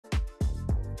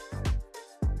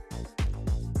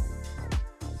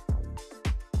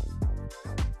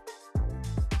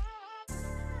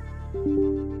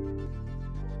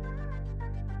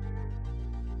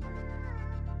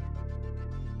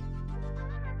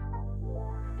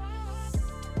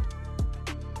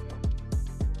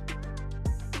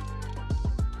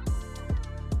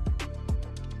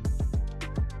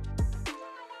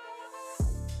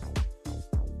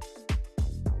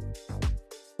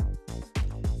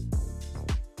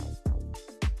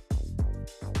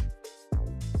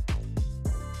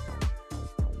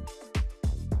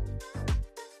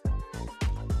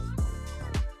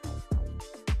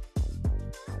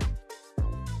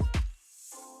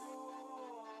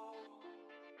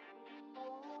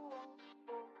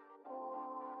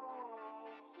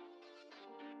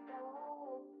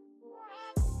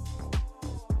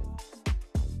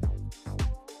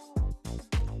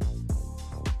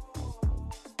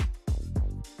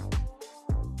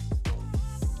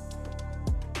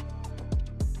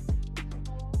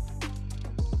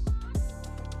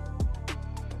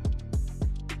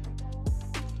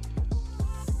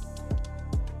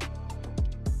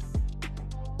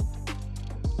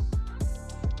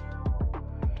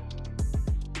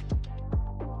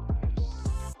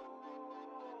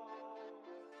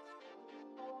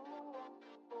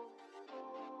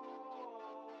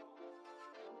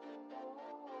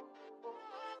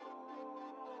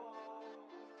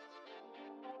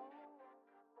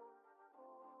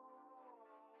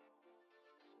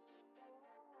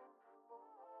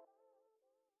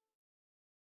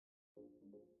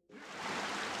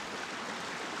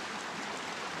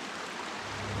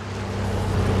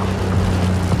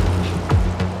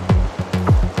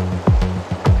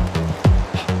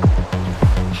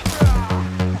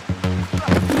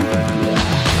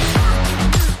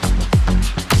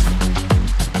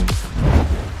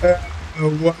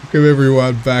Welcome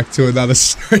everyone back to another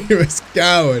stream. It's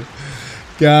Gowan,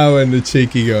 the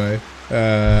cheeky guy,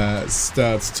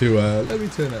 starts to, let me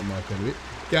turn that mic on a bit.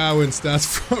 Gowan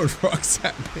starts throwing rocks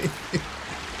at me.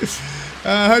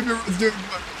 Hope everyone's doing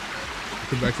well.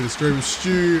 Welcome back to the stream with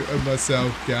Stu and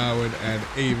myself, Gowan, and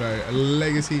Evo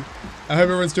Legacy. I hope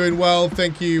everyone's doing well.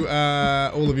 Thank you,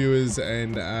 all the viewers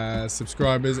and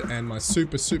subscribers and my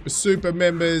super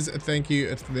members. Thank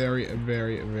you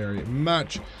very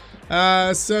much.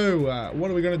 So, what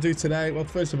are we going to do today? Well,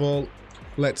 first of all,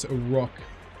 let's rock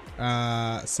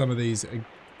some of these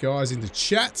guys into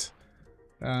chat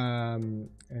and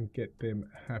get them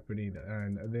happening.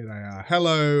 And there they are.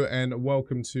 Hello and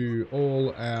welcome to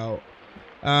all our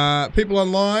people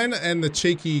online and the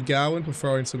cheeky Garwin for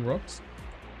throwing some rocks.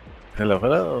 Hello,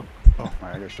 hello. Oh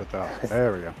my, I gotta shut that off.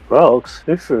 There we go. Rocks?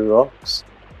 Who threw rocks?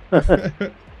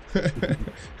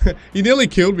 You nearly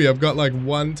killed me. I've got like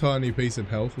one tiny piece of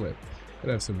health left. I'd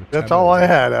have some. That's all I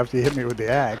had after you hit me with the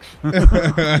axe.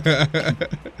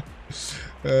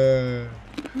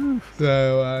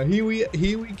 So here we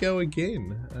go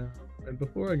again. And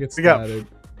before I get started,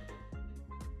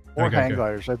 More hang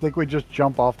gliders. I think we just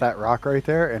jump off that rock right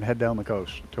there and head down the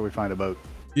coast until we find a boat.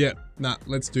 Yeah, nah,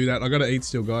 let's do that. I gotta eat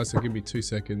still, guys, so give me 2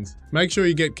 seconds. Make sure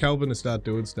you get Calvin to start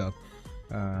doing stuff.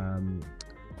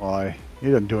 Why? He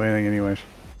doesn't do anything anyways.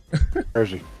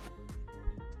 Where's he?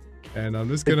 And I'm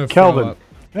just gonna Calvin. Up.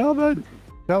 Calvin.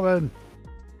 Calvin.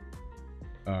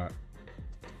 Alright.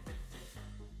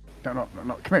 No.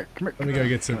 Come here. Let me go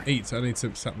get some eats. I need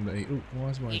something to eat. Ooh, why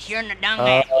is my... You shouldn't have done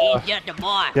that. He's just a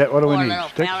boy. Yeah, what do we Poor need? little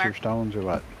Sticks feller. or stones or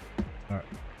what? Alright.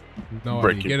 No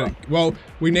idea. Get it. Well,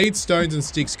 we need stones and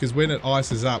sticks because when it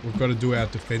ices up, we've got to do our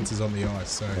defenses on the ice.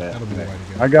 So that'll be the way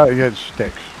to go. I gotta get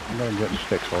sticks. I'm gonna get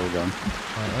sticks while we're done.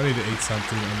 I need to eat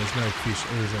something, and there's no fish.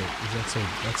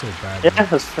 That's all bad. Yeah,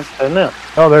 there's fish down there.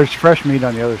 Oh, there's fresh meat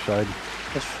on the other side.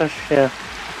 There's fish, yeah.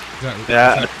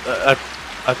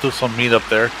 I threw some meat up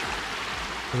there.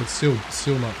 But it's still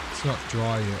not. It's not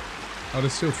dry yet. Oh,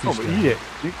 there's still fish. Oh, but eat it.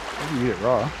 You can eat it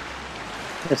raw.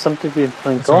 There's something being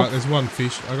playing Right, golf. there's one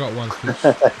fish. I got one fish.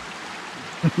 Are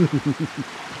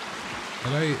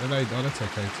they? Oh, that's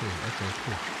okay too. Okay,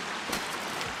 cool.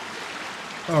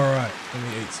 All right, let me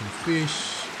eat some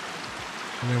fish,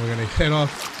 and then we're gonna head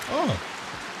off. Oh,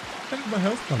 how did my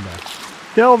health come back?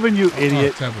 Kelvin, you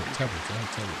idiot! Oh, tablet.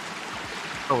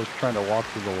 I was trying to walk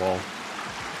through the wall.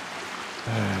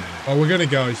 Oh, we're gonna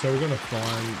go. So we're gonna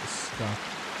find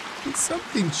stuff. Did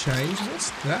something change?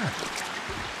 What's that?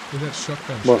 Is that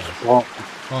shotgun? What?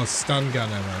 Oh, stun gun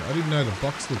ammo. I didn't know the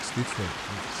box looks different.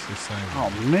 It's the same. Oh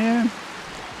man!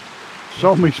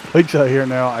 So many spikes out here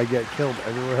now. I get killed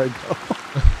everywhere I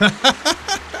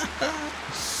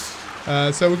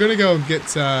go. So we're gonna go and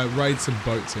get raid some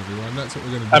boats, everyone. That's what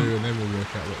we're gonna do, and then we'll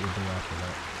work out what we'll do after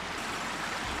that.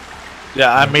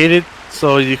 Yeah, I made it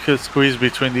so you could squeeze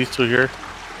between these two here.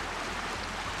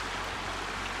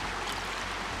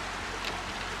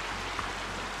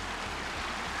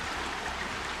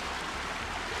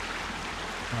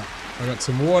 I got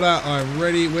some water. I'm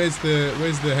ready. Where's the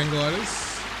hang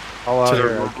gliders? All out To the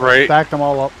here. right. Stack them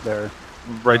all up there.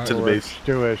 Right to the base.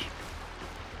 Do-ish.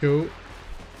 Cool.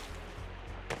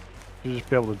 You just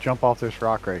be able to jump off this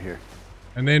rock right here.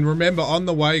 And then remember, on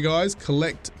the way, guys,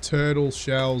 collect turtle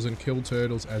shells and kill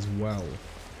turtles as well,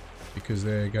 because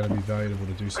they're going to be valuable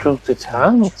to do something. Kill the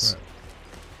turtles?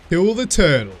 Kill the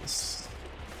turtles.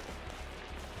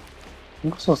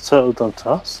 What's not turtle done to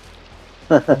us?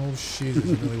 Oh shit! It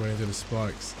really went into the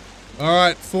spikes. All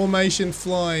right, formation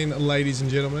flying, ladies and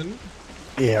gentlemen.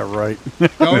 Yeah, right.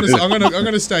 I'm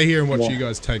gonna stay here and watch you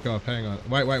guys take off. Hang on.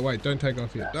 Wait. Don't take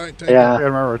off yet. Don't take off. Yeah.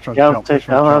 Remember which one's Yeah, jump.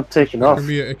 I'm taking off.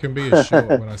 It can be a short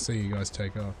when I see you guys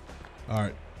take off. All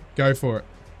right, go for it.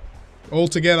 All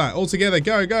together. Go,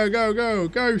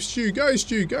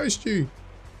 Stu.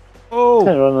 Oh!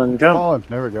 Run and jump. Oh,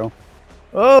 there we go.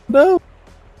 Oh no!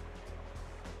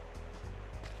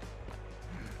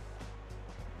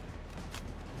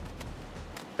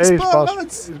 Space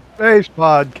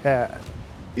Podcast.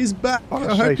 He's back. I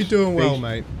I hope you're doing well,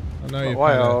 mate. I know you've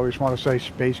Why had I always want to say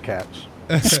Space Cats.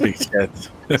 Space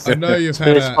Cats. I know you've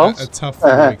had a tough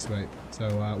few weeks, mate. So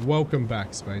welcome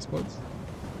back, Space Pods.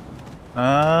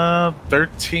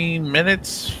 13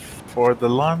 minutes for the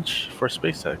launch for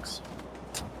SpaceX.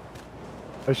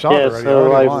 I saw it already. So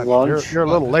Already I've launched. launched. You're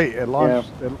a little late. It launched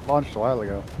a while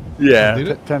ago. Yeah. Did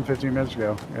it? 10-15 minutes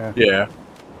ago. Yeah. Yeah.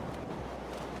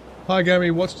 Hi, Gammy.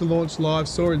 Watched the launch live.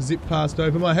 Saw it zip past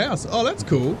over my house. Oh, that's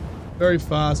cool. Very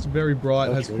fast, very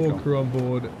bright. That's has really 4 cool. crew on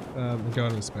board. We're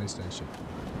going to the space station.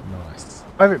 Nice.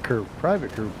 Private crew.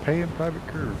 Paying private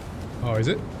crew. Oh, is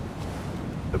it?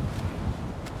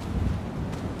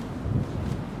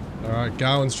 Alright,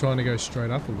 Garwin's trying to go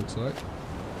straight up, it looks like.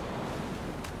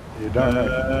 You done right.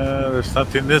 There's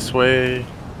nothing this way.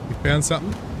 You found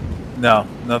something? No,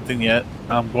 nothing yet.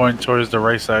 I'm going towards the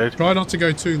right side. Try not to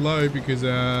go too low because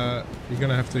you're going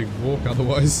to have to walk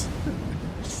otherwise.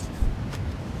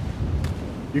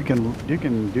 You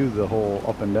can do the whole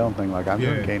up and down thing like I'm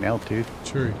doing, gain altitude.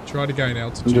 True. Try to gain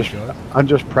altitude, guys. I'm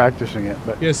just practicing it,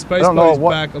 but yeah, Space Boy's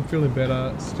back. I'm feeling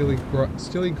better. Still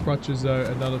in crutches though.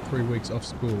 Another 3 weeks off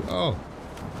school. Oh.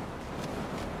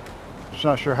 Just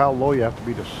not sure how low you have to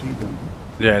be to see them.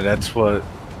 Yeah, that's what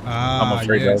I'm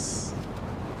afraid of.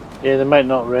 Yeah, they might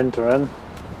not render in.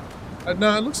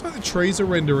 No, it looks like the trees are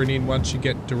rendering in once you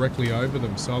get directly over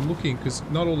them. So I'm looking because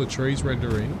not all the trees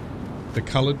render in. The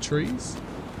coloured trees.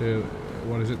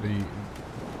 What is it? The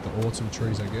autumn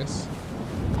trees, I guess.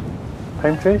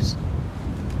 Pine trees?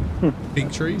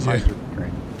 Pink trees, yeah.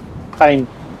 Pine.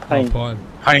 Oh, pine.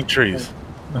 Pine trees.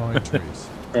 Pine trees.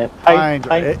 Yeah, pine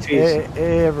trees.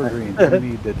 Evergreens. We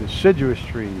need the deciduous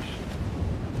trees.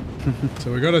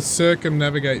 So we've got to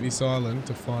circumnavigate this island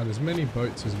to find as many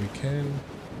boats as we can.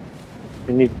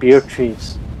 We need beer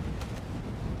trees.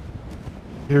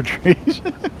 Beer trees?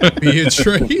 Beer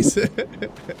trees?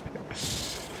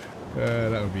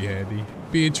 That would be handy.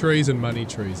 Beer trees and money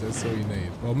trees, that's all you need.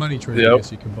 Well, money trees, I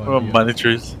guess you can buy. Money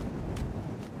trees.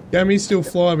 Gammy's still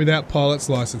flying without pilot's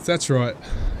license, that's right.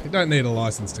 You don't need a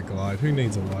license to glide. Who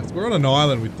needs a license? We're on an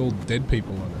island with all dead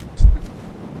people on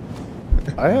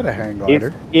it. I had a hang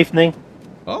glider. Evening.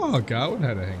 Oh, Garwin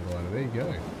had a hang glider. There you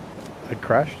go. I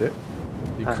crashed it.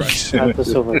 You crashed I it.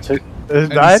 just overtook.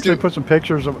 I actually put some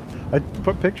pictures of. I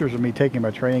put pictures of me taking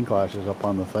my training classes up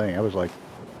on the thing. I was like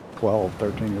 12,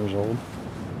 13 years old.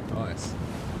 Nice.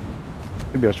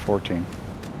 Maybe I was 14.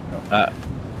 I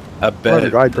I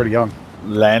bet died pretty young.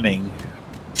 landing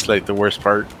is like the worst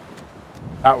part.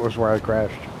 That was where I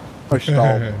crashed. I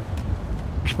stalled.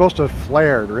 You're supposed to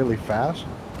flare really fast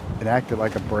and acted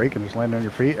like a brake and just land on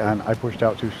your feet, and I pushed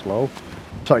out too slow.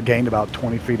 So I gained about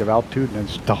 20 feet of altitude and then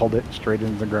stalled it straight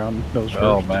into the ground. Nose first.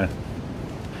 Oh man.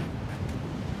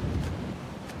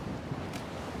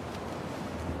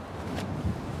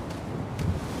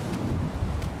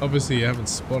 Obviously, you haven't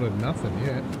spotted nothing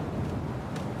yet.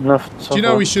 Nothing. Do you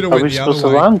know we should have went the other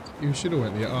way? Land? You should have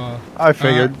went the I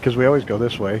figured, because we always go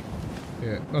this way.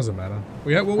 Yeah, doesn't matter.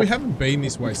 We haven't been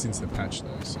this way since the patch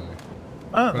though, so.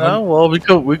 No, well we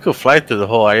could fly to the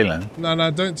whole island. No,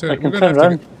 don't turn.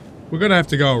 We're gonna have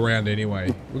to go around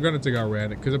anyway. We're gonna have to go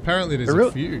around it because apparently there's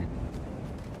a few.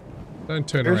 Don't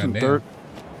turn around now.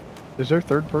 Is there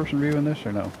third person view in this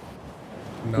or no?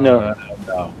 No.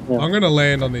 I'm gonna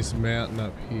land on this mountain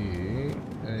up here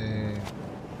and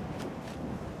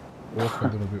walk a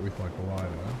little bit with my glider.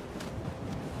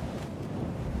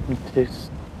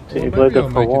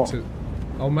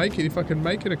 I'll make it if I can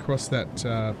make it across that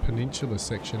peninsula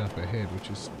section up ahead, which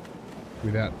is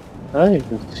without. I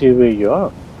can see where you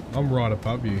are. I'm right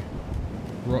above you,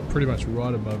 pretty much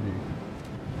right above you.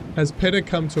 Has PETA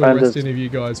come to arrest any of you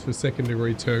guys for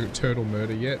second-degree turtle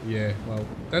murder yet? Yeah, well,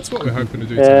 that's what we're hoping to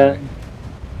do today.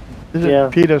 Does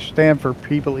it PETA stand for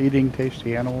people eating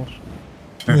tasty animals?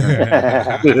 What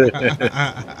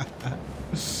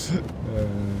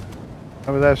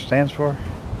that stands for?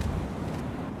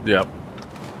 Yep.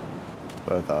 That's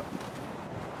what I thought.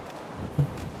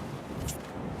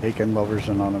 Bacon Lovers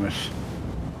Anonymous.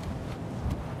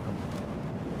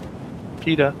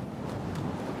 PETA.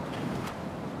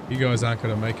 You guys aren't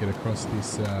going to make it across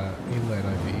this inlet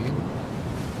over here.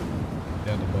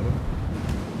 Down the bottom.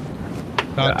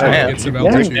 Get some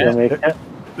altitude.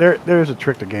 There's a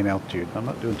trick to gain altitude. I'm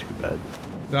not doing too bad.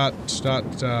 Start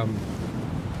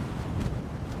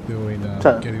doing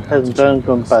getting altitude. Hasn't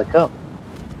gone back up.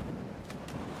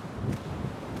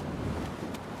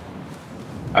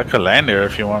 I could land there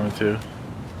if you want me to.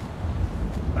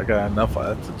 I got enough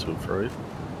altitude for it.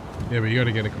 Yeah, but you got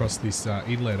to get across this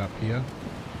inlet up here.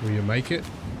 Will you make it?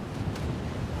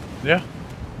 Yeah. Or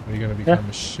are you going to become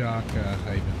a shark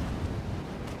haven?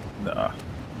 No.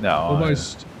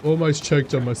 Almost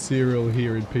choked on my cereal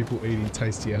here in people eating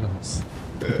tasty animals.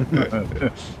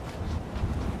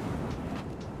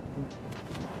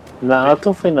 No, I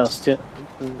don't think that's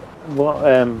what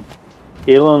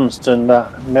Elon's doing,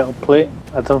 that metal plate.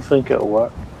 I don't think it'll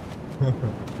work.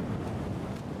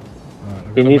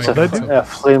 He needs a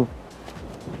flame.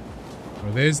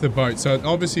 Well, there's the boat. So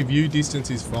obviously view distance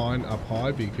is fine up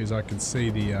high because I can see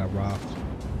the raft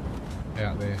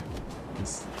out there.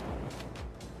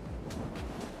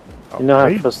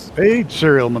 They eat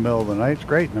cereal in the middle of the night. It's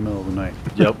great in the middle of the night.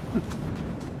 Yep.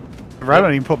 I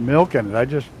don't even put milk in it. I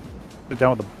just sit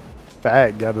down with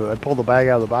bag. I pulled the bag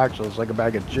out of the box, so it's like a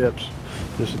bag of chips.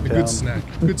 Just A good snack.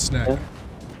 Good snack.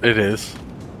 It is.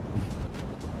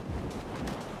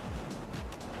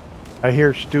 I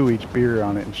hear Stu eats beer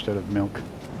on it instead of milk.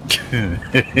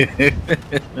 I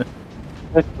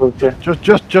told you.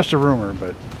 Just a rumor,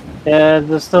 but Yeah,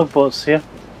 there's no boats here.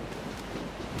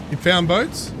 You found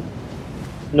boats?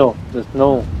 No, there's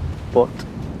no boat.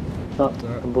 Not So,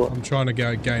 a boat. I'm trying to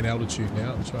gain altitude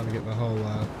now. I'm trying to get the whole.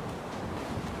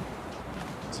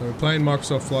 So we're playing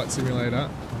Microsoft Flight Simulator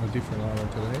on a different island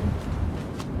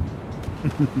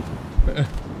today.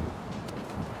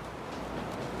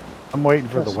 I'm waiting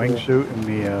for That's the wingsuit and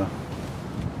the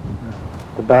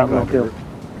Batmobile.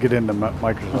 get into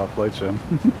Microsoft Flight Sim.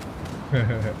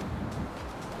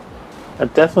 I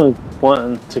definitely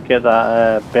wanting to get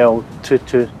that Bell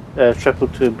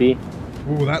 222B.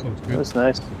 Oh, that looks good. That's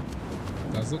nice.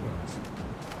 Does look nice.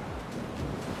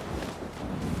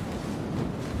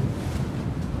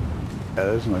 Yeah,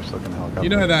 that is a nice looking helicopter. You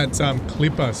know that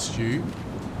Clipper, Stu?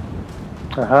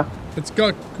 Uh-huh. It's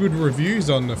got good reviews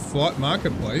on the flight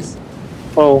marketplace.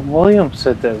 Well, William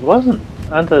said that it wasn't.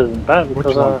 And it isn't bad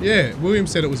because one? Yeah, William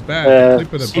said it was bad. The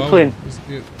Clipper, the seaplane. Which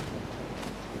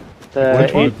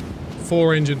one?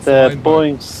 4-engine The flying boat.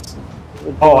 Boeing's.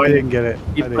 Oh, I didn't get it. I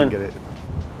Seaplane. didn't get it.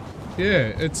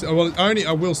 Yeah, it's well. Only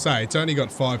I will say it's only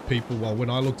got 5 people. Well, when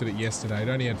I looked at it yesterday, it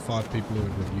only had 5 people who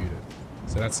had reviewed it.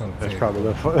 So that's not That's fair.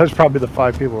 probably the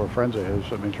 5 people who are friends of his.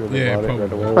 So make sure they Yeah, bought it right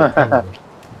probably. away. Probably.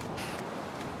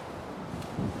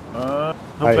 I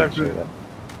Hope didn't I say could that.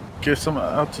 get some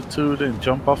altitude and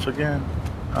jump off again.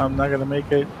 I'm not gonna make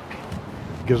it.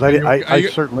 Because Are I you-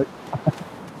 certainly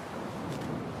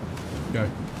Go.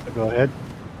 go ahead.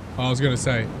 I was going to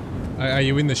say, are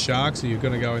you in the sharks? Are you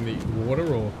going to go in the water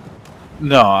or?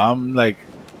 No, I'm like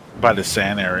by the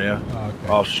sand area, Oh,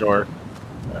 okay. offshore.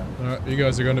 All right, you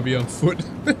guys are going to be on foot.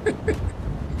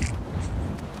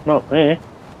 Not me.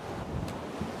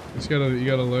 You got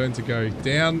to learn to go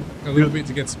down a little bit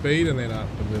to get speed, and then up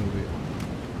a little bit.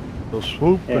 They'll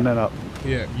swoop Yeah. and then up.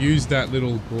 Yeah, use that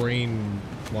little green,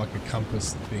 like a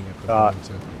compass thing at the bottom.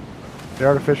 To, The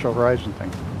artificial horizon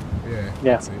thing. yeah,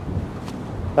 Yeah. that's it.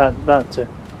 That too.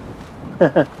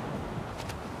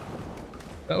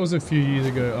 That was a few years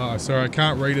ago. Oh, sorry, I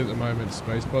can't read it at the moment,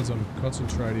 Spacepods. I'm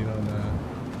concentrating on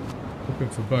looking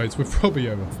for boats. We've probably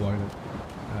overflown it.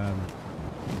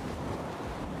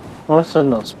 Well, it's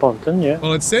not spawned in yet.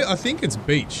 Well, it said, I think it's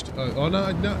beached. Oh, no,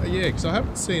 yeah, because I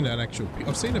haven't seen an actual...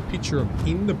 I've seen a picture of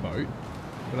in the boat,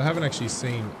 but I haven't actually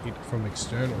seen it from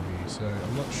external view, so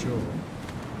I'm not sure.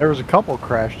 There was a couple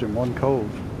crashed in one cove.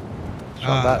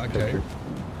 Saw that okay. picture.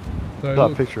 So, Saw a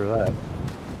look, picture of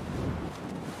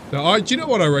that. do you know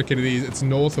what I reckon it is? It's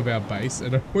north of our base,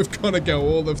 and we've got to go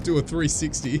all the do a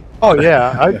 360. Oh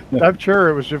yeah, I'm sure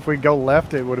it was if we go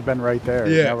left, it would have been right there.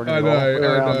 Yeah, Now we're I gonna go all the way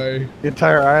know. around the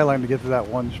entire island to get to that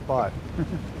one spot.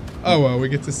 Oh well, we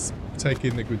get to take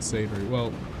in the good scenery.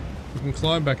 Well, we can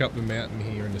climb back up the mountain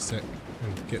here in a sec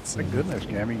and get some. My goodness,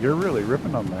 Gammy, you're really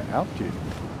ripping on that altitude.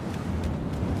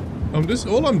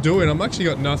 All I'm doing, I'm actually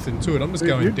got nothing to it. I'm just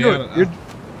going down and up.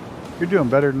 You're doing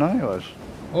better than I was.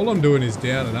 All I'm doing is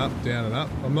down and up, down and up.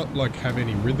 I'm not like have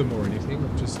any rhythm or anything.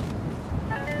 I'm just.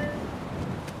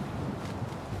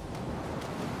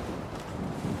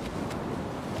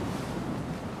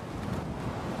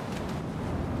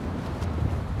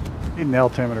 Need an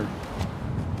altimeter.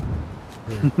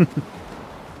 Of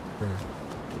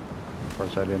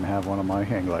course, I didn't have one of my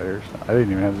hang gliders. I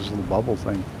didn't even have this little bubble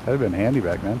thing. That'd have been handy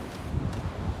back then.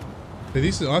 I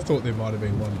thought there might have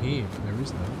been one here, but there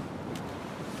is none.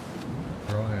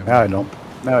 Where I am.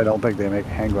 Now I don't think they make a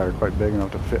hang glider quite big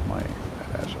enough to fit my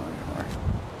ass on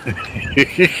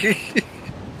anymore.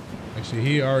 Actually,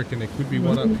 here I reckon there could be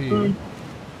one up here.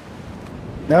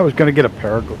 Now I was gonna get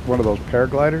one of those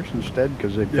paragliders instead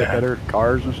because they fit better at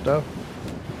cars and stuff.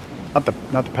 Not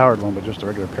the powered one, but just a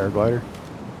regular paraglider.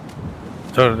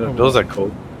 So those are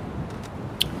cool.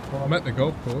 Well, I'm at the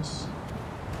golf course.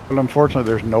 But unfortunately,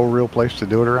 there's no real place to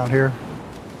do it around here.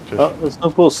 Just, Oh, there's no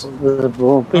boats. I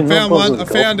found one. I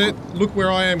found it. Look where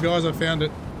I am, guys. I found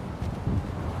it.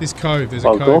 This cove. There's a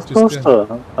A cove golf just course down.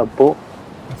 or a boat?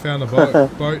 I found a boat.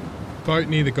 boat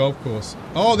near the golf course.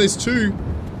 Oh, there's 2.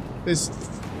 There's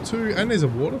 2, and there's a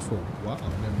waterfall. Wow, I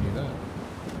never knew that.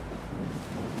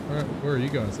 All right, where are you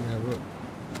guys? Let me have a look.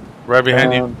 Right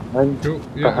behind you. And Cool.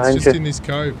 Yeah, it's behind just you. in this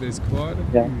cove. There's quite a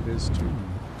few. Yeah. There's 2.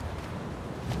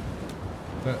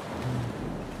 But,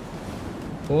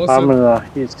 I'm awesome. gonna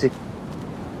use the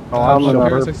I'm gonna-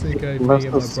 Parents actually gave me and my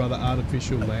Must- brother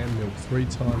artificial lamb milk 3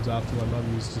 times after my mum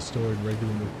used to store in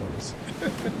regular milk bottles.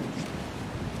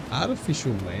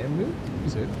 Artificial lamb milk?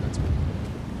 Is it? That's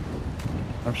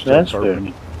I'm still That's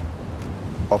serving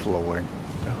buffalo wing.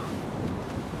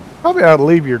 Probably ought to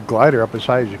leave your glider up as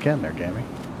high as you can there, Gammy.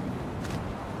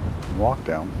 Walk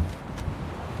down.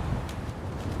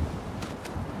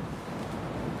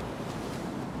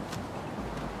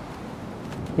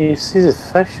 You see the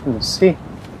fish in the sea.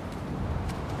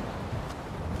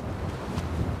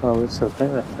 Oh, it's a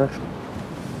thing of fish.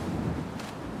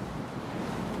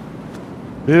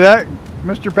 See that,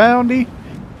 Mr. Boundy?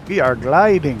 We are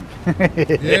gliding.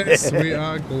 Yes, we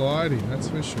are gliding, that's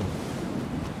for sure.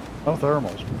 No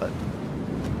thermals, but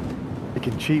you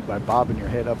can cheat by bobbing your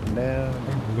head up and down. I'm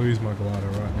going to lose my glider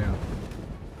right now.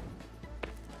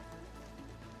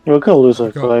 We're gonna lose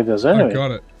our gliders anyway.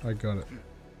 I got it.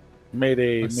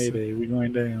 Mayday, mayday, we're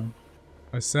going down.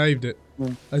 I saved it.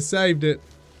 I saved it.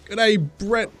 G'day,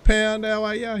 Brett Pound, how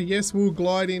are ya? Yes, we're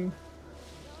gliding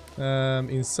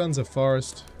in Sons of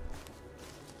Forest.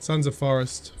 Sons of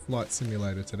Forest Flight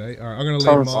Simulator today. Alright, I'm going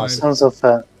to leave mine. Sons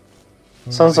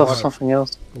of something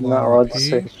else. Not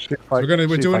Odyssey.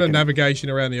 We're doing a navigation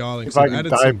around the island. See if I can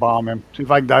dive bomb him. See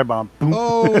if I can dive bomb. Boom.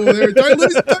 Oh, there, don't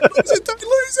lose it! Don't lose it! Don't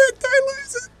lose it! Don't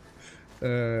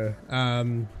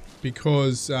lose it!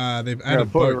 Because they've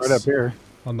added boats right up here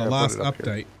on the last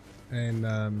update,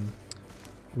 and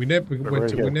we never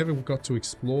got to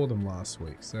explore them last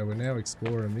week, so we're now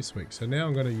exploring them this week. So now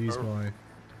I'm going to use my.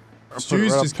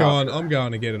 Stu's just gone. I'm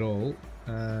going to get it all.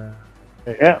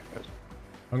 Yeah.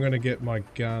 I'm going to get my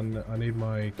gun. I need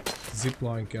my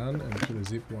zipline gun and put a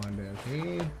zipline down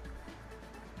here.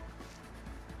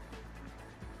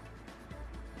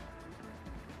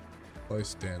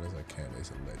 Close down as I can.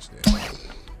 There's a ledge there.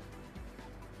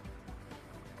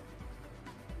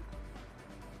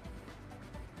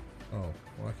 Oh,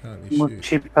 why can't you shoot?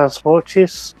 Cheap ass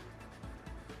watches.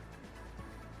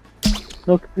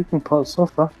 Look, we can put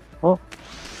stuff up. Oh.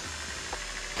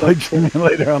 Flight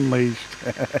Simulator Unleashed.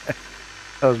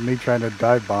 That was me trying to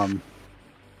dive bomb.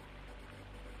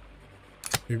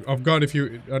 I've got, if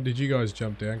you, did you guys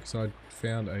jump down? Because I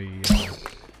found a...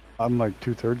 I'm like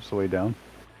 2/3 the way down.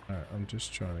 Alright, I'm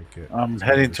just trying to get... I'm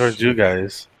heading towards you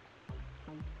guys.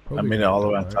 I mean, all the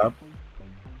way on top.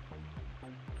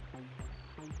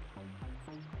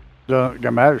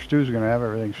 Don't matter, Stu's gonna have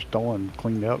everything stolen,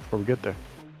 cleaned out before we get there.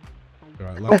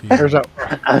 Alright, lucky. There's a...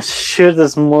 I'm sure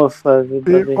there's more for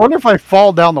everybody. I wonder if I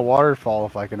fall down the waterfall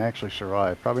if I can actually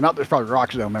survive. Probably not. There's probably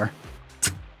rocks down there.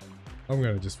 I'm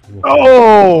gonna just walk.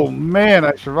 Oh man,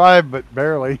 I survived, but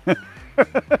barely.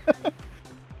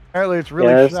 Apparently, it's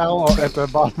really shallow at the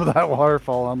bottom of that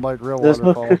waterfall, unlike real waterfalls.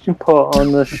 There's no cooking pot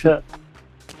on this ship.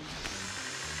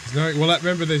 There's no, well,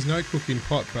 remember, there's no cooking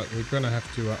pot, but we're gonna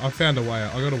have to. I found a way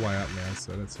out. I got a way up now,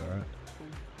 so that's alright.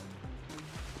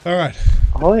 Alright.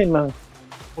 Holy man.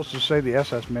 Supposed to say the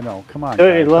SS Minnow. Come on.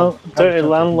 Dirty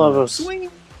land lovers. Swing.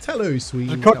 Hello, sweet.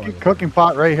 There's a cooking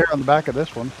pot right here on the back of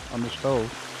this one, on the stove.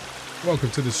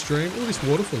 Welcome to the stream. Oh, this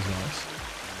waterfall's nice.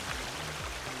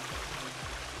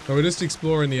 So we're just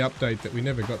exploring the update that we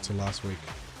never got to last week.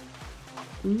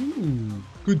 Ooh,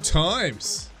 good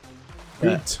times.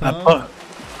 Good times.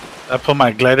 I put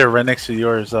my glider right next to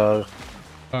yours.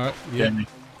 Alright, yeah.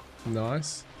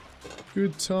 Nice.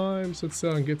 Good times. Let's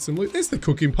get some loot. There's the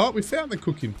cooking pot. We found the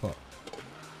cooking pot.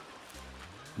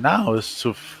 Now is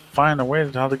to find a way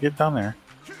how to get down there.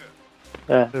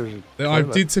 Yeah. I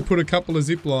did to put a couple of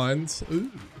zip lines. Ooh,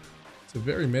 it's a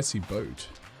very messy boat.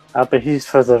 But he's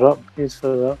further up. He's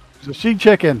further up. It's a sea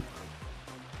chicken.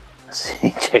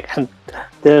 Sea chicken.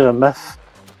 They're a myth.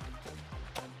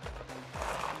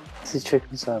 Sea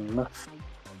chickens are a myth.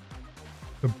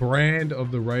 The brand of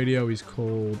the radio is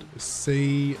called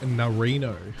C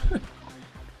Narino.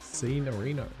 C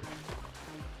Narino.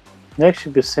 Next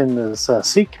should be saying there's a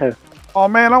sea cow. Oh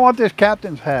man, I want this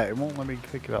captain's hat. It won't let me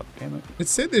pick it up, damn it. It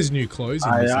said there's new clothes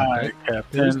in this update.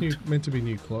 There's meant to be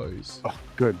new clothes. Oh,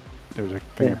 good. There's a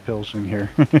thing of pills in here.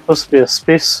 Supposed to be a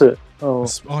spacesuit. Oh.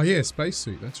 Oh yeah,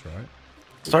 spacesuit. That's right.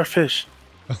 Starfish.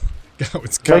 Go,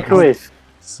 it's microwave.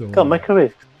 So, got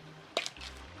microwave.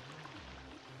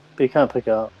 But you can't pick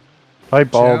it up.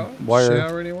 Pipe bulb, wire.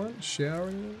 Shower anyone? Shower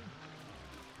anyone?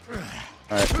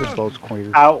 Alright, this boat's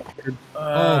cleared. Ow.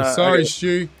 Oh, sorry,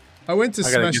 Stu. I went to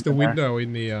smash the window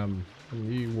in the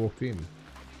when you walked in.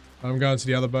 I'm going to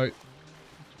the other boat.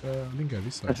 I didn't go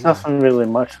this side. There's nothing really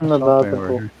much in the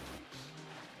boat.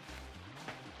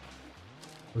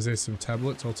 Was there some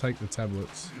tablets? I'll take the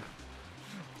tablets.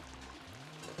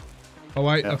 Oh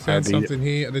wait, I found something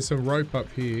here. There's some rope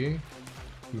up here.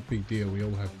 Not a big deal. We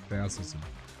all have thousands of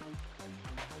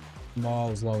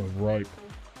miles long of rope.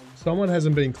 Someone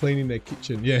hasn't been cleaning their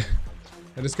kitchen. Yeah.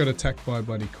 I just got attacked by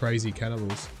bloody crazy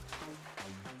cannibals.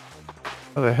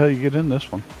 How the hell you get in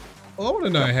this one? Well, I want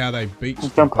to know how they beach the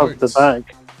Jump off the boats.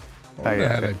 back. I want to know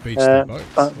how they beach the boats.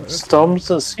 Like, that's Storms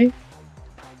at sea?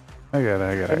 I got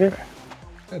it. Okay.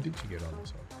 How did you get on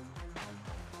this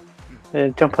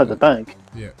one? Jump at the back.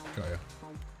 Yeah, got ya.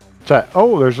 What's that?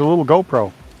 Oh, there's a little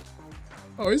GoPro.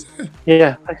 Oh, is there?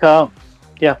 Yeah, pick it up.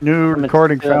 Yeah. New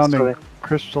recording found in sorry.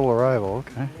 Crystal Arrival.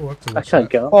 Okay. Oh, I'll have to I watch can't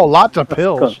that. get up. Oh, lots of That's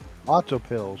pills. good. Lots of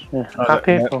pills. Yeah. Oh,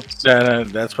 Happy that- people.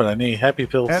 That's what I need. Happy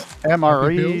pills.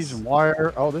 MREs pills? and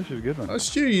wire. Oh, this is a good one. Oh,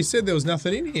 Stu, you said there was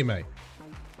nothing in here, mate.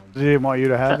 They didn't want you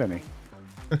to have any.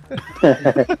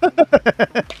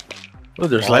 Oh,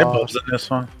 there's light bulbs in this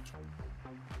one.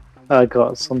 I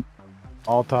got some.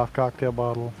 All top cocktail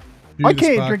bottle. Beauty Why the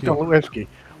can't you drink the Sparky. whiskey?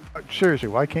 Seriously,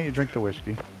 why can't you drink the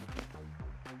whiskey?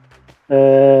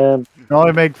 Um, You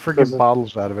only make Because freaking of-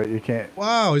 bottles out of it. You can't.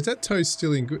 Wow, is that toast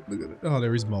still in good? Look at it. Oh,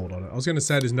 there is mold on it. I was going to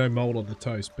say there's no mold on the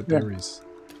toast, but Yeah. there is.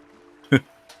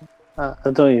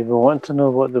 I don't even want to know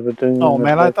what they were doing. Oh in the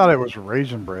man, I bread. thought it was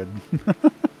raisin bread.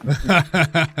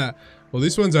 Well,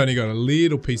 this one's only got a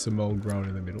little piece of mold growing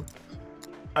in the middle.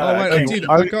 Oh I wait, I think-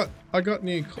 did. I got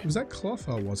new. Was that cloth?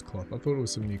 Oh, it was cloth. I thought it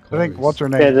was some new I clothes. think what's her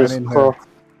name? Yeah, been there's in there. cloth.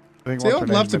 I think See, what's her I'd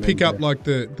love name's to been pick in up there. like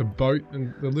the boat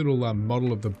and the little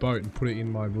model of the boat and put it in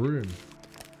my room.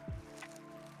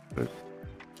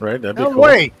 Right? That'd be No cool.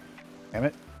 way! Damn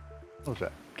it! What was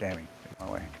that? Gaming. Take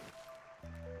my way.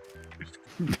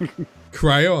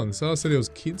 Crayons. Oh, so there was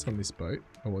kids on this boat.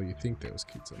 Oh well, you think there was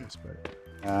kids on this boat.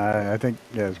 I think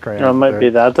yeah, it's crazy. It might be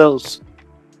the adults.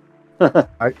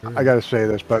 I gotta say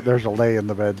this, but there's a lay in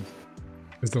the bed.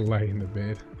 There's a lay in the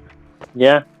bed.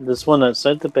 Yeah, there's one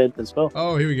outside the bed as well.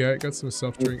 Oh, here we go. Got some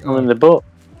soft drink. I'm in Oh, the boat.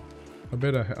 I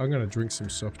better. I'm gonna drink some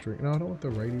soft drink. No, I don't want the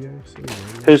radio. Silly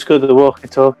radio. Who's got the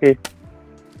walkie-talkie?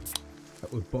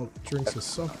 That was Bob drinks a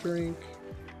soft drink.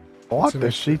 I want Some the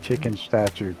extra- sea chicken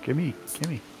statue. Gimme.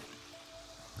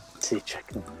 Sea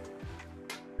chicken.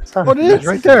 What it is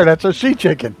right there? That's a sea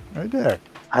chicken right there.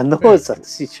 I know it's a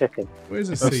sea chicken. Where's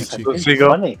the sea That's- chicken? Sea seagull?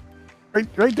 Funny.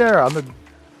 Right there on the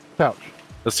couch.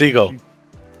 The seagull.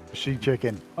 Sea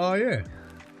chicken. Oh yeah,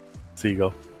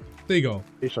 Seagull. seagull.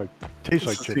 Tastes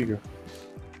like chicken.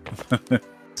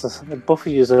 Both of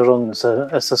you are wrong.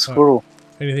 It's a squirrel.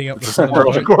 Anything up the front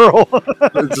of the boat? Squirrel.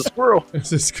 It's a squirrel.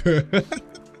 It's a squirrel.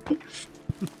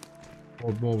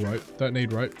 more rope. Don't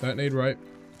need rope. Don't need rope.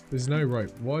 There's no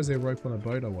rope. Why is there rope on a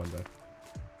boat? I wonder.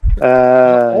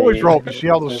 Always rope. You see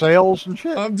all the sails and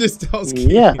shit. I was kidding.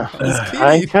 Yeah, I was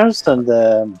I kidding. understand.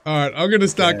 All right, I'm gonna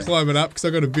start Yeah. climbing up because I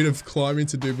got a bit of climbing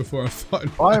to do before I find.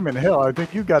 I'm in hell. I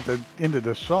think you got into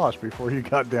the sauce before you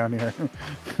got down here.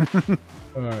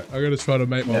 All right, I'm gonna try to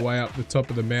make my way up the top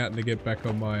of the mountain to get back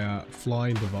on my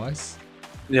flying device.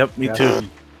 Yep, me Yeah. too.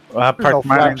 I There's no parked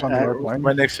mine flaps on the airplane.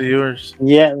 right next to yours.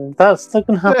 Yeah, that's not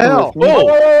gonna What the happen hell? with me.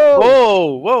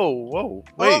 Whoa!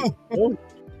 Wait.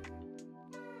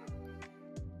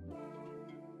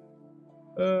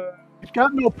 Oh! He's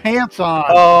got no pants on.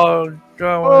 Oh,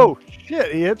 God. Oh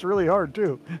shit! He hits really hard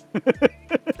too.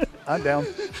 I'm down.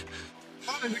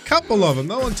 Oh, there's a couple of them.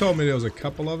 No one told me there was a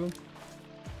couple of them.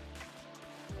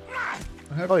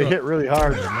 I have Oh, he got- hit really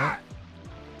hard.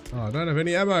 Oh, I don't have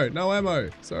any ammo. No ammo.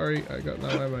 Sorry, I got no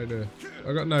ammo to.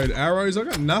 I got no arrows. I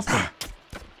got nothing.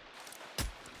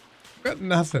 Got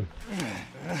nothing.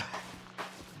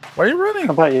 Why are you running?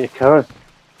 How about your car?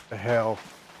 The hell.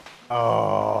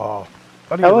 Oh.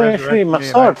 Buddy, How you are you resurrected shooting my me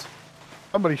and sword?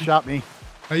 Somebody shot me.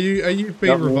 Are you being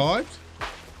Got me. revived?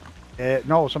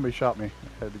 No, somebody shot me.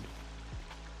 I had to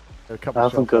get a couple I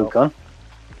haven't got a self-help. gun.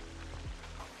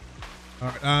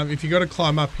 Alright, if you got to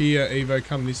climb up here, Evo,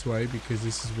 come this way because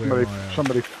this is where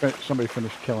Somebody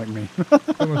finished killing me.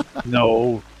 someone-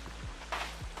 No.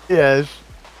 Yes.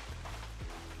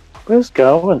 Where's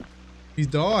Galvin? he's I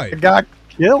died. got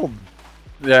killed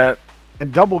Yeah.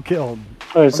 and double killed.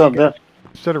 Oh, it's One up of you there. guys-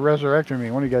 Instead of resurrecting me,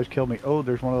 one of you guys killed me. Oh,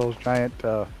 there's one of those giant.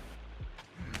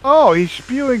 Oh, he's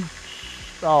spewing.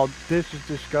 Oh, this is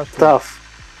disgusting. Stuff.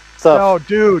 No,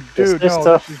 dude, This no, is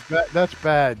stuff. this is that's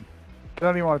bad. I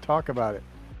don't even want to talk about it.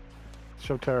 It's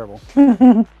so terrible.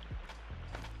 Oh,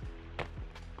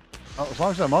 as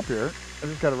long as I'm up here, I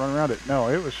just got to run around it. No,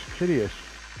 it was hideous.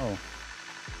 Oh.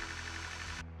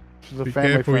 This is a Be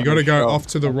family careful. You got to friendly go show. off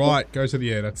to the right. Go to the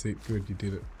yeah. That's it. Good, you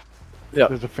did it.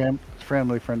 There's a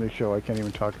family friendly show. I can't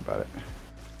even talk about it.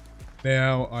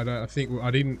 Now I don't. I think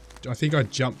I didn't. I think I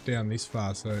jumped down this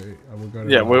far, so we've got to.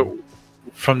 Yeah, we're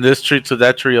from this tree to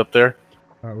that tree up there.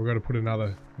 All right, we've got to put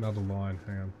another line.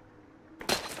 Hang on.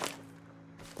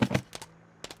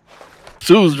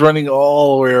 Sue's running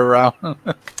all the way around.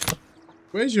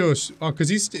 Where's your? Oh, because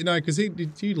he's because he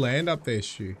did you land up there,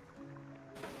 Shu?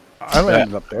 I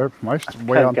landed up there. My way can't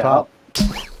on get top.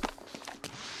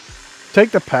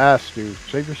 Take the path, dude.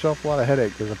 Save yourself a lot of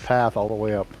headache. There's a path all the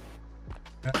way up.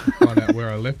 Find out where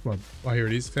I left my. Oh, here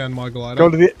it is. Found my glider.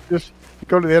 Just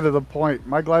go to the end of the point.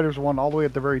 My glider's the one all the way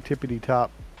at the very tippity top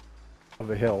of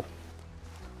the hill.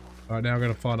 All right, now I'm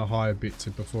gonna find a higher bit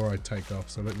before I take off.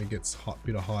 So let me get a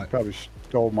bit of height. Probably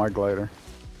stole my glider.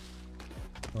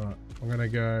 All right, I'm gonna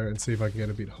go and see if I can get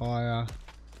a bit higher.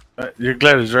 Your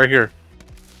glider's right here.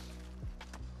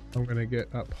 I'm gonna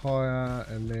get up higher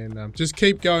and then just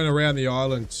keep going around the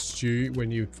island, Stu, when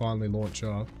you finally launch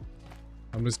off.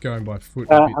 I'm just going by foot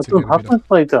a bit I to don't get a have bit my of...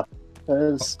 glider.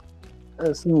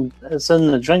 It's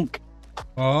in the drink.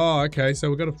 Oh, okay, so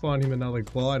we've got to find him another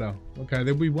glider. Okay,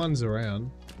 there'll be ones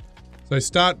around. So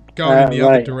start going in the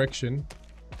other direction.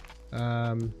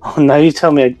 Oh, now you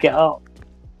tell me to get up.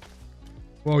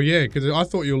 Well, yeah, because I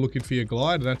thought you were looking for your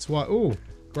glider. That's why. Oh,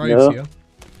 Graves here.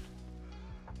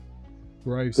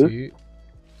 Graves here.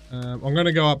 I'm going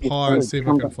to go up higher and see if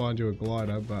I can find you a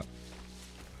glider, but...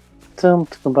 Tell him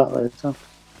to come back later.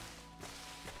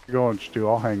 Go on, Stu.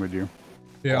 I'll hang with you.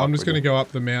 Yeah, I'm just going to go up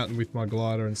the mountain with my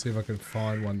glider and see if I can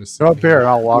find one to see. Go up here and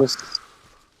I'll walk.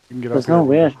 There's no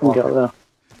way I can get up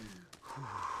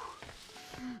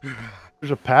there.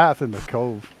 There's a path in the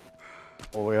cove.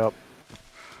 All the way up.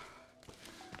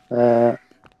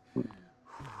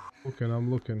 I'm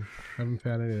looking. Haven't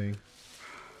found anything.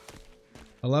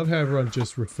 I love how everyone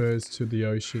just refers to the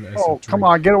ocean as a drink. Come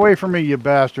on, get away from me, you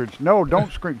bastards. No,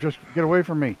 don't scream. Just get away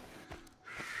from me.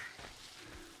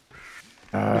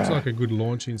 Looks like a good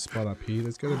launching spot up here.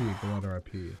 There's got to be a glider up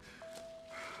here.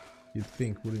 You'd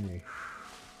think, wouldn't you?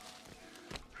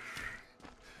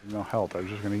 No help. I was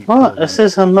just going to eat. What? It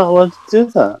says I'm not allowed to do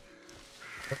that.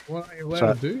 What are you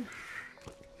allowed to do?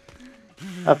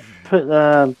 I put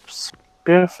the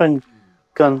spearfin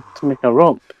gun to make a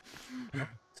rope. It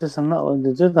says I'm not allowed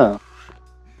to do that.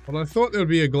 Well, I thought there would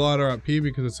be a glider up here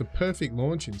because it's a perfect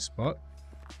launching spot.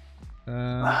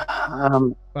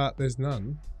 But there's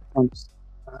none.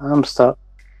 I'm stuck.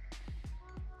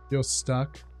 You're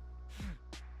stuck.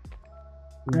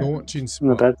 Launching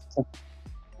spot.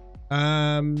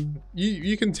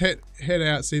 You can head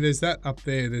out. See, there's that up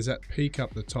there. There's that peak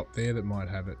up the top there that might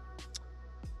have it.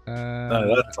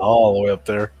 No, that's all the way up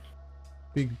there.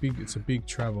 Big. It's a big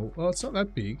travel. Oh, it's not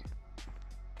that big.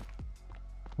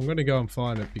 I'm gonna go and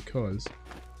find it because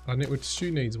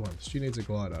Stu needs one. Stu needs a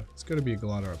glider. It's got to be a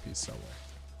glider up here somewhere.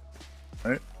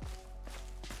 Right.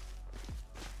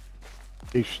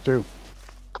 Hey, Stu.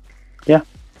 Yeah.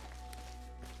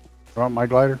 You want my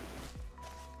glider?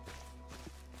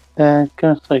 Gonna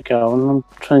take going. I'm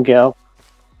trying to get up.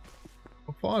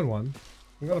 I'll find one.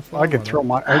 I'm gonna find I could throw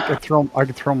my. I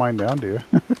could throw mine down to you.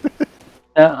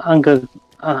 Yeah, I'm good.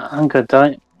 I'm good.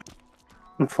 Die.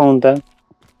 I'm falling down.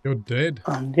 You're dead.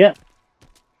 Yeah.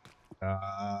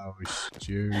 Oh,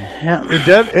 Stu. Yeah. You're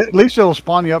dead. At least it'll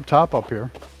spawn you up top up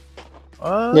here.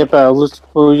 Yeah, but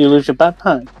will you lose your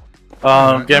backpack?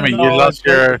 Gammy, you lost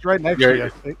your. It's right next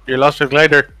to you. You lost your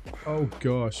glider. Oh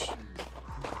gosh.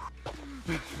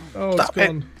 Oh, it's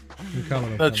gone. I'm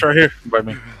coming. That's right here by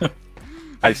me.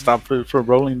 I stopped it from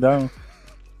rolling down.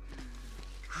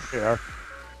 Yeah.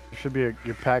 Should be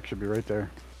your pack should be right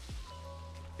there.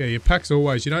 Yeah, your pack's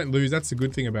always. You don't lose. That's the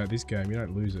good thing about this game. You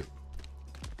don't lose it.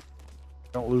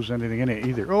 Don't lose anything in it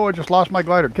either. Oh, I just lost my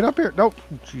glider. Get up here. Nope.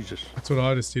 Jesus. That's what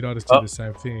I just did. I just did the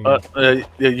same thing. Yeah,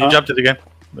 you jumped it again.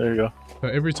 There you go. So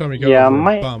every time you go over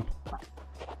a bump.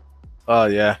 Oh,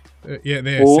 yeah. Yeah,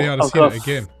 there. See, I just hit it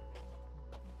again.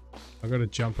 I got to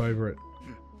jump over it.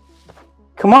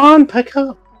 Come on, pick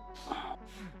up.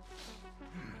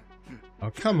 Oh,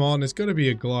 come on. There's got to be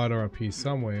a glider up here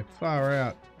somewhere. Far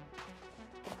out.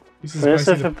 This is Where's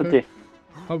everybody?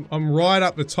 I'm right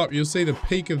up the top. You'll see the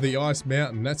peak of the ice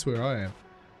mountain. That's where I am.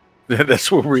 Yeah,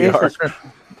 that's where we are.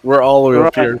 We're all the way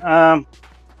up here. I'm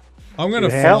going to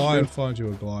fly and find you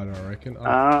a glider, I reckon.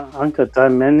 I've got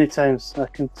that many times. I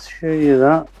can show you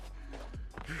that.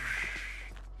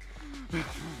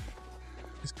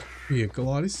 This could be a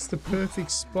glider. This is the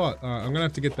perfect spot. Alright, I'm going to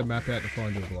have to get the map out to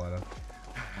find you a glider.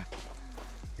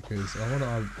 Because I want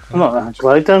to... I'm not a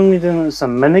glider. I'm doing it's a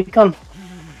minigun.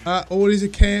 Oh, he's a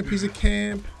camp. He's a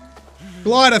camp.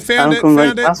 Glider, found it.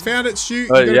 Found it. Shoot.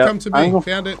 You gotta come to me.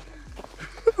 Found it.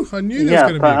 I knew there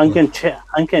was gonna be.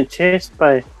 I'm getting chased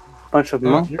by a bunch of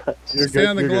monkeys.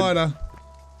 Found the glider.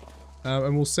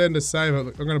 And we'll send a save.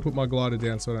 I'm gonna put my glider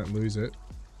down so I don't lose it.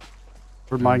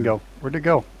 Where'd mine go? Where'd it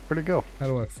go? Where'd it go? How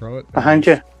do I throw it? Behind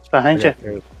you. It's behind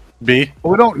you. B.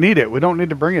 Well, we don't need it. We don't need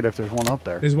to bring it if there's one up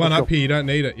there. There's one up here. You don't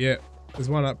need it yet. There's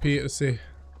one up here. Let's see.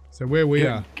 So where we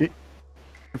are.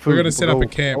 We're going to set up a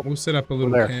camp. We'll set up a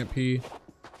little camp here.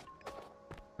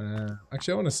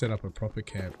 Actually, I want to set up a proper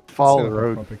camp. Follow Set the up a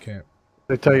road. proper camp.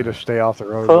 They tell you to stay off the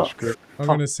road. Oh. That's good. I'm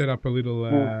going to set up a little,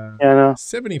 Yeah, no.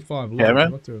 75 logs. Yeah, I'm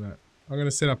man. not doing that. I'm going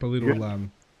to set up a little,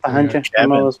 Behind you.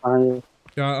 I'm always behind you.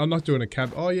 yeah, I'm not doing a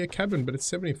cabin. Oh, yeah, cabin, but it's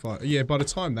 75. Yeah, by the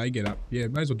time they get up. Yeah,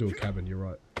 may as well do a cabin, you're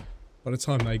right. By the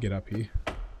time they get up here.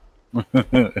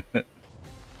 Yeah,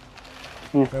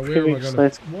 Now, where am I 3 weeks going later.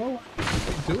 to... Well,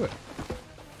 do it.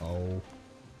 Oh,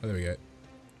 there we go.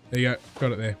 There you go.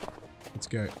 Got it there. Let's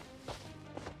go.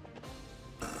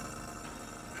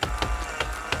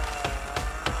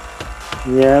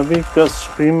 Yeah, we've got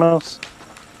screamers.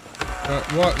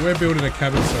 Right, we're building a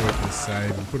cabin so we can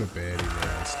save and put a bed in there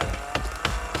and stuff.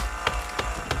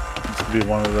 This could be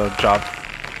one of the job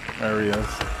areas.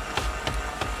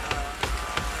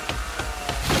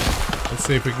 Let's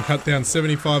see if we can cut down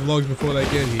 75 logs before they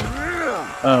get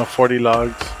here. 40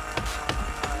 logs.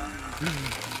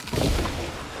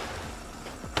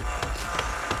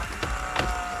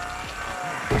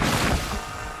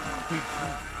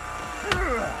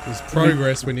 There's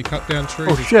progress when you cut down trees.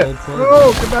 Oh it's shit! called progress.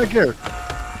 Oh, get back here!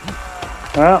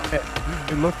 Well,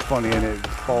 It looked funny and it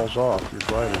falls off your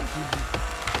glider.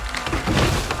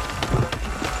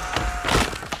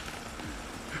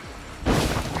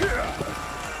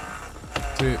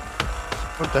 That's it.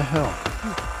 What the hell?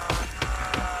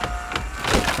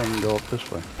 I can go up this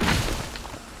way.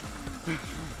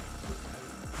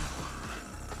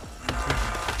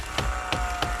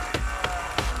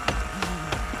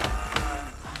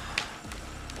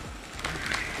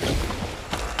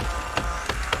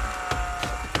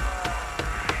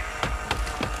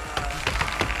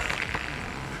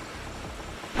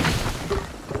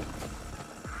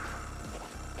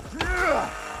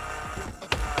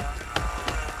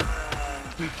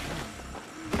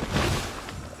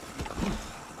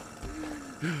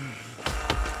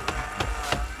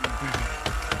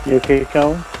 you okay,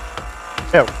 Colin?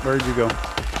 Yeah, where'd you go?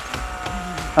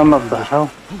 I'm up the hill.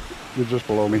 You're just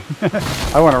below me.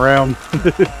 I went around.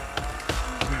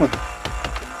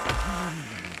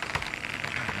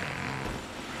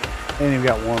 Ain't even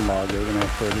got one log. They're gonna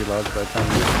have 30 logs by the time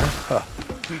we get there. Huh.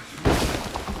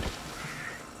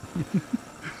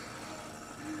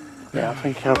 Yeah, I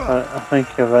think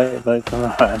you're right about going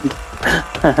around.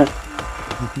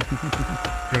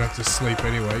 We're gonna have to sleep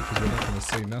anyway because we're not gonna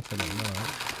see nothing at night.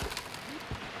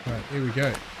 Right, here we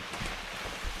go.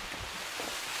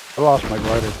 I lost my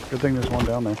glider. Good thing there's one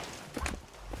down there.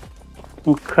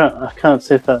 I can't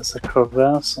see if that's a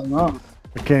crevasse or not.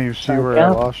 I can't even see where I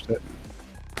lost it.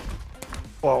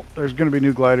 Well, there's gonna be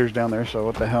new gliders down there, so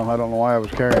what the hell? I don't know why I was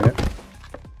carrying it.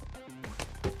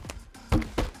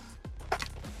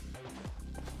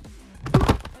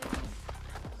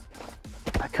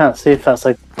 I can't see if that's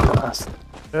like.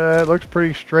 It looks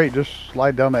pretty straight. Just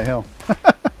slide down that hill.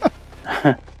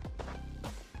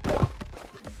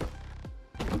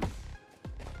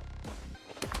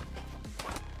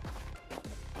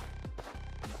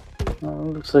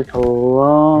 Looks like a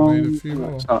long. We'll need a few no,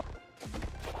 more. it's not.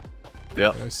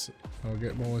 Yep. Yes, I'll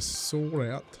get my saw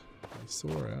out.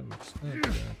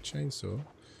 Chainsaw.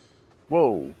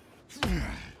 Whoa.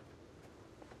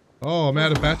 Oh, I'm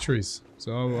out of batteries.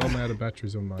 So I'm out of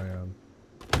batteries on my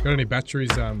Got any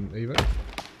batteries, Eva?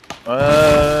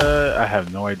 I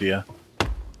have no idea.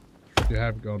 You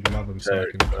have, God love them, so I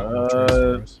Okay, can cut them trees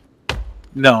for us.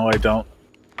 No, I don't.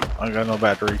 I got no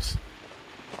batteries.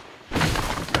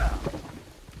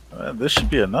 This should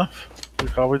be enough.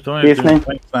 Look how we're doing it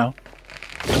now.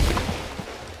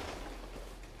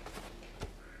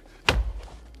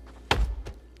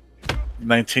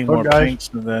 $19 more guys, paints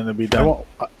and then it'll be done.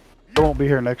 I won't be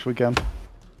here next weekend.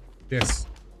 Yes.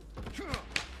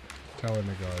 Telling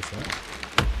the guys that.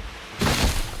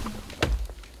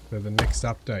 So the next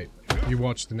update. You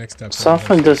watch the next update.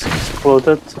 Something just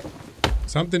exploded.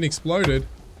 Something exploded.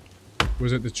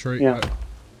 Was it the tree? Yeah.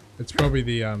 It's probably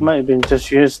the Might have been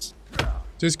just used.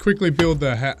 Just quickly build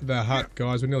the hut,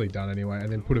 guys. We're nearly done anyway,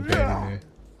 and then put a bed in there.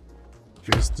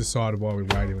 We just decided while we're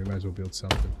waiting, we may as well build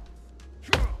something.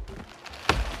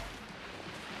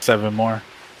 7 more.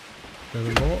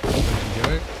 7 more.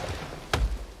 There you go.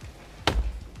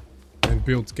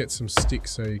 And get some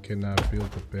sticks so you can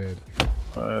build the bed.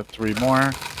 3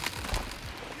 more.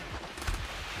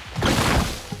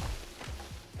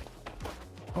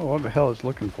 Oh, what the hell is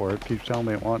looking for? It keeps telling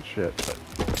me it wants shit. But...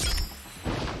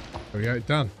 There we go,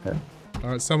 done. Yeah.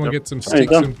 Alright, someone get some There you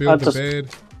sticks go. and build the bed.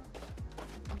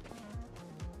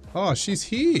 Oh, she's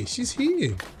here. She's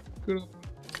here. Good.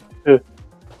 Who?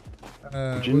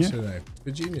 Virginia? What's her name?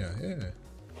 Virginia, yeah.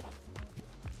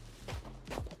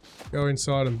 Go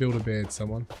inside and build a bed,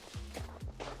 someone.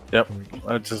 Yep.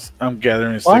 I'm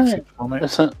gathering Why? sticks for me.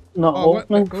 Is it not Oh,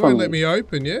 opening it for won't me? let me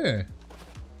open, yeah.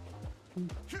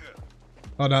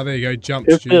 Oh, no, there you go. Jump,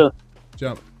 If Stu. you-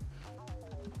 Jump.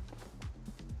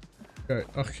 Go.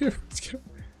 Oh,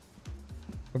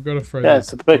 I've got to throw Yeah,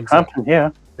 these it's a bit dogs out. cramped in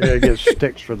here. Yeah, get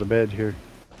sticks for the bed here.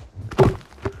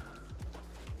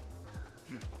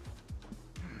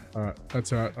 Alright,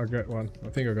 that's alright. I got one. I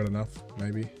think I got enough,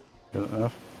 maybe. Good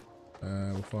enough.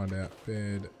 We'll find out.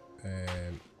 Bed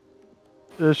and...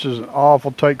 This is an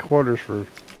awful tight quarters for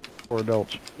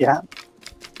adults. Yeah.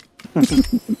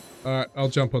 Alright, I'll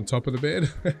jump on top of the bed.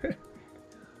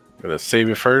 Gotta save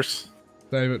it first.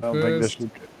 Save it I first.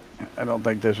 don't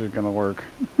think this is gonna work.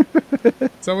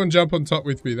 Someone jump on top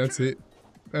with me. That's it.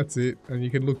 That's it. And you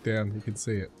can look down. You can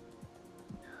see it.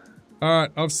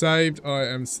 Alright, I've saved. I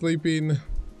am sleeping.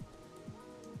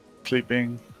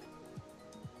 Sleeping.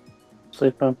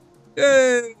 Sleeping.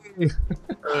 Yay!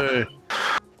 Hey.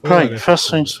 Right, first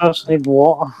things first, need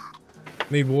water.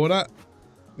 Need water.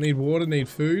 Need water, need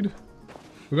food.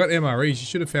 We've got MREs. You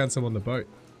should have found some on the boat.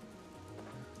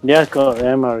 Yeah, got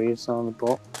MREs on the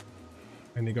boat.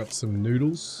 And you got some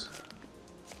noodles.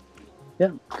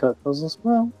 Yeah, got those as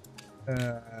well.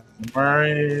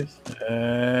 Rice.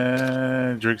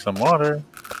 And drink some water.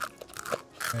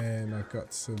 And I've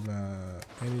got some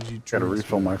energy drinks. Gotta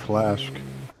refill my flask.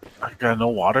 I got no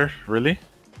water, really?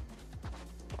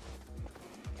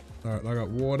 Alright, I got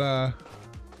water.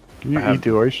 Can you eat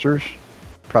the oysters?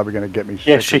 Probably gonna get me sick.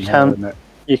 Yes, you in the head, can. isn't it?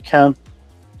 You can.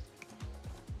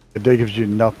 It gives you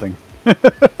nothing. And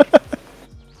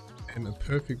the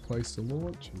perfect place to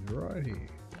launch is right here.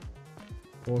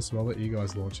 Awesome, I'll let you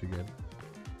guys launch again.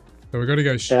 So we're gonna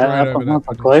go straight over that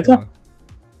a glider? peninsula.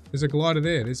 There's a glider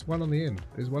there. There's one on the end.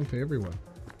 There's one for everyone.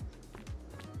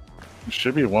 There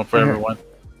should be one for everyone.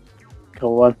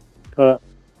 Go on. Got it.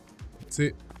 That's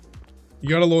it. You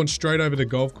gotta launch straight over the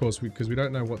golf course because we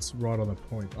don't know what's right on the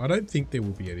point. I don't think there will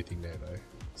be anything there though.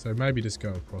 So maybe just go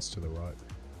across to the right.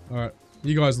 Alright,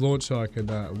 you guys launch so I can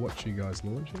watch you guys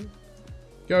launching.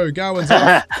 Go, Garwin's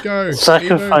off. Go. Evo.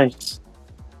 Sacrifice.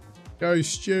 Go,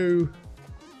 Stu.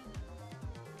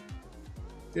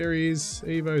 There he is.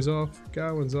 Evo's off.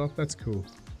 Garwin's off. That's cool.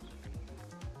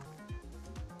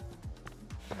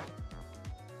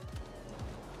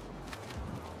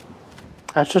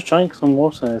 I just drank some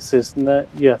water and it says that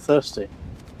you're thirsty.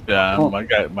 Yeah, Oh. my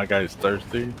guy's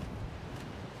thirsty.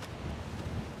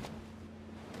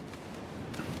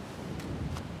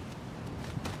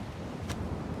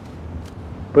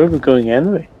 Where are we going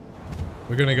anyway?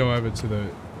 We're gonna go over to the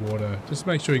water. Just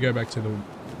make sure you go back to the...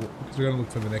 because we're gonna look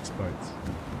for the next boats.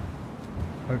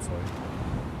 Hopefully.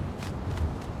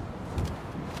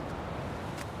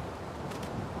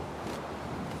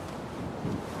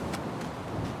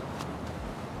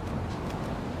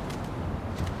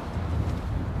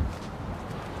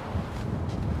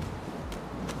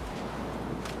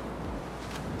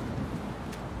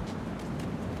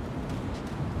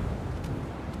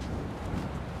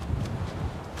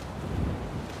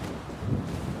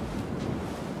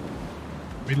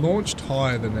 We launched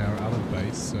higher than our other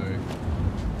base, so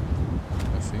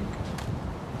I think.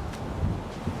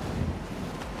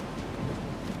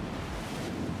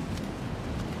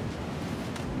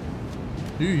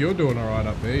 You're doing alright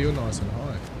up there. You're nice and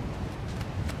high.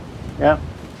 Yeah.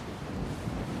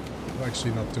 I'm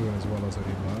actually not doing as well as I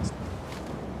did last time.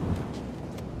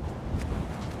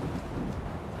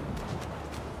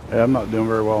 Yeah, I'm not doing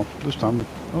very well this time.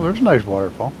 Oh, there's a nice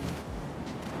waterfall.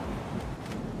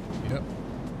 Yep.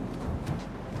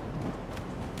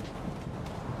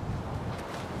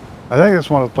 I think it's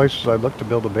one of the places I'd look to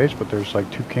build a base, but there's like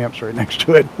 2 camps right next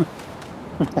to it.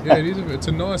 Yeah, it is. It's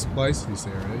a nice place, this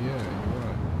area. Yeah, you're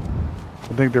right.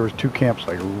 I think there was 2 camps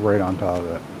like right on top of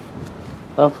it.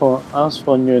 I was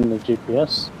following you in the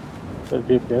GPS. The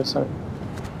GPS out.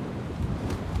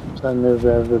 So I knew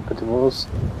where everybody was.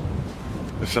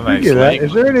 It's a nice Look at that. lake.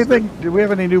 Is there anything? Do we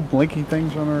have any new blinking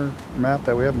things on our map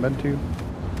that we haven't been to?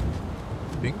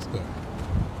 I think so.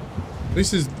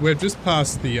 This is... we've just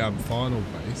passed the final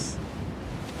base.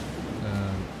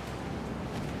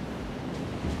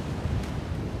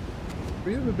 Have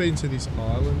we ever been to this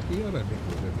island here? I don't think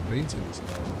we've ever been to this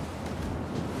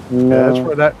island.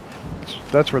 No. Yeah,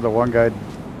 that's where the one guy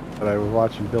that I was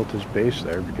watching built his base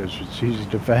there because it's easy to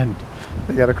defend.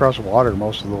 They got to cross water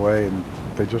most of the way and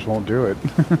they just won't do it.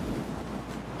 Yeah,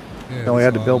 They only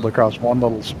this had to build island. across one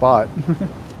little spot.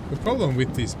 The problem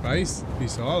with this base,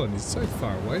 this island, is so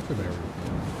far away from everything.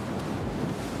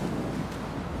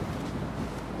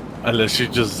 Unless you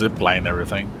just zipline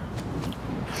everything.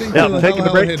 Yeah, Hello, taking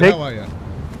a break. how are you?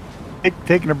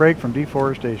 Taking a break from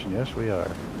deforestation. Yes, we are.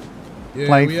 Yeah,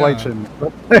 playing we flight are. sim.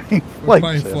 We're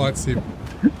playing flight sim.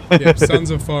 Yep, Sons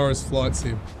of Forest flight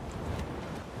sim.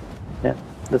 Yeah,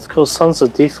 it's called Sons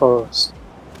of Deforest.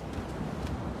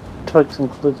 Trucks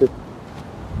included.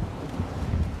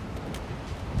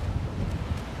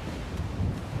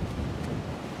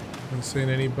 Haven't seen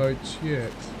any boats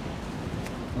yet.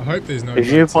 I hope there's no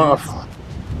If you boats want here, to,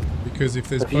 because if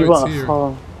there's if you boats want to here,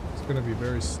 follow, it's going to be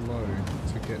very slow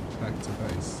to get back to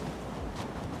base.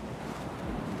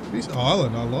 This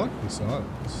island, I like this island.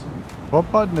 What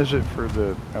button is it for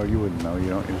the... Oh, you wouldn't know. You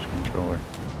don't use a controller.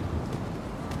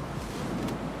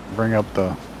 Bring up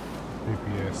the...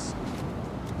 GPS.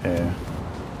 Yeah.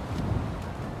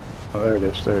 Oh, there it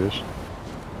is. There it is.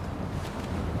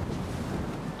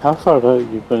 how far out are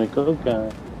you going to go,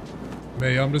 Gary?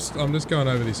 Me, I'm just going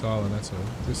over this island. That's all,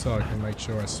 just so I can make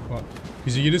sure I spot.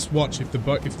 Because you just watch if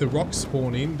the rocks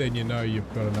spawn in, then you know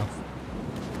you've got enough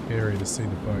area to see the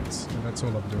boats, and that's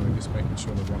all I'm doing, just making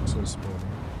sure the rocks all spawn in.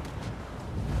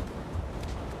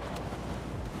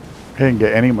 I didn't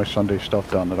get any of my Sunday stuff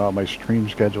done at all. My stream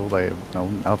scheduled, I have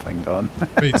nothing done.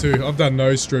 Me too. I've done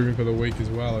no streaming for the week as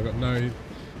well. I got no,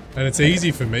 and it's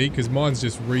easy for me because mine's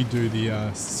just redo the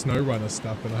SnowRunner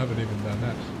stuff, and I haven't even done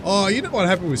that. Oh, you know what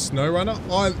happened with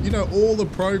SnowRunner? You know all the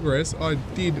progress I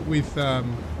did with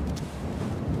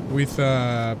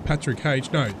Patrick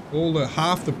H. No,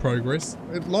 half the progress.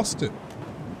 It lost it.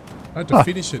 I had to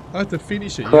finish it. I had to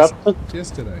finish it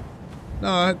yesterday. No,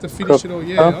 I had to finish it all.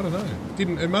 Yeah, I don't know.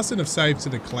 It mustn't have saved to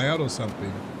the cloud or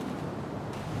something.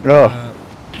 Oh,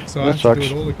 so I had to do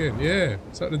it all again. Yeah,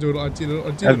 so I had to do it. I did it.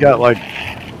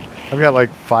 I've got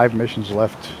like 5 missions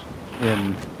left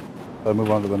in. I'll move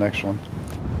on to the next one.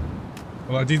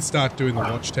 Well, I did start doing the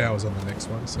watchtowers on the next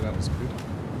one, so that was good.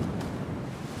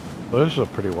 Well, this is a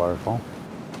pretty waterfall.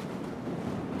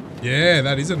 Yeah,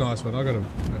 that is a nice one. I got a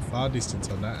far distance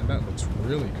on that, and that looks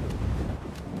really good.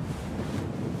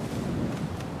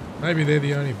 Maybe they're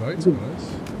the only boats,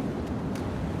 guys.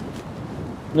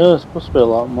 No, there's supposed to be a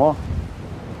lot more.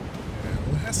 Yeah,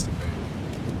 well, it has to be.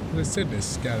 Well, they said they're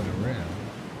scattered around.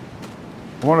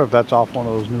 I wonder if that's off one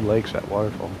of those new lakes at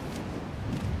waterfall.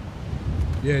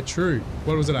 Yeah, true.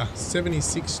 What was it?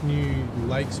 76 new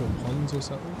lakes or ponds or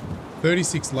something?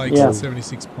 36 lakes and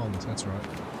 76 ponds. That's right.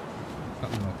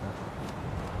 Something like that.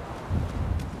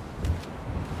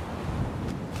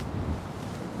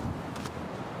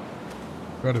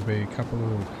 Got to be a couple of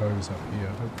little coves up here.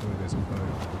 Hopefully there's a boat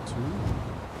or two.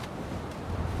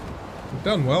 We've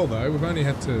done well though. We've only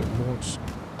had to launch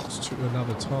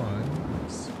another time.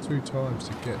 It's 2 times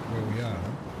to get where we are.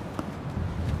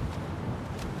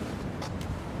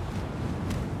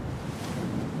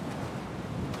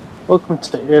 Welcome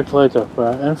to the air glider,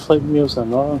 where in-flight meals are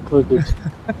not included.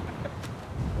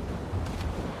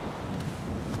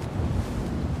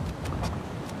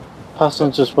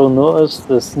 Passengers will notice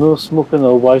there's no smoking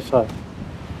or Wi-Fi.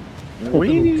 That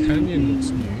little canyon looks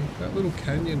new. That little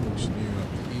canyon looks new up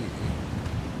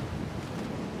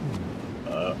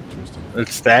here. Interesting.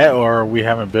 It's that, or we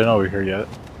haven't been over here yet.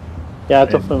 Yeah, I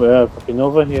don't think we've been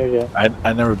over here yet.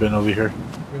 I never been over here.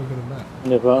 We all got a map.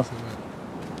 Never.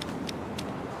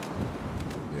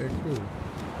 Yeah, cool.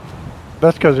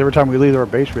 That's because every time we leave our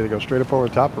base, we either go straight up over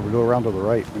the top or we go around to the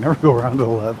right. We never go around to the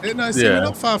left. Yeah, no, see, we're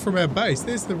not far from our base.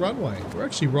 There's the runway. We're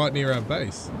actually right near our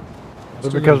base.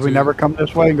 It's because we never come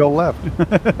this way and go left.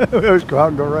 We always go out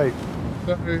and go right.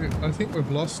 So, I think we've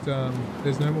lost,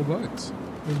 there's no more boats.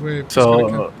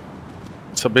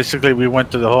 So basically we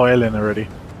went to the whole island already.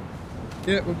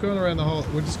 Yeah, we've gone around the whole,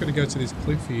 we're just going to go to this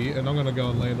cliff here, and I'm going to go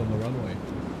and land on the runway.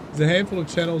 There's a handful of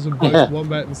channels and both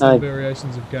wombat and some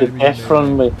variations of gaming in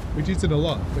there, which isn't a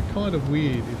lot, but kind of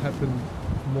weird. It happened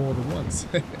more than once.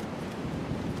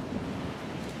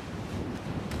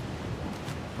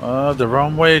 The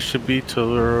runway should be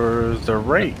to the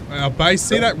right. Our base,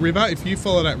 see that river? If you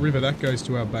follow that river, that goes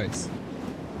to our base.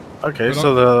 Okay, but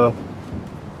so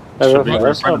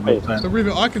the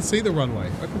river, I can see the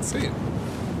runway. I can see it.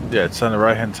 Yeah, it's on the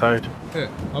right-hand side. Yeah,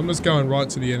 I'm just going right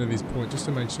to the end of this point just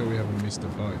to make sure we haven't missed a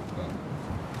boat.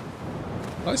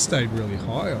 But I stayed really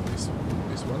high on this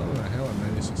one. I don't know how I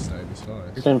managed to stay this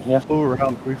high. Same here.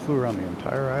 We flew around the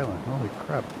entire island. Holy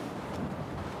crap.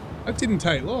 That didn't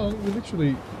take long.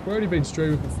 We've already been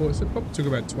streaming before, so it probably took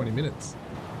about 20 minutes.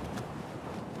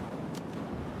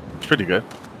 It's pretty good.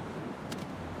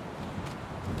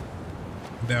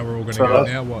 Now we're all going to go.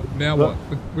 Now what? Now what?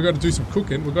 We've got to do some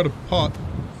cooking. We've got a pot.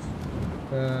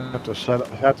 Have to set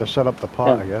up the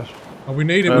pot, I guess. Oh, we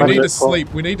need to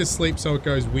sleep. We need to sleep so it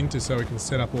goes winter, so we can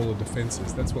set up all the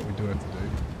defenses. That's what we do have to do.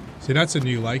 See, that's a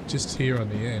new lake just here on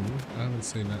the end. I haven't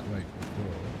seen that lake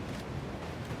before.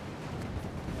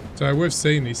 So we've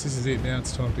seen this. This is it. Now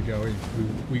it's time to go in.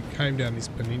 We came down this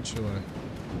peninsula.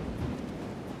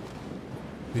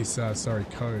 This, sorry,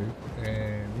 cove.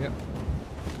 And, yep.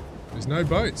 There's no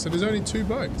boat. So there's only 2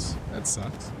 boats. That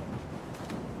sucks.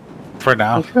 For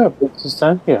now. I'm sure it's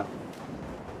down here.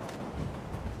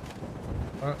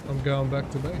 Alright, I'm going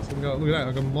back to base. Look at that.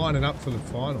 Like I'm lining up for the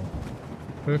final.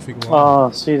 Perfect line. Oh,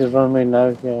 I see the runway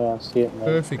now. Yeah, I see it now.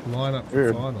 Perfect lineup for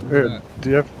the final. Look at that. Do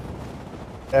you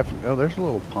have, oh, there's a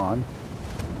little pond.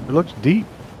 It looks deep.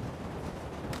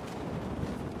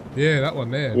 Yeah, that one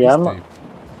there. Yeah, It's I'm deep.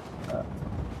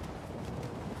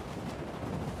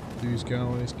 Stew's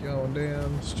going, it's going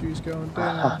down. Stew's going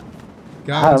down.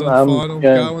 Garwin's on final.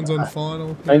 Garwin's on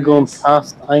final. I'm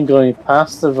going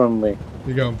past the runway.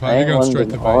 You're going straight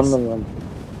to base.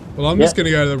 Well, I'm just going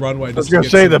to go to the runway. I was going to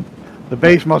say the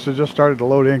base must have just started to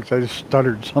load in because I just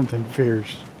stuttered something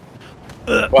fierce.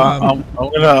 Well, I'm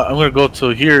gonna go to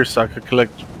here so I can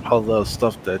collect all the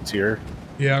stuff that's here.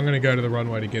 Yeah, I'm going to go to the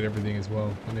runway to get everything as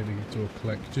well. I need to do a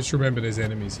collect. Just remember there's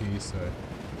enemies here, so...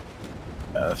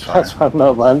 That's fine. That's why I'm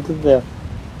not landed there.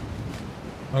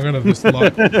 I'm going to just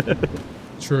like...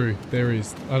 True, there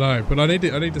is. I know, but I need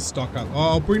to stock up.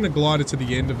 I'll bring the glider to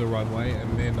the end of the runway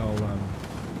and then I'll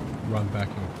run back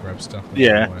and grab stuff.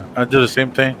 Yeah, I'll do the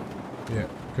same thing. Yeah,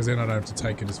 because then I don't have to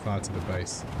take it as far to the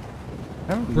base.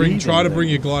 Try to bring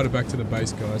your glider back to the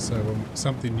base, guys, so when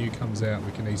something new comes out,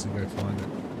 we can easily go find it.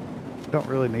 Don't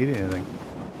really need anything.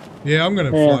 Yeah, I'm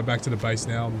going to fly back to the base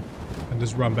now and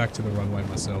just run back to the runway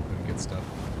myself and get stuff.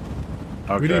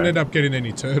 Okay. We didn't end up getting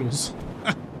any turtles.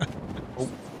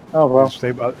 Oh well.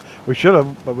 We should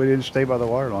have, but we didn't stay by the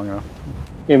water long enough.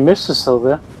 Your miss is still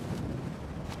there.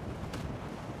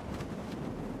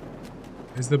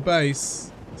 There's the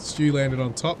base. Stu landed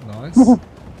on top, nice.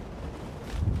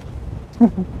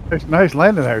 It's nice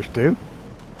landing there, Stu.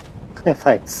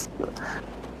 Thanks.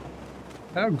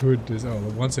 How good does... Oh,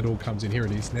 once it all comes in, here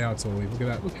it is. Now it's all in. Look at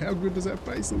that. Look how good does that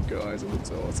base look, guys. It looks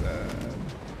awesome.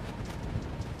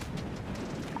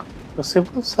 Let's see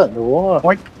what's at the water.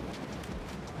 Oink.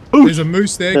 There's a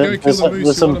moose there. Go kill the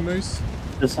moose. You want a moose?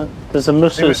 There's a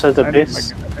moose outside the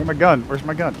base. My gun. Where's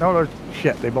my gun? No,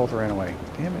 shit. They both ran away.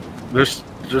 Damn it. There's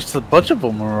just a bunch of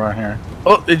them around here.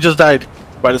 Oh, it just died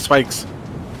by the spikes.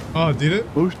 Oh, did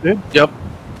it? Moose did? Yep.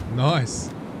 Nice.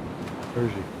 Where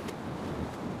is he?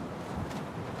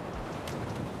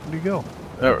 Where'd he go?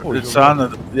 It's on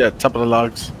the top of the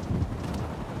logs.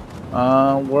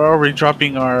 Where are we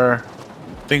dropping our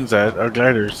things at? Our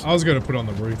gliders? I was going to put it on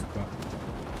the roof, but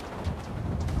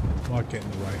might get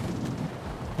in the way.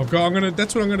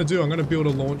 That's what I'm gonna do. I'm gonna build a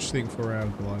launch thing for our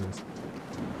gliders.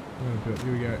 I'm gonna build.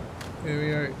 Here we go. There we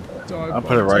go. Dive. I'll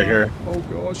put it right here. Oh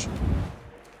gosh.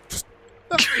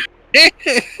 It's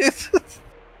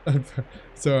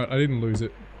alright. I didn't lose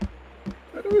it.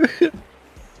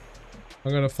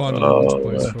 I'm gonna find a launch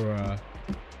place for.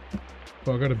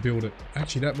 But I gotta build it.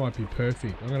 Actually, that might be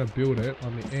perfect. I'm gonna build it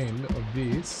on the end of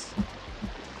this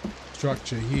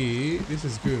structure here. This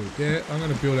is good. Yeah, I'm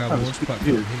going to build our launch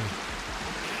platform here.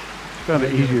 It's kind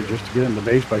of easier just to get in the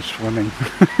base by swimming.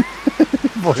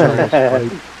 Alright,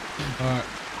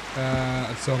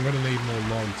 so I'm going to need more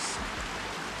logs.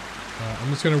 I'm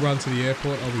just going to run to the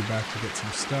airport. I'll be back to get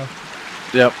some stuff.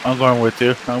 Yep, I'm going with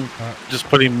you. I'm just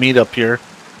putting meat up here.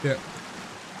 Yep.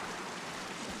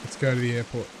 Let's go to the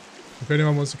airport. If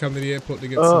anyone wants to come to the airport to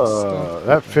get some stuff.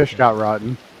 That fish got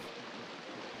rotten.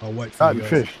 I'll wait for you guys.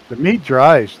 Fish. The meat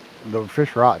dries. The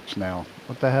fish rots now.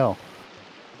 What the hell?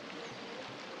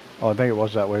 Oh, I think it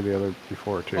was that way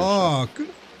before too. Oh,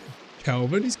 good.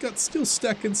 Calvin, he's got still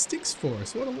stacking sticks for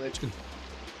us. What a legend.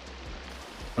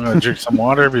 I'm going to drink some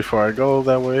water before I go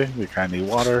that way. We kind of need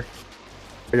water.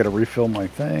 I got to refill my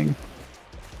thing. Where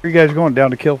are you guys going?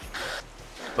 Down to kill?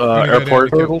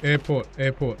 Airport.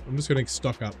 Airport. I'm just going to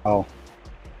stock up. Oh.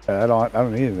 I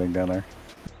don't need anything down there.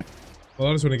 Well,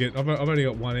 I just want to get... I've only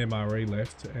got one MRE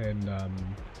left, and...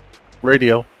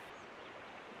 Radio.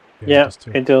 Yeah,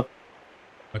 I do.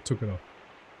 I took it off.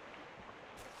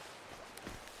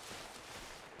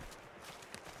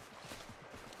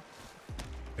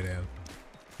 Down.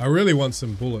 I really want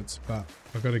some bullets, but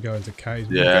I've got to go into caves.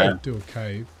 Yeah. We'll go do a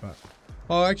cave, but...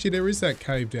 Oh, actually, there is that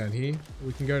cave down here.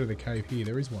 We can go to the cave here.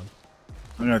 There is one.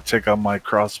 I'm going to take out my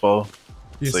crossbow.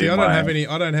 You see, I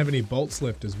don't have any bolts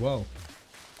left as well.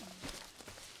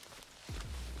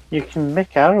 You can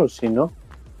make arrows, you know.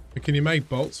 But can you make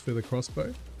bolts for the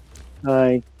crossbow?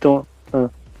 I don't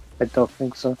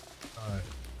think so.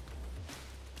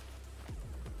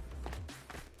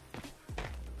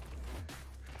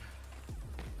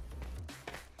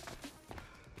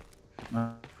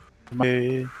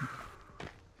 Okay.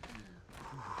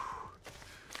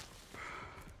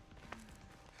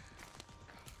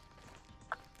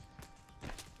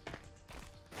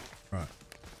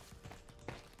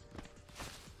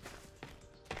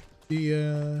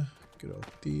 deer. Good old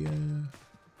deer.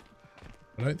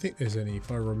 I don't think there's any.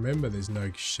 If I remember, there's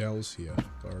no shells here.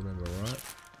 If I remember right.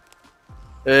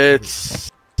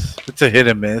 It's a hit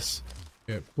and miss.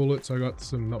 Yeah, bullets. I got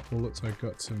some. Not bullets. I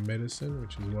got some medicine,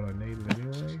 which is what I needed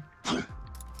anyway.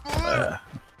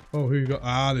 Oh, who you got?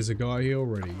 Ah, there's a guy here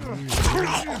already.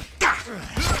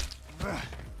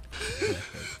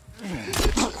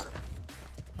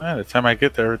 By the time I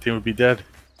get there, everything would be dead.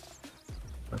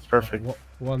 That's perfect.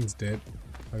 One's dead.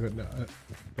 I got no.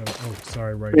 Oh,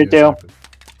 sorry, Hey, radio. Dale.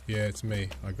 Yeah, it's me.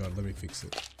 I got it. Let me fix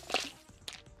it.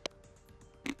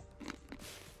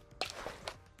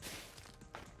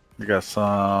 We got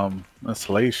some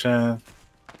insulation.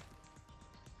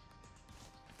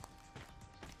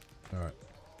 Alright.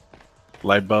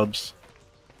 Light bulbs.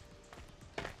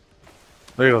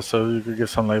 There you go, so you could get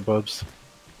some light bulbs.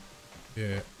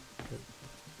 Yeah.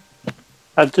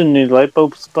 I do need light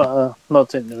bulbs, but not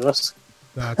taking the risk.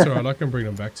 Nah, it's alright. I can bring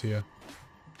them back to you.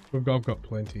 I've got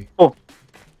plenty. Oh.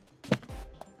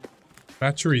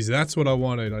 Batteries. That's what I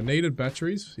wanted. I needed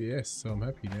batteries. Yes, so I'm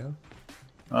happy now.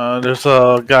 There's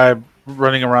a guy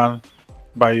running around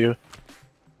by you.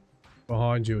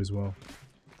 Behind you as well.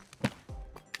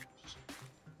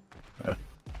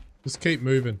 Just keep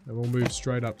moving, and we'll move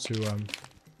straight up to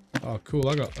Oh, cool!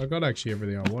 I got actually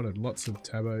everything I wanted. Lots of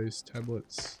tablets,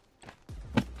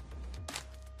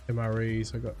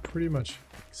 MREs. I got pretty much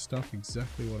stuff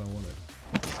exactly what I wanted.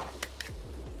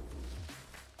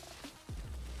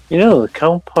 You know, the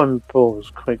compound bow is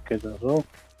quite good as well.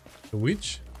 The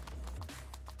which?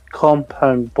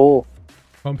 Compound bow.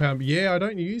 Compound. Yeah, I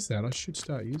don't use that. I should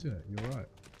start using it. You're right.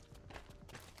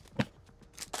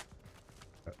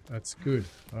 That's good.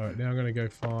 Alright, now I'm going to go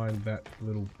find that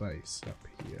little base up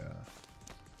here.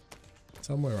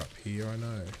 Somewhere up here, I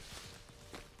know.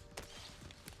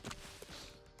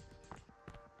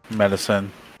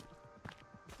 Medicine.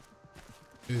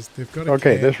 They've got a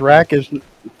Okay, can. this rack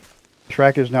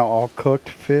is now all cooked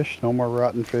fish. No more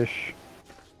rotten fish.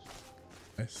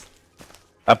 Nice.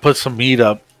 I put some meat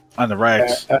up on the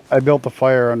racks. I built the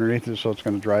fire underneath it so it's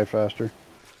going to dry faster.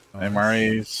 Nice.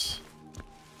 MREs.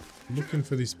 Looking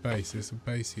for this base. There's a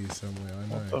base here somewhere, I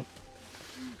know.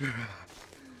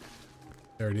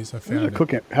 There it is, I found it.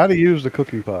 Cooking. How to use the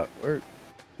cooking pot? Where?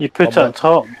 You put it on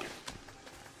top.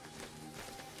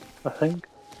 I think.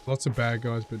 Lots of bad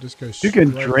guys, but just go You straight. can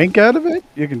drink out of it?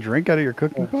 You can drink out of your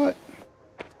cooking pot?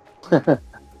 Let's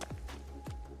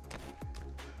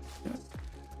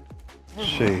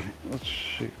see. Let's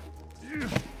see.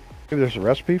 Maybe there's a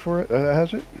recipe for it that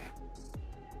has it?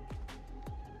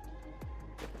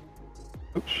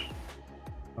 Oops.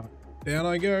 Down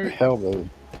I go. Hell, though.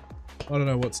 I don't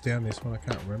know what's down this one, I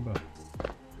can't remember.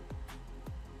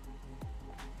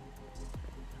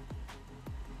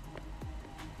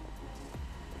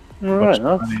 Alright,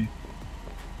 that's... Money.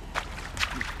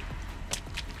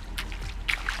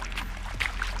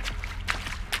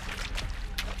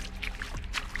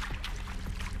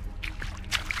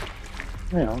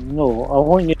 Yeah, no, I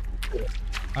want you...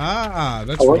 Ah,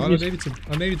 that's right.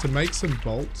 I needed to make some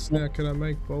bolts. Now can I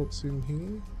make bolts in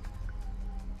here?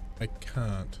 I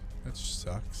can't. That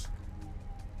sucks.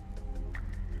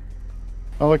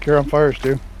 Oh, look, you're on fire,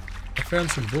 Stu. I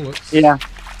found some bullets. Yeah.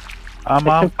 I'm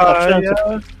on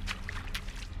fire.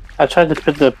 I tried to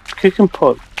put the cooking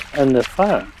pot in the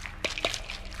fire.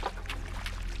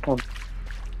 Oh,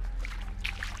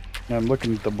 I'm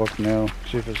looking at the book now,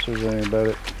 see if it says anything about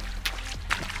it.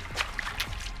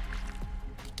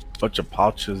 Bunch of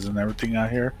pouches and everything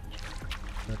out here.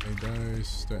 Don't need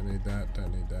those. Don't need that.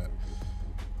 Don't need that.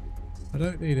 I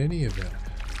don't need any of that.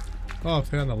 Oh, I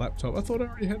found the laptop. I thought I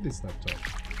already had this laptop.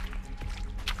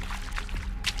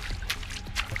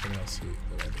 Nothing else here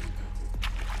that I need.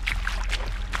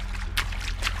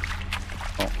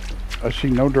 Oh, I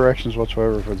see no directions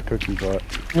whatsoever for the cooking pot.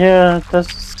 yeah,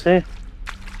 that's safe.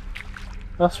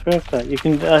 That's weird that. You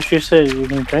can, as you said, you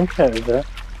can drink out of it.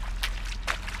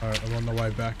 Alright, I'm on the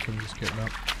way back. I'm just getting up.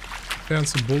 Found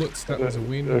some bullets. That was a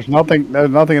win. There's nothing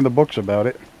in the books about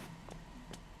it.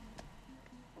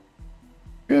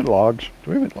 Good logs. Do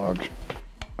we have any logs?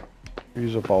 We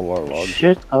use up all our logs.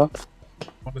 Shit up. I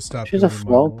want to start She's a building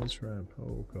my flog. launch ramp.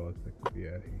 Oh god, that could be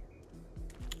out here.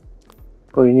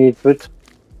 But you need wood.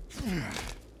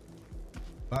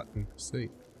 Button, see.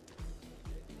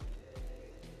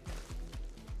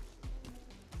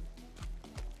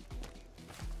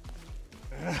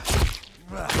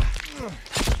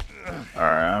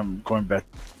 Alright, I'm going back.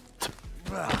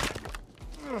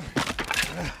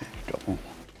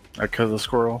 I killed the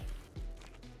squirrel.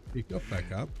 You got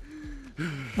back up.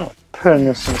 Oh, putting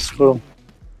this in school.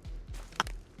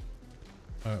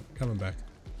 Coming back.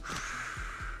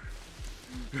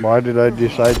 Why did I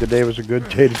decide today was a good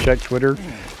day to check Twitter?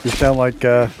 You sound like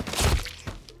the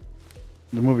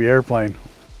movie Airplane.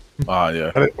 Oh,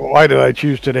 yeah. Why did I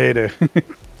choose today to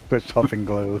put huffing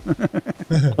glue?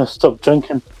 I stopped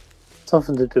drinking.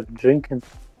 Something to do with drinking.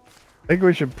 I think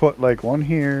we should put like one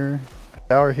here, a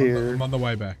tower here, I'm on the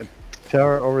way back.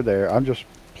 tower over there. I'm just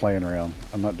playing around.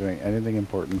 I'm not doing anything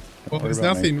important. Well, Worry there's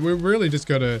about me. nothing. We've really just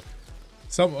got to.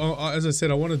 As I said,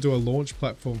 I want to do a launch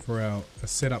platform for a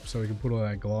setup so we can put all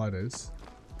our gliders.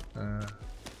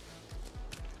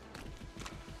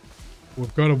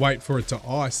 We've got to wait for it to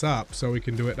ice up so we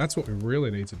can do it. That's what we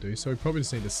really need to do. So we probably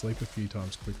just need to sleep a few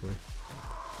times quickly.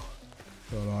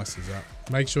 So it ices up.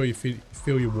 Make sure you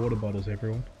fill your water bottles,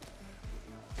 everyone.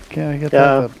 Can I get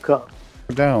Yeah, that I've got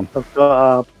down?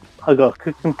 I got a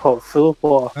cooking pot full of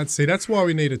water. That's why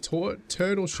we need a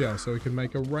turtle shell so we can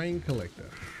make a rain collector.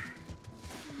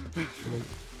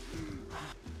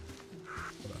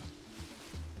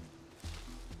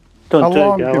 Don't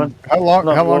do it, Gavin. How long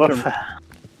Not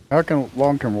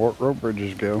can rope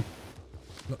bridges go?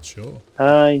 Not sure.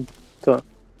 I don't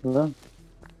know.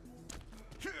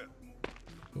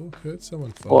 Oh, heard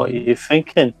someone fall. What are you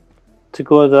thinking? To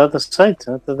go to the other side?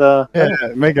 To the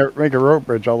Yeah, make a rope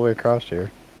bridge all the way across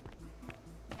here.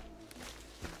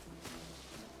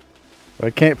 But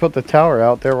I can't put the tower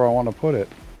out there where I want to put it.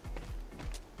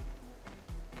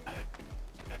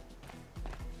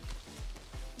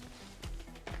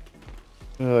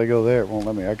 I go there, it won't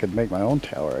let me. I could make my own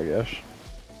tower, I guess.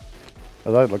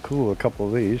 But that'd look cool, a couple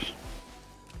of these.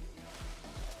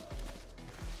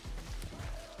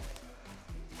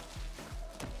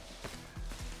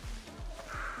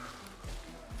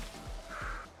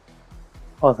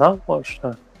 Oh, that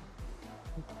watchtower.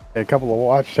 A couple of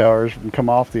watchtowers and come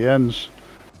off the ends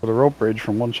with a rope bridge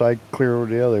from one side clear over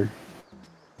the other.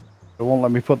 It won't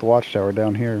let me put the watchtower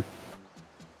down here.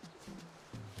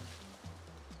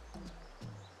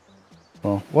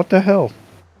 Well, what the hell?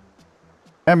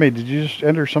 Emmy, did you just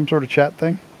enter some sort of chat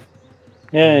thing?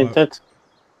 Yeah, What? that's.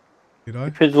 Did I?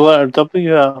 Put the letter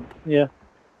W up. Yeah.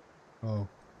 Oh.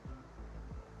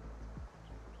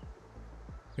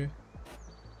 Okay.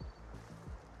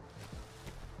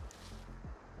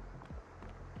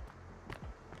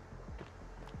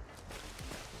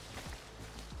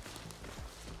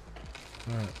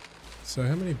 Alright. So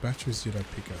how many batteries did I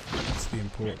pick up? That's the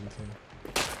important thing.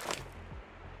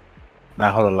 Not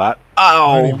a whole lot.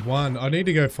 Only Ow! one. I need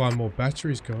to go find more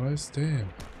batteries, guys. Damn.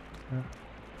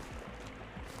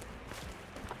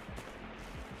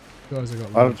 Guys, I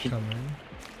got lunch coming.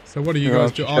 So what are you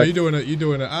guys doing? Oh, you're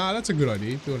doing it. Ah, that's a good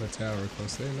idea. Doing a tower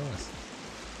across there. Nice.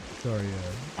 Sorry.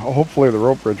 Hopefully the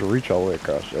rope bridge will reach all the way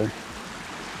across there.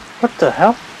 What the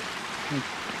hell?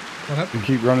 What happened? You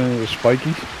keep running into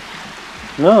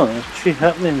spikies? No, it's shit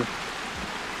happening.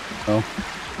 No.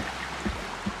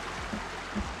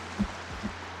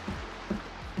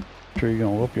 Sure you're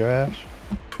gonna whoop your ass?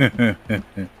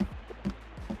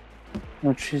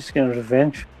 And she's getting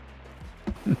revenge.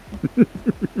 I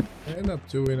end up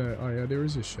doing a. Oh yeah, there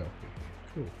is a shell.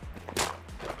 Cool.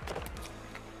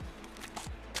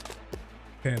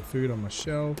 Canned food on my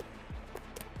shelf.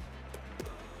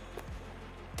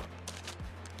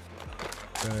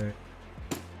 Okay.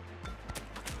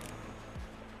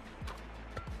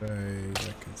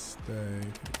 That can stay.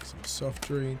 Get some soft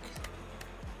drink.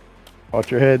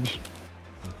 Watch your heads.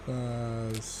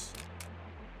 Bars.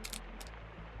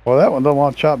 Well, that one don't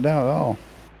want to chop down at all.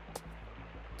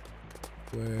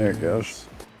 There it goes. Where's-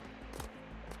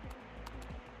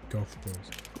 Golf balls.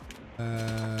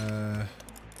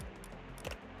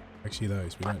 Actually,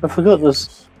 those. We don't I need forgot any of this.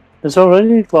 those. There's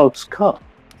already logs cut.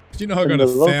 Did you know I in got the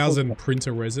local- 1,000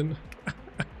 printer resin?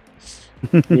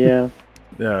 Yeah,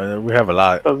 Yeah, we have a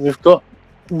lot. but we've got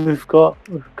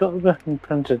everything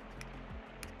printed.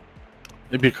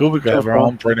 It'd be cool if we could have our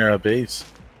own printer at base.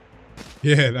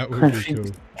 Yeah, that would be cool.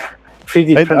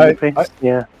 3D I- printed I- paste.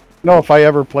 Yeah. No, if I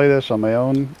ever play this on my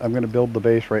own, I'm gonna build the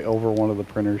base right over one of the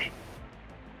printers.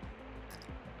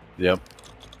 Yep.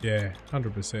 Yeah,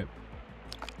 100%.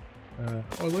 Well,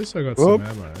 at least I got Whoop. some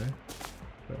ammo. Don't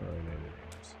really need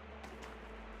it.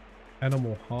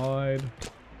 Animal hide.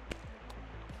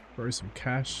 Throw some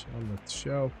cash on the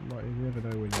shelf. Like, you never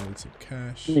know when you need some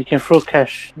cash. You can throw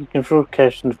cash. You can throw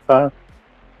cash in the fire.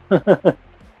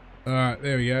 Alright,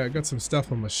 there we go. I got some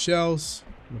stuff on my shelves.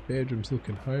 My bedroom's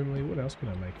looking homely. What else can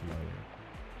I make in my room?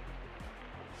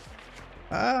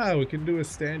 Ah, we can do a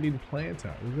standing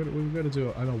planter. We've got to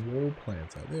do a wall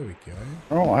planter. There we go.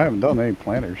 Oh, I haven't done any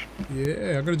planters.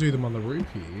 Yeah, I've got to do them on the roof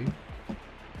here. I'm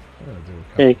gonna do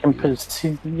a Yeah, you couple can here. put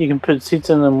seeds. You can put seeds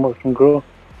in them, watch them grow.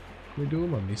 Can we do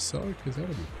them on this side? Because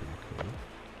that'll be pretty cool.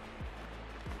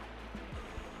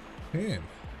 Man,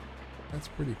 that's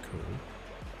pretty cool.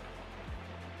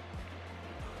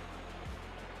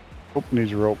 Oh,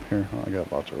 needs a rope here. Oh, I got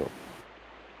lots of rope.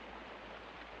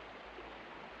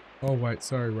 Oh wait,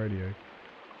 sorry, radio.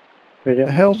 What the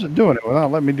hell's it doing it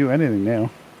without letting me do anything now?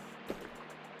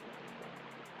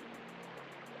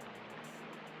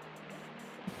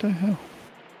 What the hell?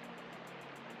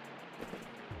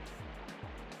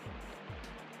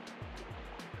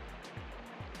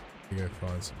 Go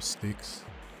find some sticks.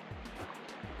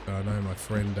 I know my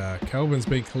friend Calvin's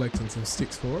been collecting some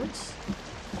sticks for us.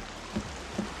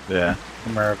 Yeah, a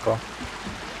miracle.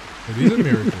 It is a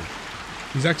miracle.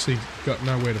 He's actually got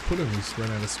nowhere to put him. He's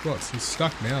run out of spots. He's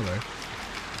stuck now though.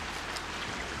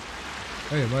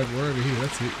 Hey mate, we're over here.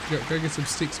 That's it. Go get some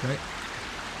sticks, mate.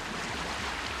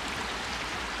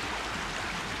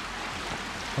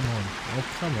 Come on. Oh,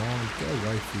 come on. Go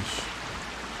away, fish.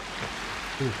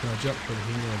 Oh, can I jump from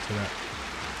here onto that?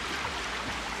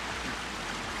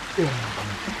 Oh,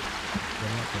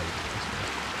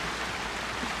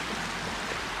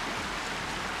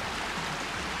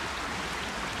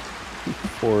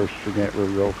 Forest to get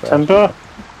real fast. Timber?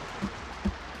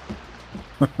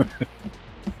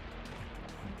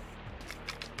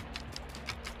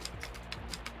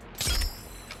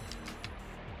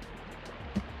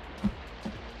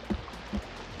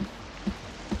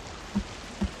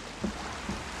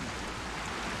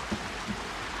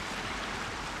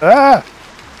 Ah!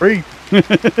 Free!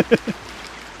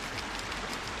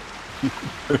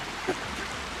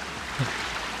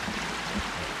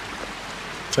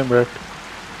 Timber.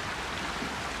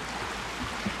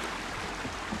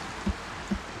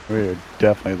 We are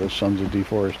definitely the sons of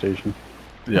deforestation.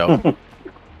 Yeah.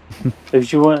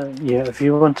 If you want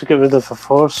to get rid of a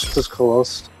forest, just call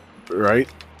us. Right?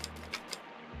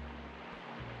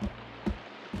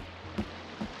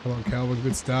 Come on, Calvin.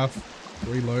 Good stuff.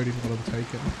 Reloading what I'm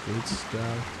taking. Good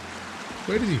stuff.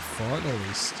 Where does he find all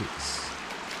these sticks?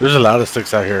 There's a lot of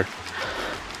sticks out here.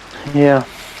 Yeah,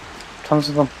 tons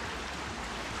of them.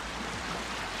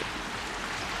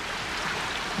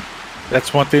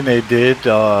 That's one thing they did,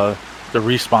 the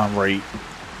respawn rate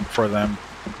for them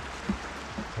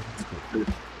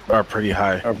are pretty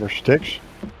high. Over sticks?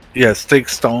 Yeah,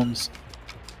 sticks, stones.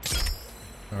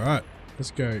 Alright,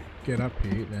 let's go get up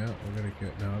here now. I'm gonna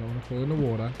get no, I don't want to fall in the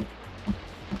water.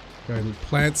 Go and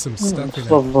plant some stuff in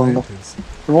our planters.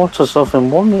 The water's often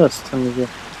warm this time of year.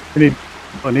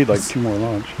 I need like 2 more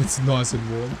lunch. It's nice and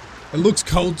warm. It looks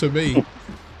cold to me.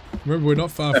 Remember, we're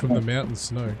not far from the mountain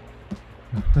snow.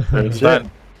 There's that.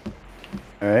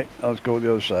 Alright, let's go to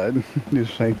the other side. Do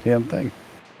the same damn thing.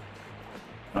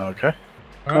 Okay.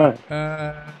 Alright,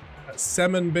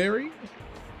 salmon berry,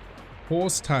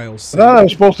 horsetail I seed. thought I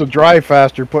was supposed to dry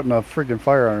faster putting a freaking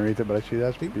fire underneath it, but I see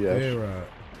that's I think BS. they're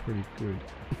pretty good.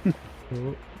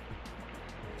 Cool.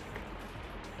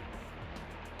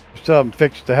 Still haven't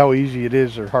fixed to how easy it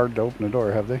is or hard to open the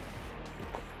door, have they?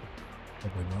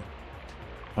 Probably not.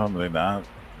 Probably not.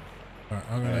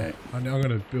 Alright, I'm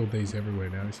gonna build these everywhere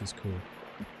now. This is cool.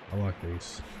 I like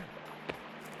these.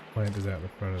 Planters out the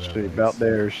front of that. See, about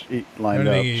there's lined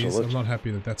the up. only thing is, So I'm not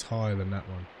happy that that's higher than that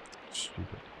one.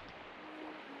 Stupid.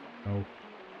 Oh.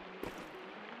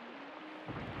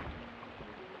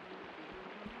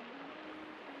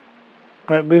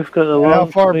 Right, we've got the how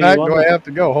far back do I have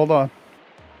to go? Hold on.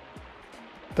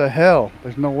 What the hell?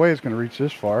 There's no way it's going to reach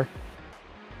this far.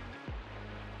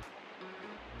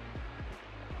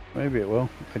 Maybe it will.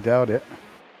 I doubt it.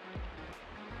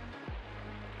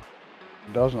 If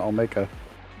it doesn't, I'll make a...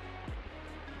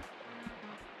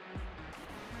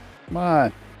 Come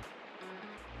on.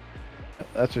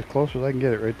 That's as close as I can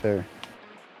get it right there.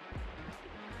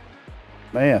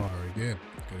 Man. Fire again.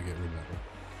 Gotta get rid of that one.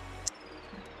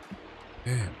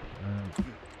 Damn.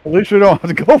 At least we don't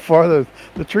have to go farther.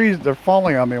 The trees, they're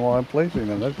falling on me while I'm placing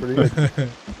them. That's pretty good.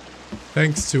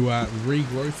 Thanks to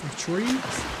regrowth of trees.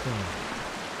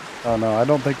 Oh no, I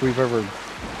don't think we've ever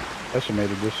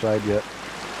estimated this side yet.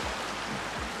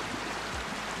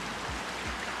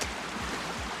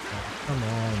 Oh, come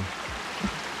on.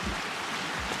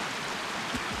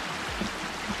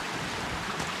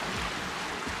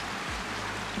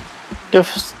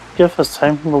 Give us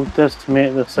time. We'll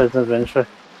estimate this out eventually.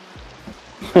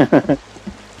 Oh,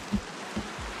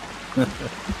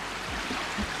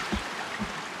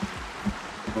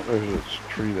 there's this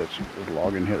tree that's a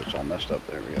log in here that's all messed up.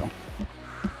 There we go.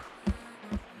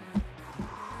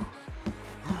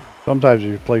 Sometimes if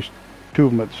you place 2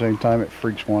 of them at the same time, it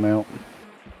freaks one out.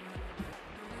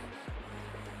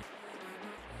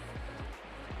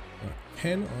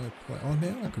 Can I play? Oh,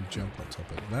 now I could jump on top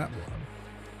of that one.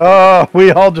 Oh,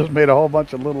 we all just made a whole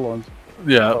bunch of little ones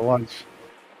Yeah. at once.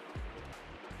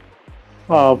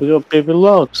 Oh, we got baby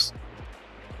logs.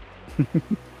 Do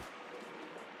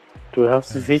we have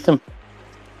to feed them?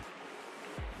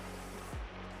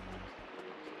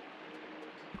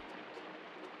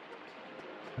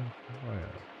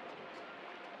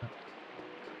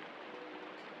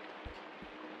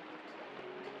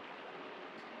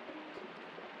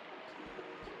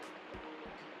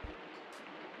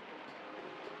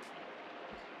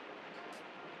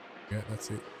 Yeah, that's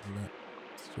it. No,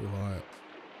 it's too high.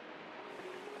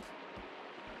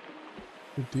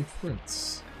 The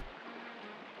difference.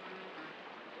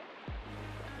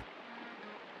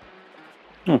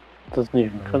 Doesn't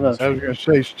even cut I was that. going to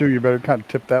say, Stu, you better kind of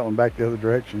tip that one back the other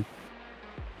direction.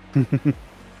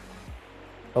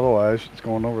 Otherwise, it's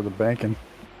going over the banking.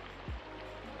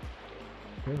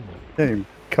 Can't even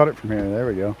cut it from here. There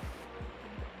we go.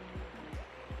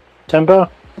 Timber?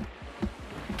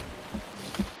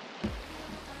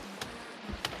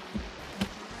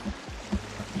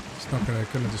 It's not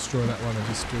gonna destroy that one. I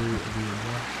just do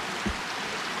the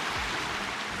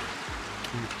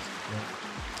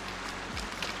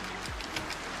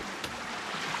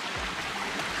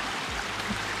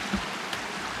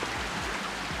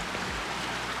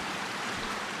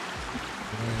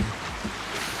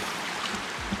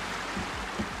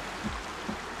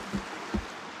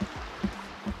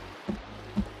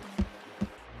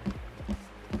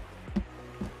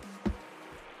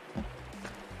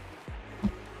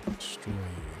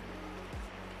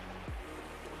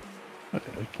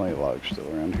There's plenty of logs still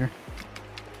around here.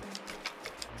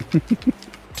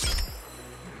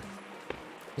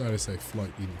 I just say float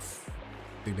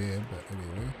in the air, but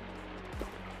anyway.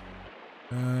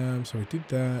 So we did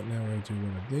that. Now we're gonna do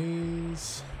one of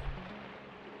these.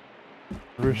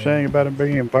 What were you saying about it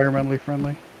being environmentally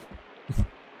friendly?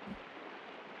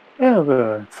 Yeah,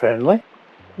 we're friendly.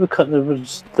 We cut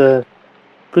the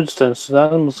bridge down so the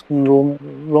animals can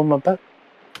roam my back.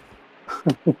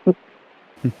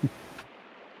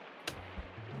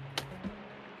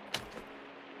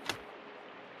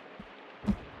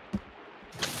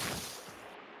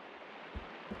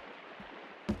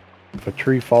 If a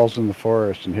tree falls in the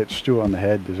forest and hits Stu on the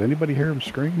head, does anybody hear him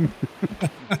scream?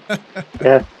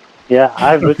 Yeah,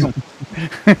 I would.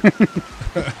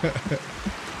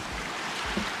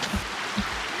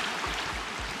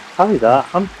 Tell you that,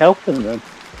 I'm helping them.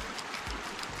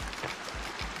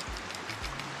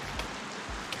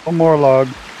 One more log.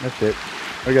 That's it.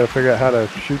 I gotta figure out how to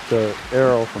shoot the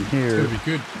arrow from It's here. gonna be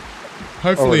good.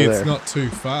 Hopefully Over it's there. not too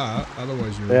far.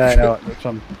 Otherwise you're. Yeah, I know. That's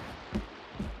You're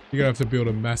gonna have to build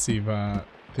a massive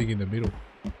thing in the middle.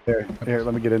 Here,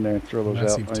 let me get in there and throw those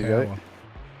Massive out. Oh, you got it? tower.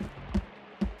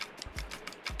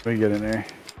 Let me get in there.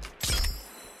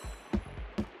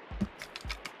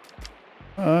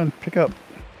 Pick up.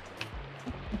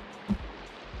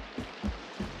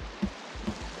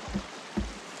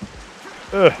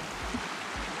 Ugh.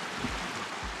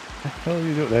 What the hell are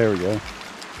you doing? There we go.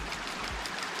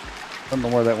 I don't know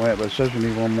where that went, but it says you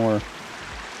need one more.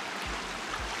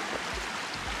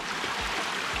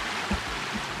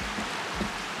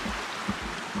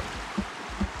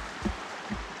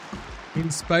 In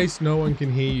space, no one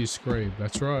can hear you scream.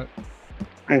 That's right.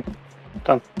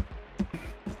 Done.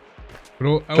 But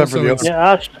also, Except for the it's,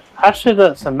 Yeah, actually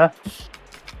that's a myth.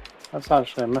 That's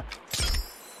actually a myth.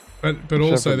 but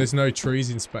also, there's no trees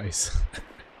in space.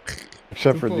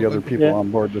 Except for the other people on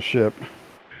board the ship.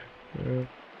 Yeah.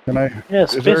 Can I? Yeah,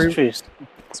 is space there- trees.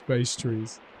 Space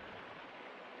trees.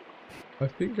 I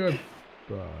think I.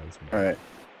 Alright.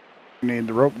 Need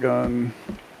the rope gun.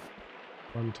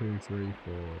 1, 2, 3,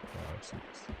 4, 5, 6.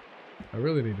 I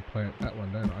really need to plant that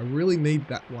one down. I really need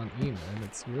that one in, and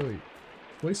it's really.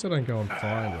 At least I don't go on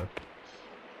firewood.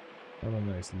 Not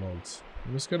on these logs.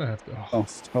 I'm just gonna have to. Oh,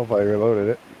 hope I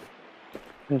reloaded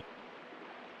it.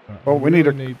 I we need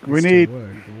really we this to need-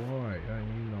 work. Why are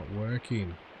you not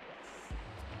working?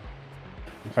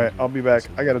 Alright, I'll be back.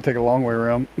 I gotta take a long way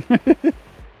around.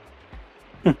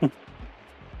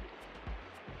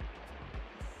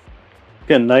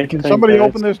 Good night. Can somebody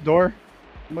open this door?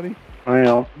 Somebody? I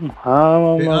know. I'm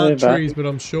on There my way aren't back. trees, but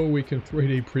I'm sure we can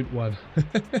 3D print one.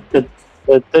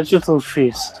 The digital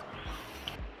trees.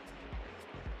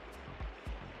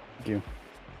 Thank you.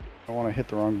 I want to hit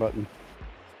the wrong button.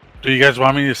 Do you guys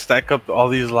want me to stack up all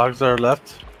these logs that are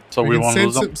left? So we can won't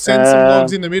lose them? send some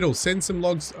logs in the middle. Send some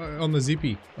logs on the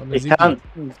zippy. On the You zippy. can't.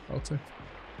 I'll say.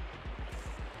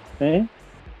 Eh?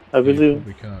 I You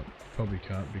believe. probably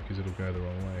can't because it'll go the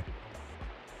wrong way.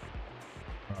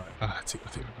 Alright, that's it. I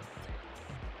think I got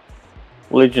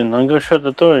it. Legion, I'm gonna shut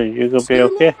the door. You're gonna be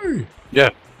okay. Hello! Yeah.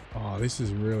 Oh, this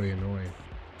is really annoying.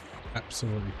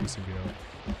 Absolutely pissing me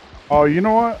off. Oh, you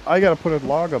know what? I gotta put a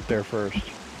log up there first.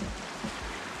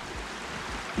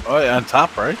 Oh, yeah, on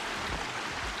top, right?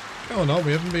 Oh no,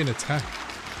 we haven't been attacked.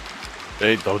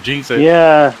 Hey, don't jinx it.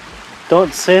 Yeah,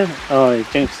 don't say it. Oh, you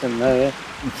jinxed him now, eh?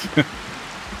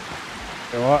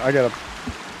 You know what? I gotta.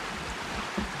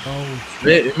 Oh,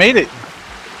 It made it.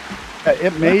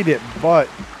 It made it, but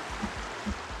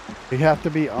you have to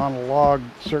be on a log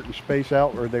certain space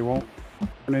out, or they won't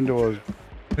turn into a.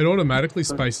 it automatically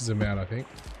spaces them out, I think.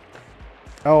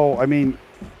 Oh, I mean,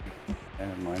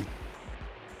 never mind.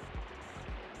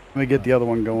 Let me get the other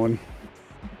one going.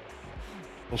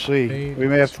 We'll see. We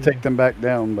may have to take them back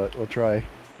down, but we'll try.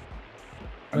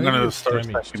 I'm Maybe gonna it's start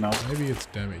damaged. stacking up. Maybe it's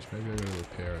damaged. Maybe I gotta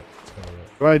repair it.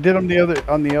 When I did on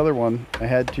the other one, I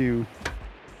had to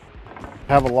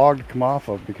have a log to come off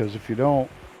of, because if you don't,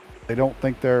 they don't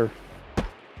think they're.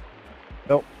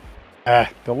 They'll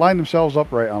line themselves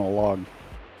up right on a log.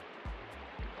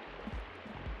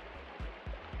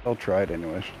 I'll try it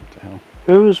anyways. What the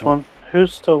hell? Who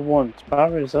still wants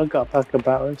batteries? I've got a pack of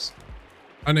batteries.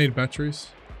 I need batteries.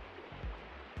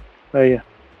 Where are you?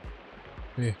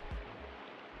 Yeah.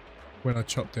 When I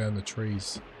chop down the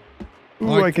trees.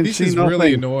 Ooh, I can this see is nothing.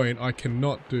 really annoying. I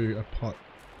cannot do a pot.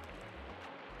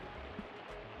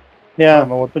 Yeah, don't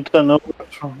know what- we don't know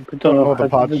what's wrong. We Don't know what how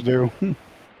the to pots do.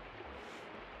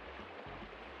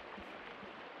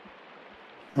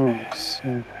 Let's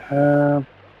see.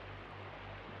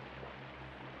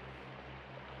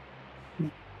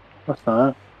 What's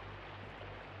that?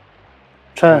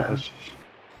 Try.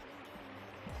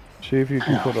 See if you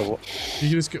can put a. You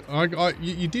just go,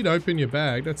 you did open your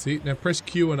bag. That's it. Now press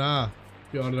Q and R.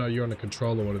 I don't know. You're on a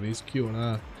controller. What it is? Q and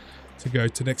R to go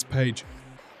to next page.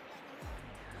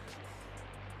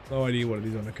 No idea what it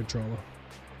is on a controller.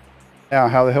 Now,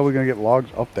 how the hell are we gonna get logs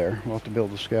up there? We'll have to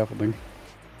build the scaffolding.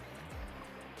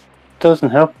 Doesn't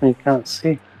help when you can't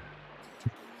see.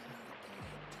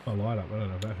 I light up. I don't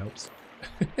know if that helps.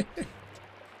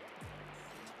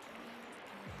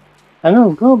 I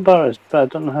know I've got batteries, but I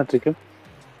don't know how to give.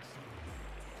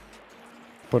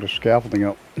 Put a scaffolding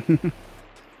up. It's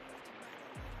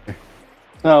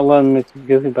not allowing me to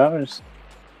give you batteries.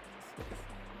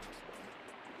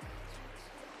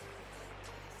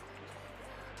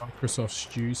 Microsoft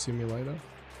Stew Simulator.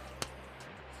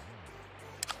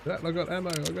 Yeah, I got ammo.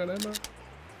 I got ammo.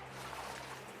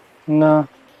 No.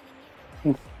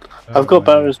 Oh, I've got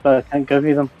batteries, but I can't give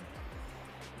you them.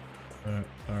 Alright,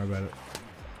 sorry about it.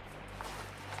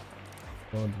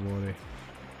 God bloody.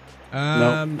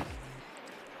 Nope.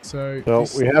 So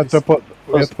we have to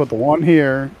put the one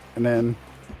here, and then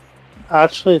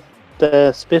Actually,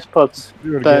 the space pods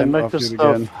do it that again. I'll do it Microsoft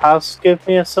again. has given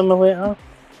me a simulator.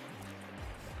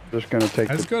 Just gonna take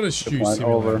Has the got a stew line simulator.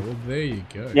 over. Well, there you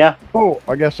go. Yeah, Oh,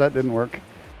 I guess that didn't work.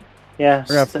 yeah. We're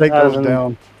gonna have to take as those in,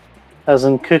 down. As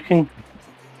in cooking,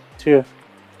 too.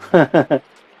 I did it.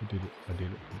 I did it. I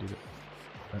did it.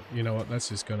 You know what? That's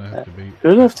just gonna have to be.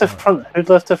 Who left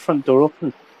the front door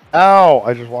open? Ow!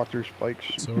 I just walked through spikes.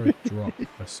 I saw it drop.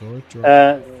 I saw it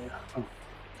drop.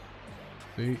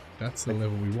 See, that's the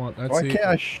level we want. That's Why it. can't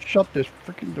I shut this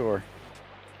freaking door?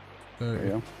 So, There you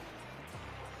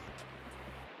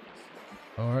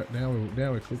go. all right, now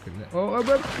we're cooking. Oh, I'm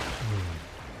up.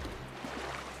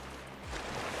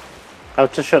 How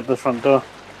to shut the front door?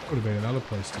 Would have been another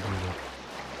place to do that.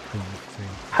 Thing.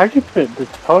 How do you put the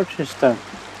torches down?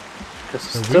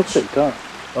 Because The it's still witch? put dark.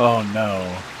 Oh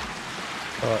no.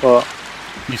 But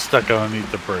He's stuck underneath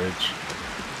the bridge.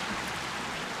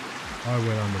 I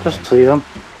went under. just the leave them.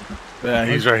 Yeah,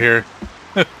 he's right here.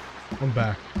 I'm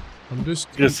back. I'm just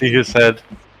You can see his head.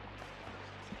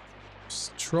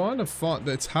 trying to find.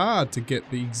 It's hard to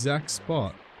get the exact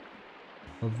spot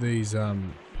of these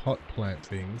pot plant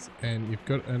things, and you've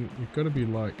got to be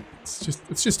like, it's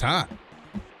just hard.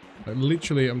 Like,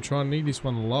 literally, I'm trying to need this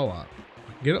one lower.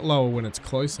 I can get it lower when it's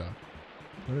closer.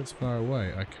 When it's far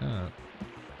away, I can't.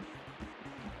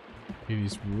 It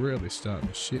is really starting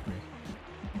to shit me.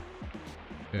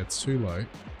 Yeah, it's too low.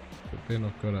 But then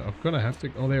I'm gonna have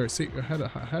to. Oh, there it's it. I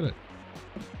had it.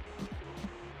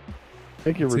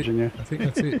 Thank you, That's it. Virginia. I think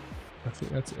that's it. I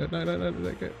think that's it.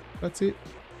 No, that's it.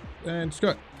 And just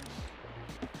go.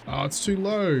 Oh, it's too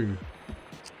low.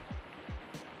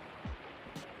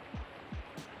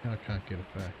 Now I can't get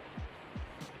it back.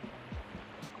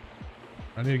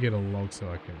 I need to get a log so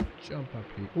I can jump up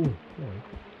here. Ooh, boy.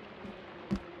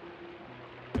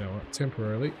 You know what?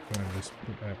 Temporarily, I'm going to just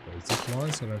put that zip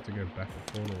line so I don't have to go back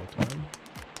and forth all the time.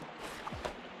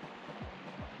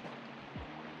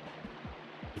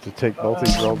 To take both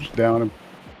these ropes down and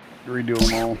redo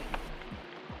them all.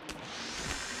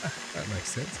 That makes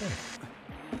sense, eh?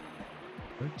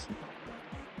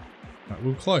 Right,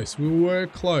 we're close. We were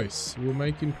close. We're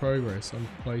making progress on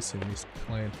placing this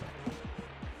planter.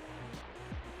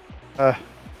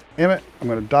 Damn it. I'm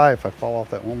going to die if I fall off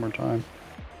that one more time.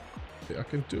 I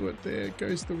can do it. There it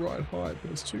goes the right height,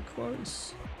 but it's too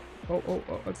close. Oh,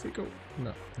 I think no,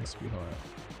 it needs to be higher.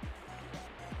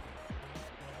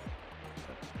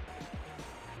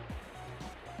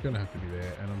 It's gonna have to be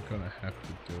there, and I'm gonna have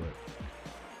to do it.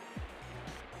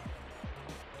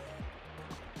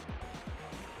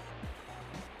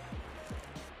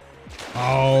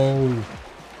 Oh!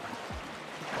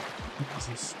 What is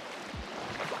this?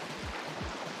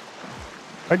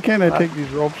 Why can't I take these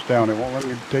ropes down? It won't let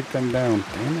me take them down.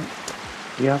 Damn it.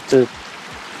 You have to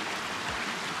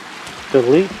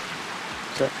delete.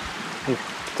 You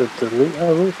have to delete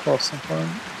a rope or something.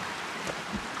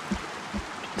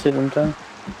 Take them down.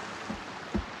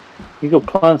 You got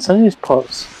plants in these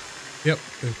pots. Yep,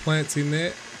 there's plants in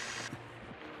there.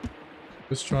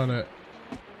 Just trying to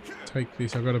take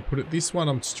this. I've got to put it. This one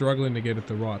I'm struggling to get at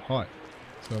the right height.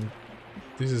 So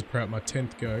this is perhaps my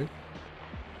 10th go.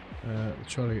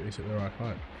 Trying to get this at the right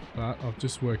height. But I've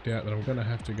just worked out that I'm going to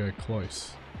have to go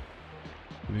close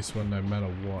to this one no matter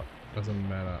what. Doesn't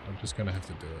matter. I'm just going to have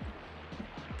to do it.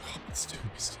 Oh, it's too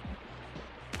misty.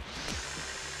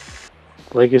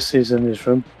 Legacy's in this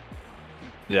room.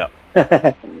 Yeah.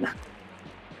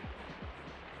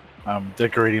 I'm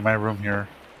decorating my room here.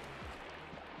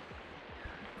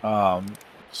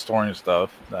 Storing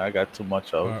stuff that I got too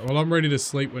much of. Alright, well I'm ready to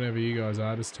sleep whenever you guys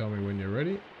are. Just tell me when you're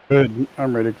ready. Good.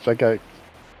 I'm ready because I got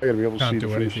to be able to Can't see do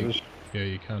the anything. finishes. Yeah,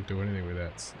 you can't do anything with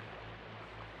that.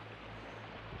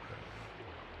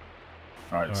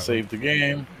 Alright, save the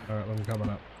game. Alright, I'm coming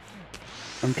up.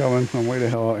 I'm coming. I'm way the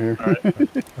hell out here.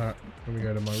 Alright, let me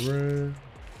go to my room.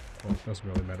 Well, it doesn't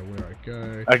really matter where I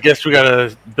go. I guess we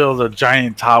gotta build a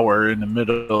giant tower in the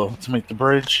middle to make the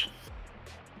bridge.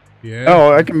 Yeah.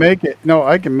 No, I can make it. No,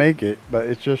 I can make it, but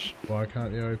it's just Why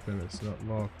can't you open it? It's not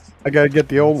locked. I gotta get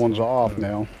the old ones off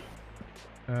now.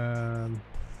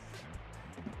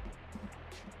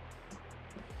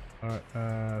 Alright,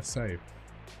 save.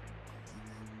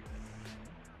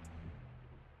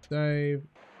 Save.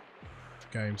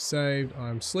 Game saved.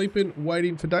 I'm sleeping,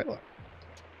 waiting for daylight.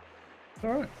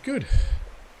 Alright, good.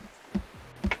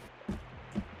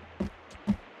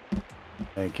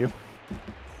 Thank you.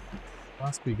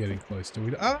 Must be getting close to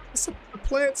it. Ah, some of the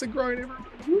plants are growing everywhere.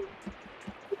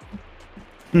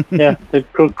 Yeah, they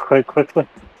grow quite quickly.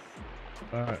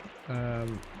 Alright, now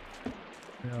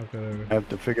I've got to... I have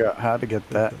to figure out how to get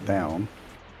that down.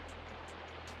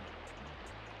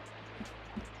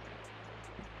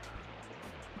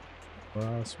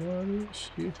 Last one is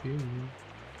shooting.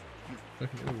 I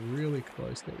can get really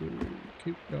close. That will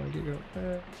keep going, get up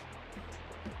there.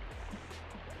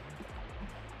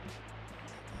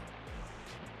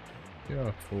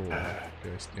 Go forward,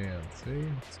 goes down. See,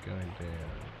 it's going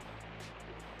down.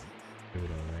 Do it on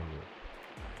an angle.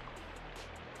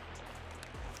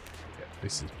 Yeah,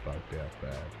 this is bugged out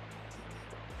bad.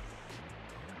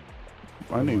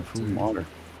 I need food and water.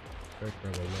 Go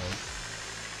grab a log.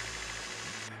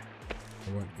 I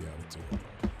won't be able to do it.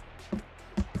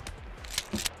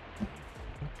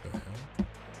 What the hell?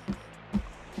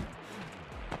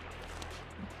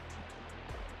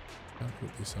 Can't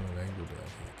put this on an angle down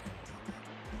here, can I?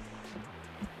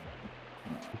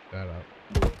 Put that up.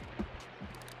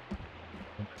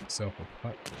 Make myself a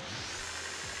platform.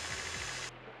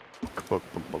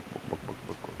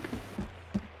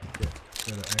 Yeah,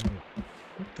 better angle.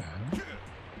 What the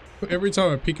hell? Every time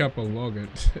I pick up a log,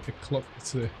 it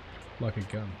clocks like a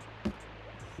gun.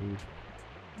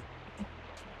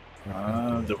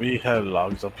 Do we have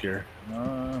logs up here?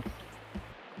 Yeah,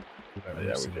 we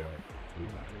do.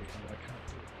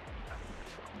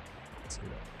 See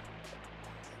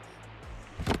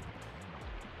that?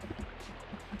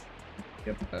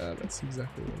 Yep, that's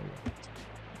exactly what I want.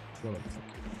 What I'm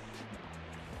thinking.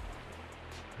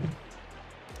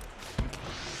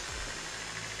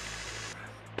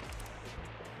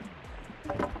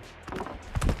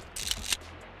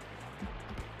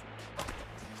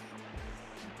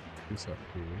 This up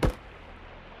here.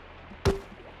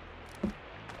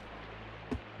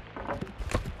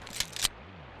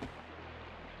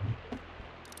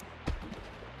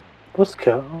 What's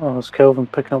Kelvin? Oh, it's Kelvin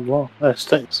picking up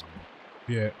sticks.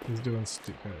 Yeah, he's doing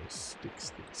sticks.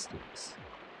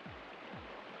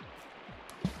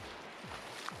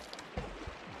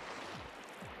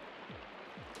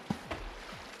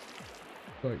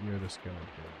 Like you're just gonna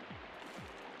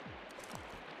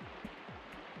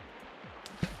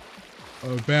do.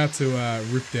 I'm about to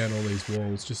rip down all these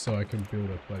walls just so I can build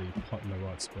a bloody pot in the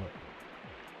right spot.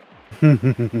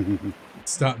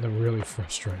 It's starting to really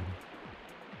frustrate me.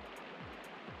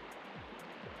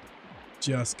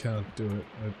 Just can't do it.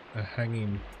 A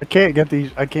hanging. I can't get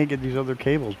these other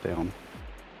cables down.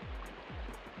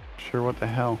 Sure, what the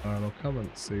hell? Alright, I'll come and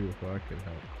see if I can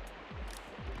help.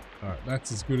 Alright,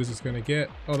 that's as good as it's gonna get.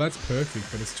 Oh, that's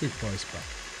perfect, but it's too close, but.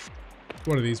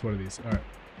 What are these? What are these? Alright.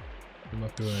 I'm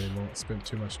not doing it anymore. I spent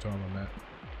too much time on that.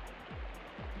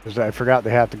 Because I forgot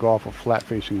they have to go off a flat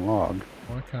facing log.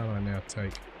 Why can't I now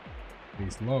take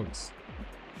these logs?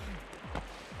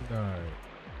 No.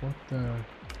 What the?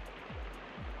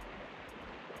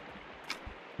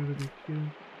 What did he kill?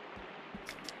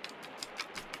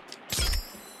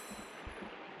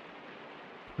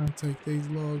 Can't take these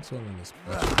logs. Well, then just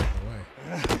push them away.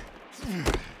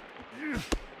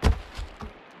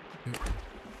 Yep.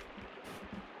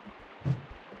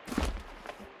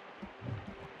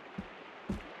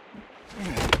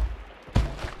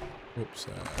 Oops.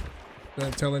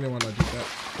 Don't tell anyone I did that.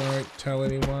 Don't tell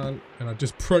anyone. And I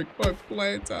just broke my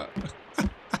planter.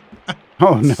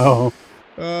 Oh no.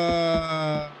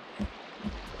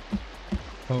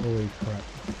 Holy crap.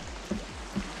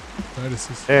 Notice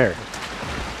this. There.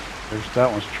 There's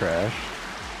that one's trash.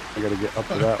 I gotta get up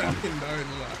to that one.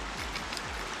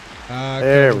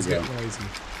 There we go. Noisy.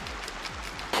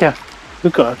 Yeah,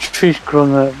 we've got a tree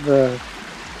growing at the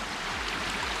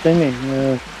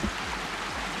thingy.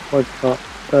 What's that?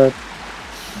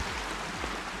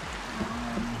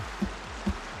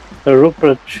 The rope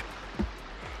bridge.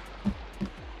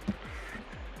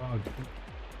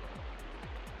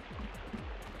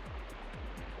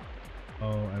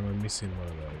 Oh, and we're missing one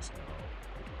of those.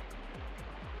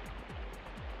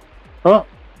 Oh,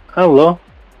 hello.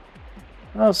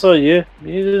 I saw you.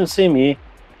 You didn't see me.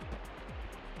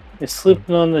 You're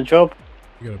sleeping on the job.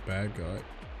 You got a bad guy.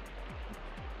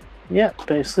 Yeah,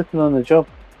 but you're sleeping on the job.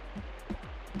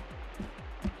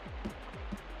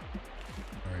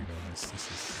 Alright guys,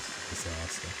 this is a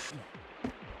disaster.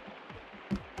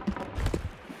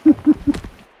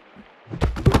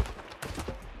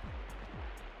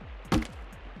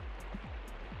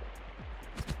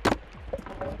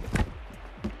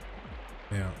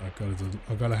 Now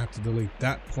I've got to have to delete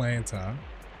that planter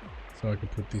so I can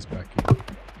put this back in.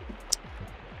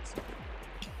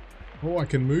 Oh, I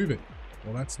can move it.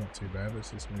 Well, that's not too bad.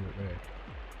 Let's just move it there.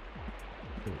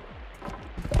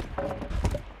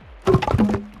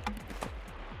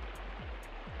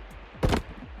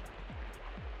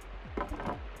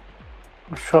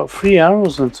 I shot 3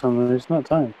 arrows into him and he's not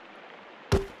dying.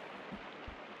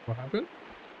 What happened?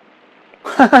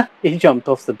 He jumped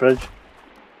off the bridge.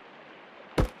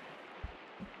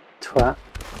 Twat.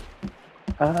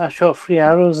 I shot 3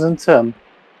 arrows into him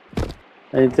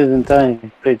and he didn't die,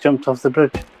 but he jumped off the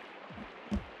bridge. Is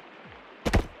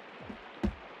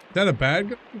that a bad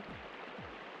guy?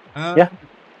 Yeah.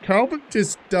 Calvin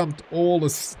just dumped all the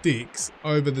sticks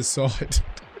over the side.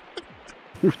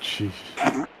 Oh, jeez.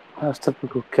 That's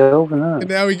typical Kelvin,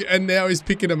 isn't it? And now he's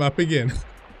picking them up again.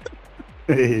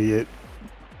 Idiot.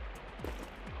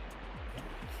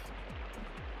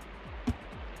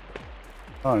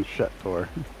 Oh, shut door.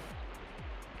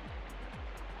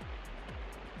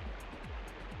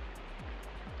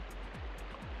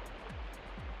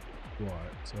 Right,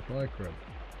 so if I grab you.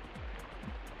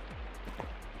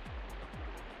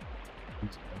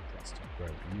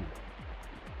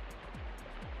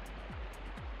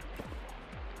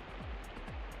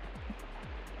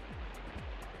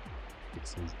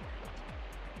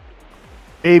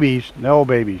 Babies. No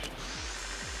babies.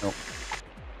 Nope.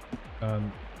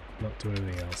 Not do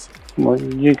anything else. Well,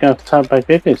 you're going to type by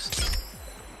babies.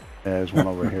 Yeah, there's one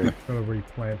over here. I've got to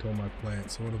replant all my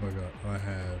plants. So what have I got? I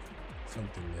have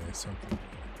something there, something there.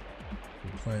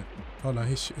 Plant. Oh no,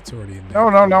 it's already in there.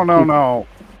 No.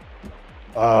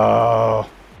 Oh.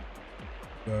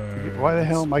 So Why the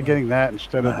hell am I getting that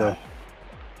instead of the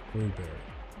blueberry?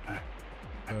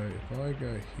 So if I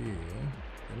go here,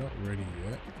 they're not ready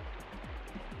yet.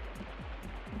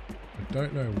 I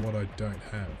don't know what I don't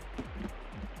have.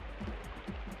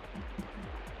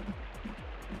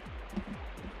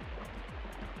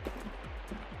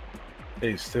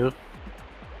 Hey, Stu,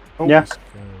 Oh, Yeah.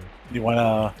 you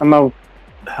wanna I'm out.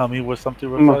 help me with something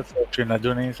real fast? If you're not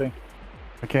doing anything.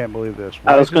 I can't believe this.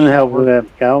 I was going to help with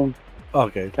Calvin.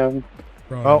 Okay. Calvin.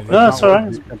 Right, Oh, it no, is. that's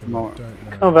alright. I don't know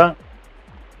Come back.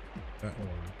 that one.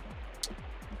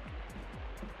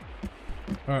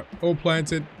 Alright, all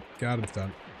planted. Garden's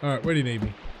done. Alright, where do you need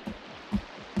me?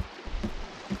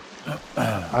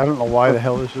 I don't know why the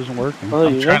hell this isn't working. Oh,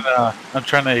 I'm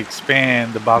trying to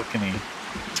expand the balcony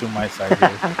to my side here.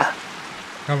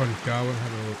 Come on, Garwin,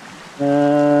 have a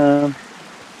look.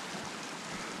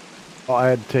 Oh, I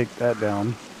had to take that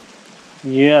down.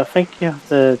 Yeah, I think you have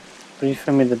to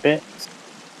refilm me the bits.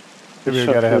 Maybe we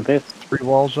Shot gotta for the have bits. 3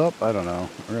 walls up. I don't know.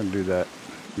 We're gonna do that.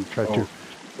 You try to.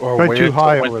 Or Right wait too until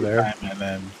high winter over there. time and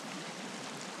then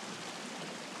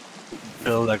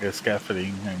build like a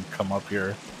scaffolding and come up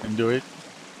here and do it.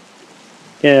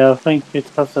 Yeah, I think you'd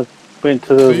have to wait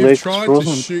until So the you've lake's tried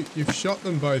frozen. to shoot. You've shot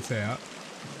them both out.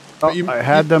 Oh, But I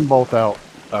had them both out.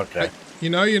 Okay. You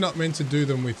know you're not meant to do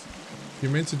them with.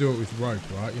 You're meant to do it with rope,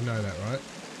 right? You know that,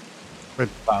 right?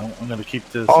 I'm gonna keep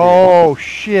this. Oh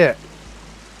shit!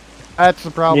 That's the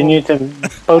You problem. need to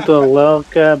build a log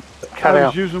I carrier.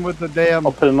 was using with the damn.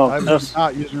 I'll put them up I was first.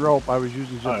 not using rope. I was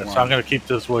using zip Alright, line. so I'm gonna keep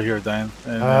this wood here then,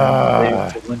 and wait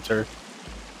until winter.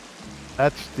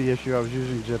 That's the issue. I was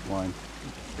using zip line.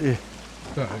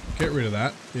 So get rid of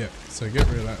that. Yeah. So get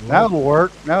rid of that. That'll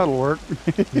work. That'll work.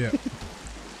 Yeah.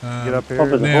 Get up Pop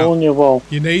here. a Now- hole in your wall.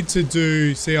 You need to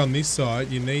do. See on this side,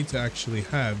 you need to actually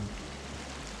have.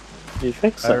 You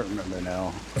fix I it. remember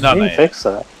now. No, You no, can fix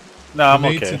that. no, I'm you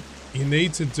need okay. To, you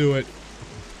need to do it.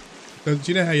 Do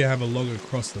you know how you have a log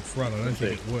across the front? I don't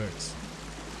think it works.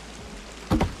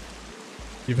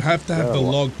 You have to have the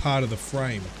log part of the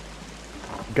frame.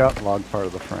 Got log part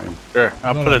of the frame. Sure,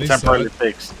 I'll Not put on it this temporarily side.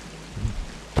 fixed.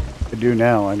 I do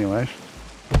now, anyways.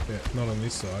 Yeah, not on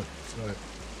this side. So.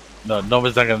 No,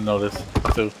 nobody's not gonna notice.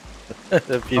 Too.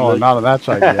 If you Oh, look- not on that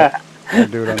side yet. I'll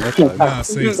do it on this side. Nah,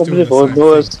 see, it's Somebody doing the will same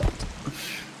do thing.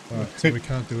 it. Alright, so we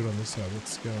can't do it on this side.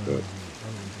 What's going on? Here?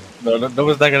 no,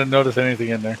 nobody's not gonna notice anything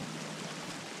in there.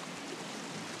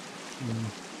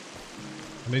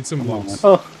 I need some logs.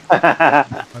 Oh.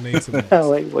 I need some logs.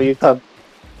 Wait, what you done?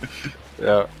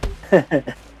 Yeah.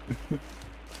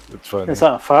 It's funny. Is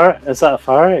that a fire? Is that a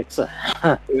fire exit?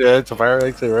 Yeah, it's a fire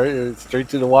exit, right? It's straight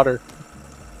to the water.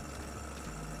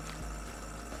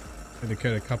 I need to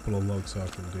get a couple of logs so I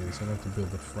can do this. I have to build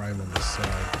the frame on this side.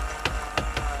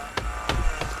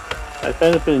 I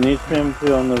found a bit of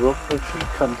NVMe on the rock bridge. You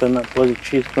cut down that bloody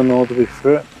cheese going all the way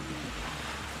through it.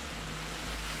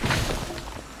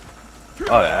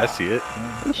 Oh yeah, I see it.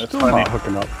 It's That's still funny. not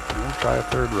hooking up. Let's try a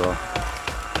third row.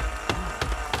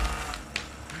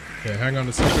 Yeah, hang on.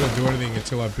 It's not going to do anything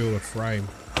until I build a frame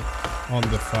on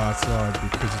the far side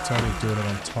because it's only doing it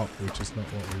on top, which is not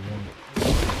what we want.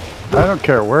 I don't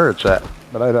care where it's at,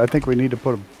 but I think we need to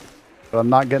put a... But I'm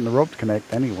not getting the rope to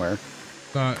connect anywhere.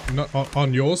 No, not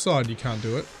on your side. You can't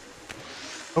do it.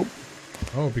 Nope.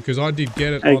 Oh, because I did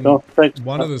get it There you on go. Fix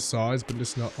one that. of the sides, but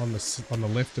just not on the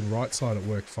left and right side. It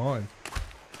worked fine.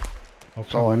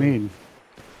 That's all I need.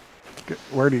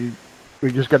 Where do you...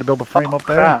 We just got to build a frame up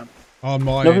there? Crap. On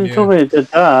my Nobody end, told me yeah. you did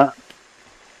that.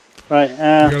 Right, You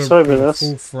gotta sorry put about a this.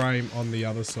 full frame on the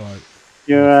other side.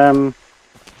 Your Do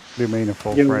you mean a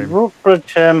full your frame? rope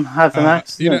bridge had an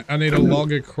accident. You know, I need a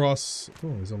log across.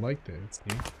 Oh, there's a lake there. It's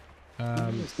new.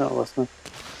 It's not listening.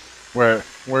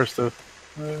 Where's the?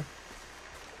 Yeah,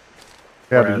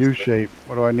 Whereas the U shape.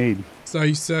 What do I need? So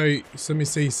let me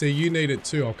see. See, you need it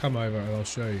too. I'll come over and I'll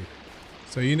show you.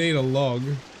 So you need a log.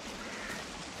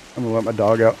 I'm gonna let my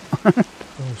dog out.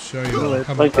 I'll show you. I'll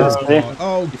come Like across it's the there. line.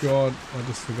 Oh god, I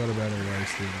just forgot about all those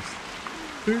things.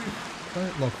 Who?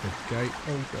 Don't lock the gate.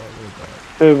 Oh god, what about it?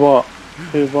 Who what?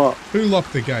 Who what? Who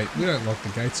locked the gate? We don't lock the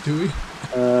gates, do we?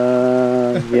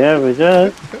 Yeah, we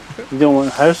did. You don't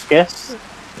want house guests.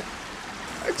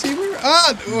 Actually,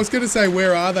 I was going to say,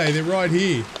 where are they? They're right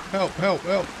here. Help, help,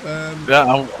 help.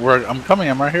 Yeah, I'm coming.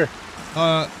 I'm right here.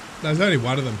 There's only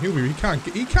one of them. He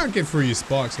can't get through your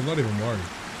spikes. I'm not even worried.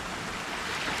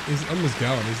 I'm just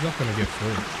going. He's not going to get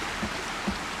through.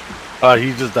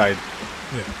 He just died.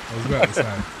 Yeah, I was about to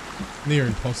say. Near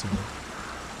impossible.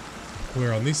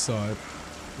 We're on this side.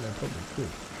 Yeah, probably could.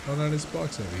 Oh no, there's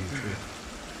spikes over here too.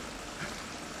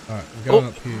 Alright, I'm going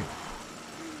up here.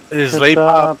 His Good leg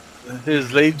job. popped.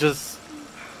 His leg just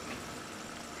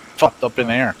popped up in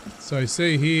air. So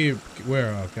see here,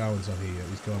 where are Garwin's on here?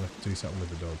 He's going to do something with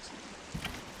the dogs.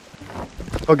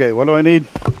 Okay, what do I need?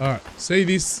 Alright, see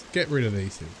this? Get rid of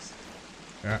these things.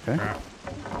 Okay.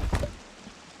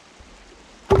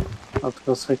 I was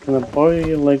going to say, can I borrow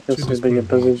your leg? This Should is just a bigger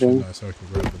put 'em here, position. shouldn't I, so I can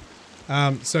grab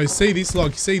them. So see this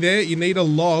log? See there? You need a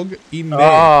log in there.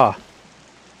 Ah!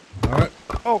 Alright?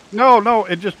 Oh, no,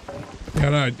 it just...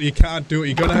 No, you can't do it.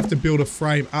 You're gonna have to build a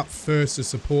frame up first to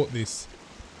support this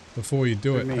before you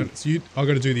do it. What do you mean? And so I've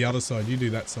got to do the other side. You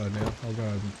do that side now. I'll go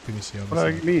and finish the other What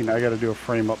do side. I mean? I gotta do a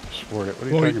frame up to support it. What are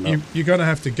you Well, talking about? you're gonna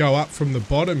have to go up from the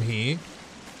bottom here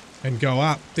and go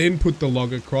up, then put the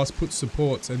log across, put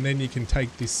supports, and then you can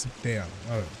take this down.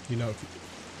 Oh, you know.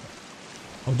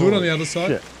 I'll do it on the other side,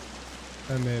 Shit.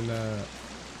 and then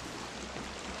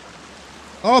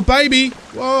Oh, baby!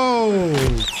 Whoa!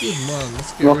 Good one.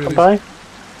 Let's get rid of Rockabye? this.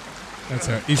 That's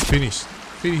how he's finished.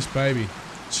 Finished, baby.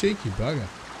 Cheeky bugger.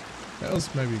 That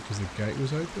was maybe because the gate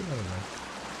was open. I don't know.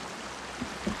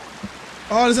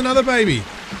 Oh, there's another baby.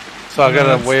 So I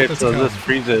gotta wait till this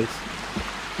freezes.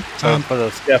 So put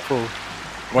a scaffold.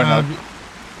 Why not?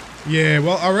 Yeah,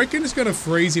 well, I reckon it's gonna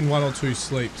freeze in 1 or 2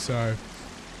 sleeps. So.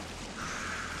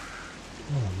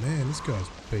 Oh man, this guy's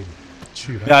been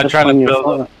chewed up. Yeah, I'm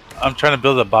trying to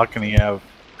build a balcony at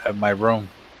my room.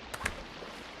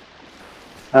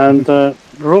 And the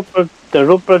rope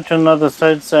bridge on the other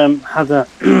side had an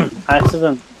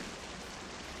accident.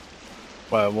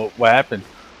 What happened?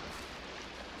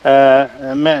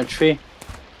 It met a tree.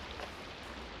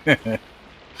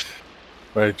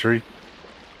 By a tree?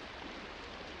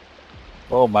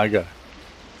 Oh my god.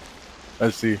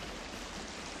 Let's see.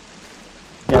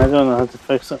 Yeah, I don't know how to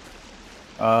fix it.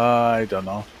 I don't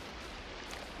know.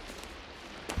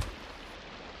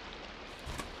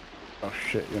 Oh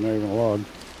shit, you're not even a log.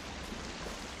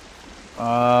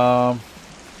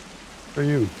 For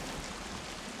you.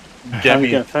 Gammy.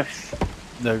 Get fish.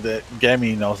 The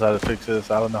Gammy knows how to fix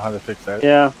this. I don't know how to fix that.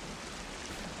 Yeah.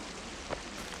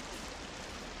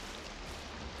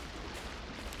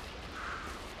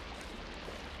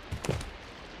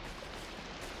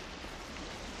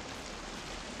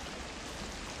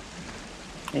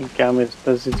 I think Gammy's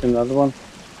busy to another one.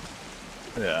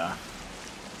 Yeah.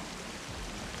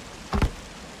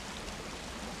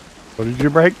 What did you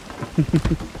break?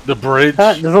 The bridge.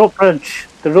 The rope bridge.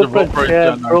 The rope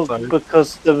bridge broke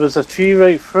because there was a tree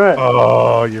right through it.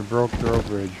 Oh, you broke the rope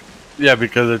bridge. Yeah,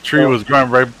 because the tree was going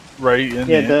right in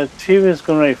there. Yeah, the tree was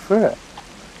going right through it.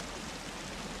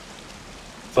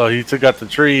 So he took out the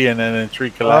tree and then the tree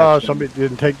collapsed. Oh, somebody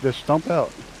didn't take this stump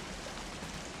out.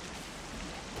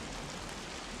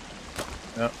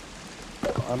 Yep.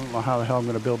 I don't know how the hell I'm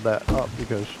going to build that up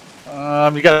because...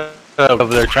 You got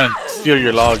over there trying to steal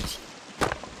your logs.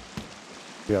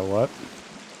 Yeah, what?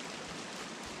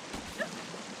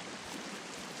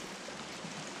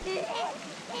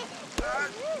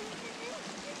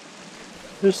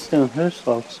 Who's stealing whose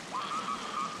logs?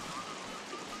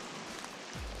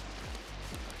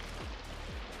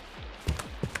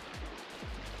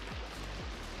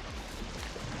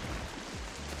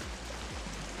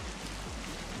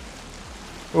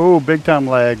 Oh, big time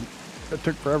lag. It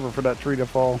took forever for that tree to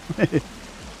fall.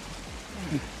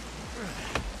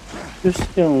 Who's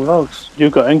stealing logs? You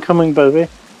got incoming, by the way.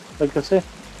 Like I say.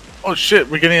 Oh shit,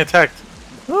 we're getting attacked.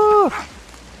 Ah.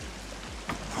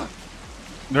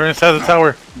 They're inside the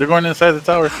tower. They're going inside the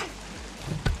tower.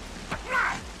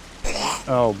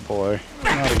 Oh boy,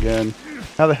 not again.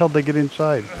 How the hell did they get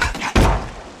inside?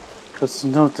 Because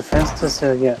there's no defenses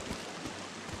there yet.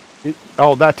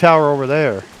 Oh, that tower over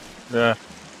there. Yeah.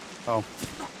 Oh.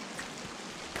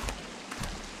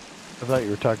 I thought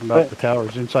you were talking about the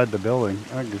towers inside the building.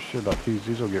 I don't give a shit about these.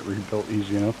 These will get rebuilt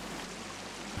easy enough.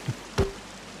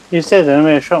 You said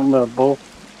anyway, I shot him with a bow.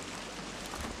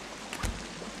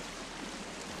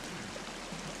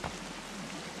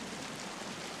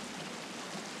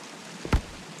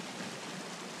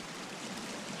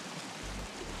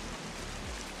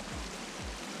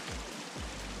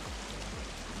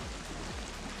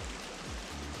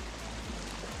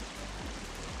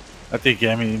 I think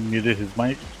Gammy muted his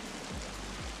mic.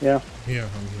 Yeah. Here,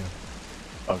 I'm here.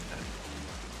 Okay.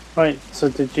 Right, so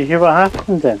did you hear what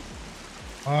happened then?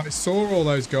 I saw all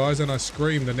those guys and I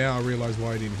screamed, and now I realise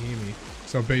why you didn't hear me.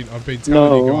 So I've been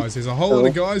telling you guys, there's a whole lot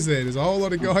of guys there. There's a whole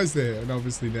lot of guys there, and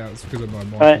obviously now it's because of my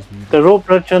mic. Right, the rope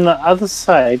bridge on the other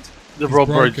side. The rope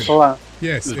bridge.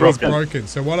 Yes, it's broken.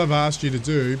 So what I've asked you to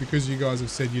do, because you guys have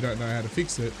said you don't know how to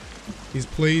fix it, is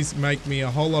please make me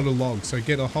a whole lot of logs. So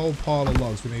get a whole pile of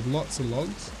logs. We need lots of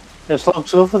logs. There's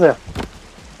logs over there.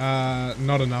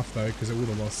 Not enough though, because it would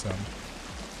have lost some.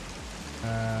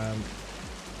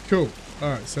 Cool.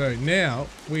 Alright, so now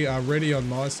we are ready on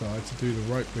my side to do the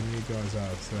rope when you guys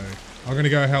are. So I'm gonna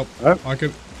go help. I'm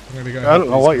gonna go. I don't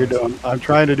know what you're doing. I'm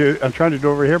trying to do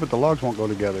over here, but the logs won't go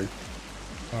together.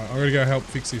 Alright, I'm gonna go help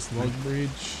fix this log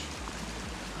bridge.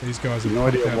 These guys have no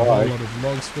idea out why. a whole lot of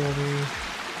logs for me.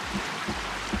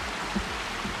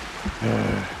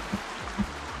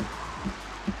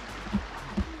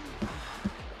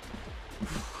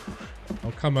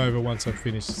 I'll come over once I've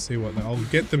finished to see what I'll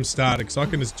get them started, because I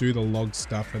can just do the log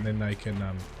stuff and then they can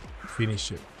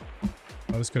finish it.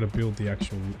 I just got to build the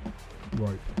actual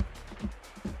rope.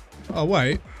 Oh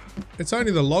wait, it's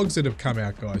only the logs that have come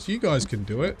out, guys. You guys can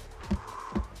do it.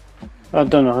 I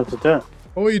don't know how to do it.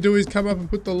 All you do is come up and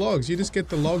put the logs. You just get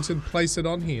the logs and place it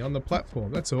on here on the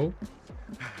platform. That's all.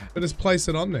 But just place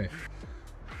it on there.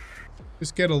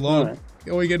 Just get a log. Alright.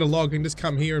 Or you get a log and just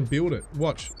come here and build it.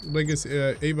 Watch. Legacy,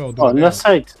 Evo will do Oh, it on now. this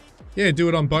side. Yeah, do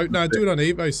it on boat. No, do it on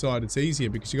Evo's side. It's easier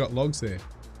because you got logs there.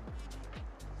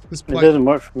 Just It doesn't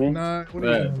work for me. No, what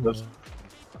are Yeah, you doing?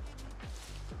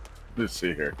 Let's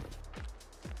see here.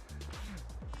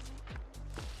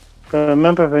 But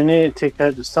remember, we need to take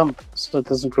out the stump so it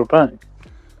doesn't grow back.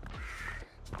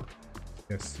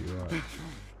 Yes, you are.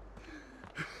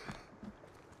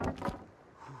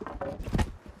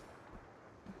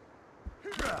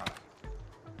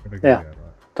 Yeah, right.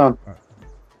 done. Right.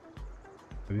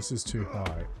 So this is too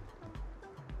high.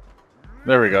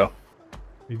 There we go.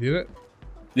 You did it?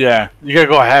 Yeah, you gotta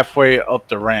go halfway up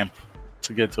the ramp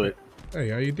to get to it. There you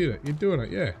go. You did it. You're doing it.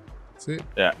 Yeah. That's it.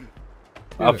 Yeah. Did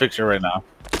I'll it. fix it right now.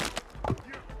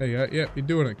 There you go. Yep, you're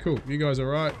doing it. Cool. You guys are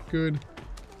right. Good.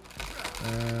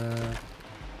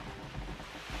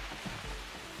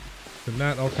 From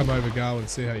that, I'll come over, go and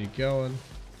see how you're going.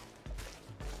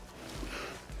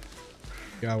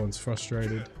 Garwin's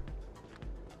frustrated.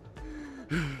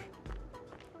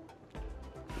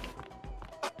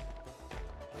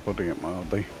 Putting it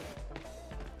mildly.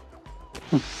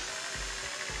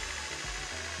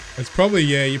 It's probably,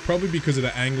 yeah, you're probably because of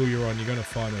the angle you're on, you're going to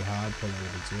find it hard probably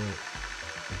to do it.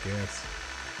 I guess.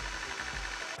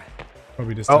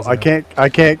 Probably just Oh, doesn't I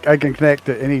can connect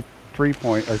to any 3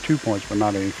 point or 2 points, but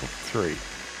not any 3.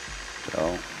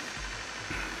 So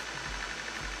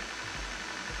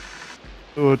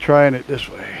we're trying it this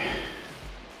way.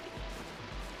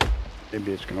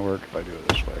 Maybe it's gonna work if I do it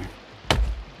this way.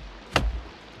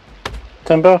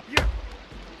 Timber?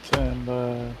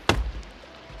 Timber.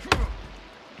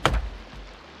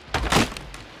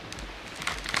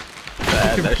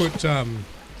 You can put,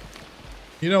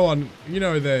 you know, on, you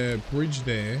know, the bridge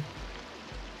there.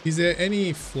 Is there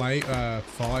any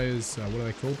fires? What are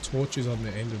they called? Torches on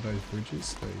the end of those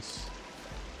bridges. Those.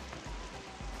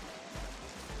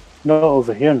 No,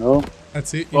 over here, no.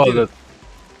 That's it. You Oh, did it.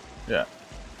 yeah.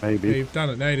 Maybe. Yeah, you've done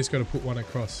it. Now you just got to put one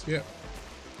across. Yep.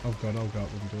 I've got. We can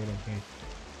do it on here.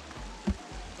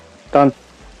 Done.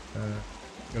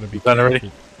 Got to be Done already?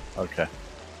 careful. Okay.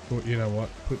 Put, you know what?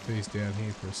 Put these down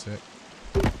here for a sec.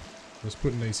 I was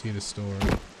putting these here to store it.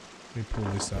 Let me pull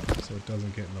this up so it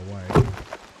doesn't get in the way.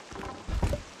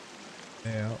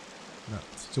 Now, no,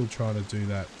 it's still trying to do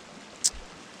that.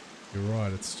 You're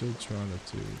right, it's still trying to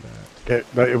do that.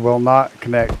 But it will not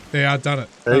connect. Yeah, I've done it.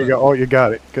 There you go. Oh, you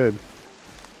got it. Good.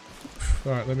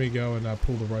 Alright, let me go and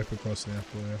pull the rope across now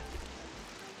for you.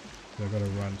 So I've got to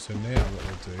run. So now what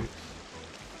we'll do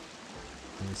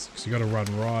is, because you got to run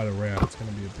right around, it's going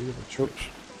to be a bit of a trick. Oops.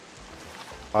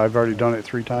 I've already done it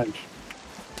 3 times.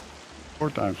 4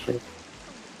 times. Rope,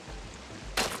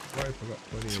 I've got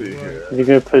plenty See of rope. here. You're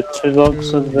going to put 2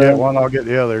 logs of Get one, I'll get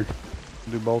the other.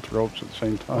 Do both ropes at the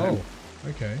same time. Oh,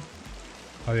 okay.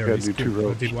 Oh, there Gotta it is. do 2 Cool. I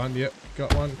ropes. did one. Yep,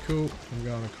 got one. Cool. I'm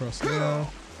going across now.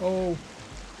 Oh,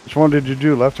 Which one did you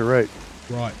do, left or right?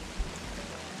 right.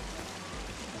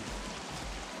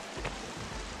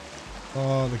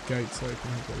 Oh, the gate's open.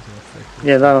 That goes in effect.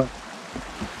 Yeah,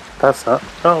 that's that.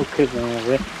 That'll keep them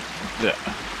away. Yeah.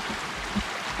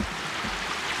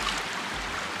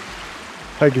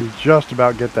 I can just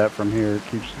about get that from here. It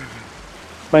keeps.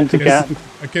 When to get.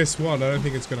 I guess what? I don't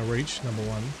think it's going to reach number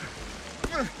 1.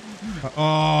 Oh,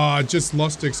 I just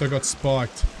lost it because I got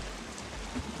spiked.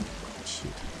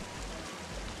 Shit.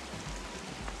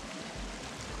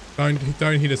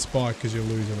 Don't hit a spike because you'll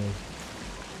lose it all.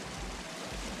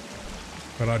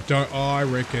 But I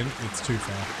reckon it's too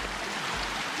far.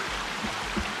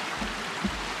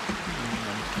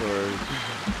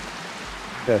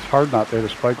 Yeah, it's hard not there to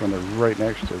spike when they're right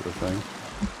next to the thing.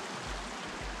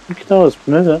 You can always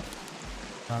move it.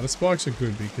 The spikes are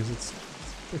good because it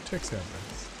protects our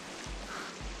base.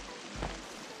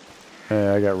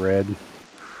 Yeah, I got red.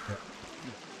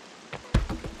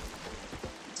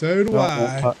 So do No,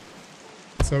 I.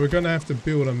 So we're going to have to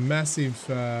build a massive...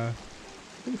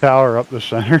 Tower up the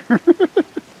center.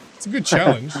 it's a good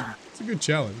challenge. It's a good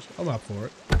challenge. I'm up for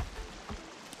it.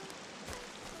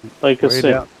 Like I Way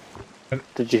said. down.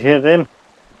 Did you hear them?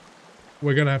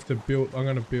 We're going to have to build... I'm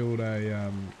going to build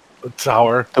a... A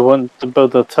tower. The one to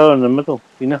build a tower in the middle.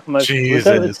 You know how much?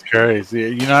 Jesus Christ. Yeah,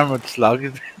 you know how much slug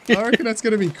it is? I reckon that's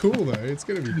going to be cool, though. It's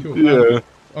going to be cool. Yeah.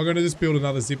 I'm going to just build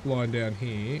another zip line down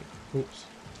here. Oops.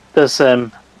 There's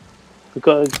we've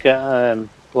got to get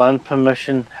land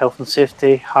permission, health and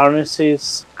safety,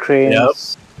 harnesses,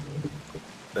 cranes.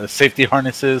 The safety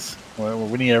harnesses.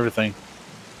 We need everything.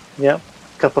 Yep.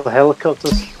 A couple of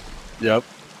helicopters. Yep.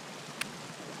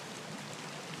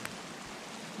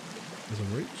 Does it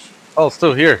reach? Oh,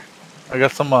 still here. I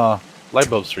got some light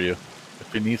bulbs for you if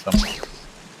you need some.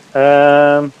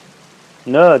 No,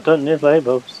 I don't need light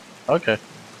bulbs. Okay.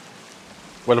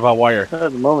 What about wire? Not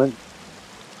at the moment.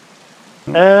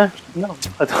 No,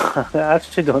 I, don't, I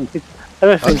actually don't need.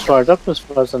 Everything's wired up as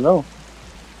far as I know.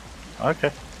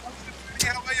 Okay.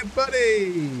 How are you,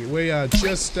 buddy? We are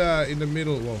just in the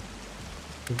middle. Well,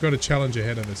 we've got a challenge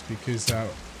ahead of us because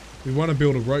we want to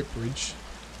build a rope bridge,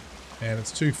 and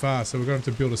it's too far, so we're going to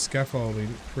have to build a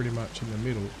scaffolding pretty much in the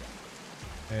middle.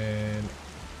 And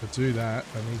to do that,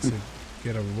 I need to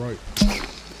get a rope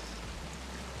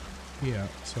here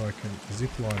so I can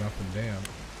zip line up and down.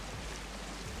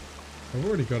 I've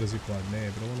already got a zip line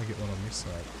there, but I want to get one on this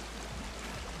side.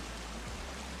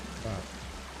 But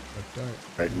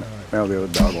I don't know. Now the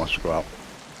other dog wants to go out.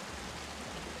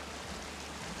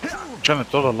 I'm trying to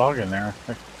throw the log in there.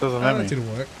 It doesn't let me. That didn't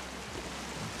work.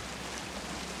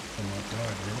 I might die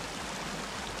again.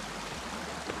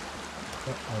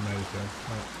 Oh, I made it down.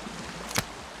 Right.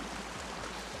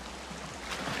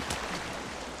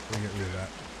 We'll get rid of that.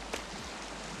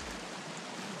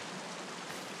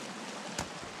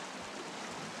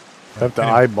 Have to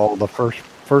eyeball the first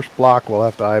block. We'll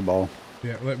have to eyeball.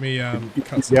 Yeah, let me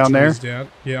cut some down trees there.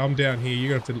 down. Yeah, I'm down here.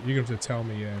 You're gonna have to tell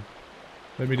me. Yeah.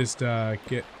 Let me just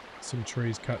get some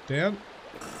trees cut down.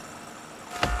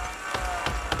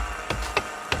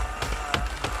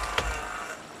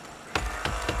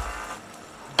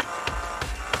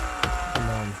 Come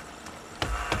on.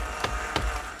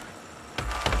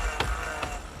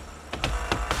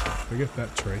 Forget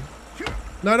that tree.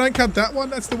 No, don't cut that one.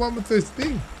 That's the one with this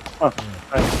thing. Oh,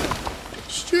 right.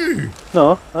 Stew.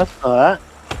 No, that's not that.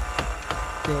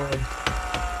 God.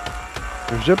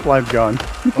 Your zip line's gone.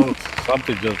 Oh,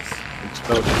 something just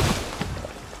exploded.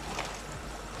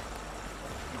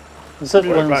 Zip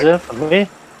line's there for me.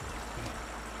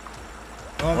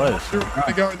 Oh, What we're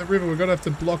gonna go in the river. We're gonna have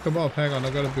to block them off. Hang on,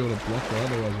 I've got to build a blocker,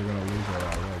 otherwise we're gonna lose all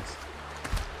our legs.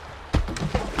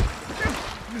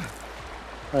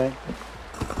 Right.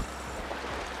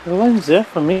 The line's there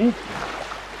for me.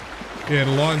 Yeah,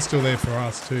 the line's still there for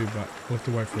us too, but we'll have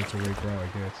to wait for it to regrow, I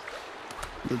guess.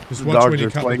 Just The watch when dogs you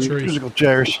are cut playing the trees. musical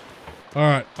chairs.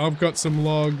 Alright, I've got some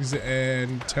logs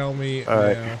and tell me All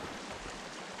right.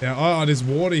 now. Oh, there's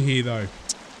water here though.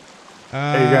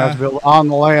 Hey, you're gonna have to build on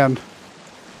the land.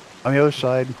 On the other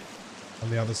side. On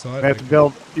the other side. You have to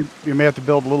build. You may have to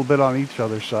build a little bit on each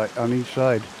other side. On each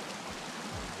side.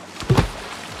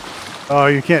 Oh,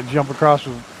 you can't jump across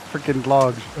with freaking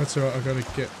logs. That's alright, I've got to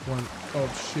get one. Oh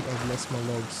shit, I've lost my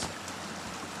logs.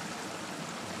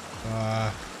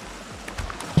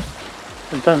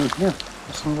 I'm done here.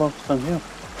 There's some logs down here.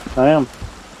 I am.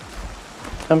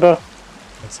 Timber.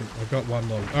 That's it. I've got one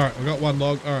log. Alright, I've got one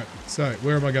log. Alright, so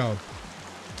where am I going?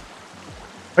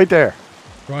 Right there.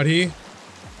 Right here?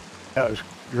 Yeah, it's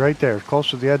right there, as close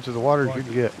to the edge of the water as you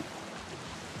can get.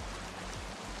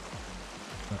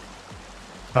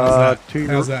 How's that? To your,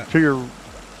 How's that? To your.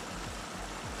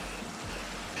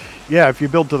 Yeah, if you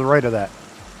build to the right of that.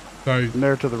 So, From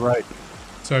there to the right.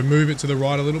 so move it to the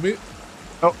right a little bit.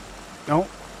 No,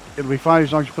 it'll be fine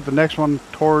as long as you put the next one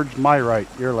towards my right,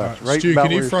 your left. Right. Stu, about can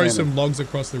where you you're throw standing. some logs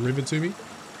across the river to me?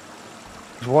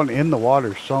 There's one in the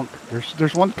water, sunk.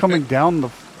 There's one coming down the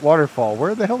waterfall.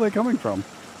 Where the hell are they coming from?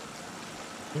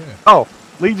 Yeah. Oh,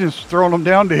 Legion's throwing them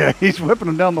down to you. He's whipping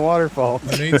them down the waterfall.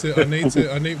 I need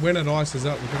when it ices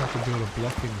up, we're gonna have to build a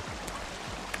blocking.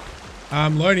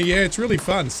 Loney, yeah, it's really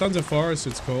fun. Sons of Forest,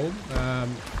 it's called.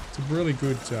 It's a really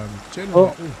good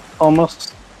general. Oh,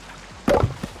 almost.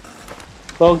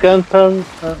 Well, gunpowder.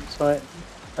 That's right.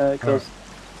 It goes.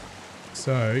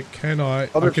 So can I?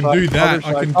 Other I can side, do that.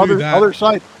 other I can side, do that. Other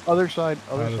side. Other side.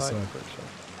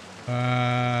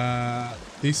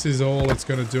 This is all it's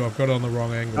going to do. I've got it on the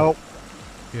wrong angle. Nope.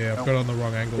 Yeah, I've got it on the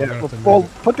wrong angle. Yeah, I'm gonna have to well,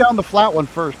 move it. put down the flat one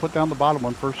first. Put down the bottom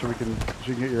one first so you can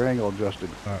get your angle adjusted.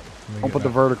 All right, let me Don't get put the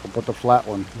that. vertical. Put the flat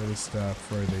one. Let us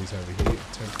throw these over here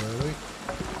temporarily.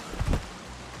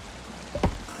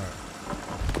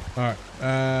 Alright.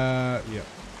 Yeah.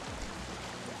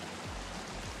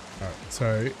 Alright,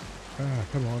 so...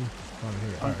 come on. Oh,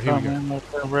 here. Alright, here we go.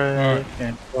 Alright.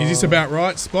 Is this about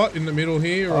right spot in the middle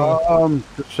here? Or?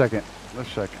 Just a second.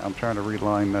 Just a second. I'm trying to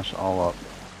reline this all up.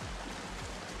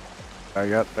 I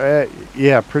got that.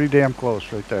 Yeah, pretty damn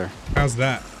close right there. How's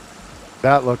that?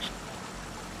 That looks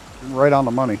right on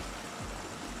the money.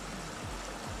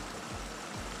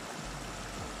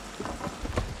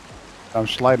 I'm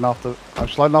sliding off the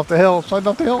hill. Sliding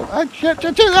off the hill. Ah, shit.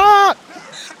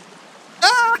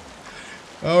 Ah!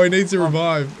 Oh, he needs to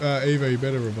revive. Eva, you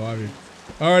better revive him.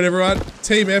 Alright, everyone.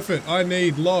 Team effort. I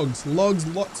need logs. Logs,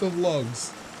 lots of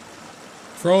logs.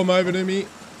 Throw them over to me.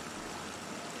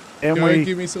 And Go we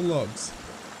give me some logs.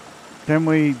 Can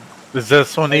we? Is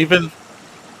this one even?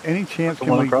 Any chance? The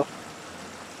Can one we? across?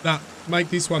 Nah, make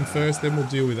this one first, then we'll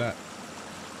deal with that.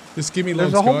 Just give me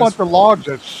logs, There's a whole guys. bunch of logs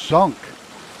that's sunk.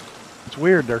 It's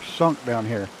weird. They're sunk down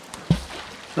here.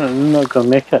 I'm not gonna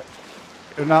make it.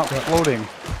 They're not floating.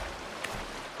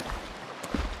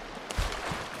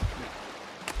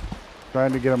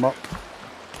 Trying to get them up.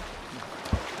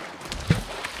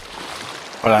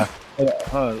 Hold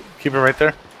on. Keep it right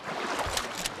there.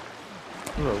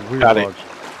 Those are weird Got it. logs.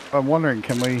 I'm wondering,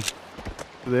 can we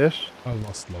do this? I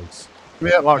lost logs. Give me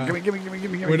that log.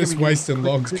 Give me. We're just wasting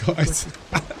logs, guys.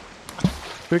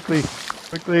 Quickly.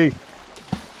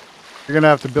 You're gonna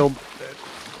have to build.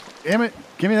 Damn it!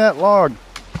 Give me that log.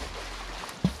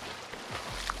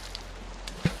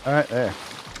 All right, there.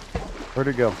 Where'd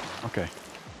it go? Okay.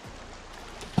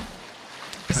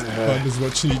 I'm just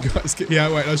watching you guys get.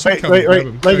 Yeah, wait. I should come Wait. and grab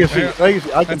him. Legacy. I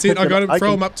can That's it. I got him. I Throw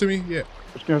can- him up to me. Yeah.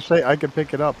 I was gonna say I could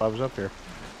pick it up. I was up here.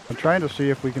 I'm trying to see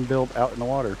if we can build out in the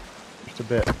water, just a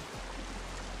bit.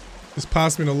 Just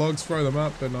pass me the logs, throw them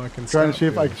up, and I can. Trying to start see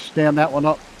if I building. can stand that one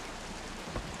up.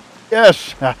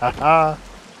 Yes. That's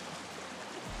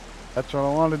what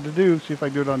I wanted to do. See if I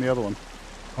can do it on the other one.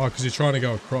 Oh, because you're trying to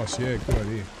go across. Yeah, good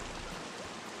idea.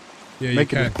 Yeah,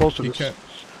 Make you it can. as close to You the can.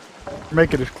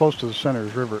 Make it as close to the center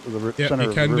of the river. Yeah, Center you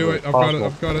of the can do river it. as I've got it. possible.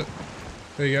 I've got it.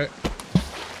 There you go.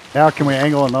 Now can we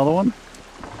angle another one?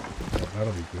 Oh,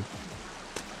 that'll be good.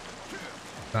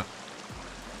 Nah.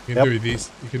 You can do this.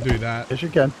 You can do that. Yes, you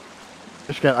can.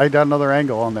 Yes, you can. I got another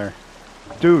angle on there.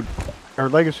 Dude, or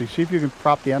Legacy, see if you can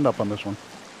prop the end up on this one.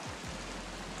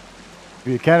 If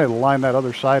you can, it'll line that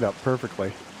other side up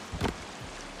perfectly.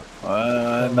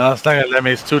 No, it's not gonna let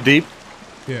me. It's too deep.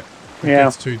 Yeah. Yeah.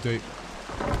 It's too deep.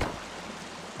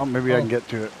 Oh, maybe I can get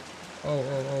to it.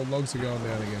 Oh, logs are going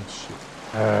down again. Shit.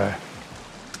 The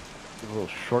little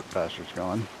short bastard's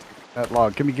going. That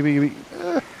log. Give me.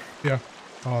 Yeah.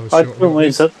 Oh, the I short don't one. know,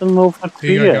 zip them over to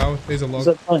Here you you. go. There's a log.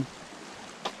 Zip line.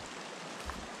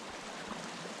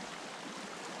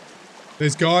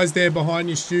 There's guys there behind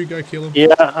you, Stu. Go kill them.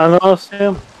 Yeah, I know,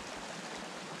 Sam.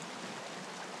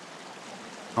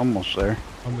 Almost there.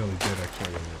 I'm nearly dead,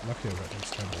 actually. Lucky I got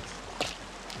those tablets.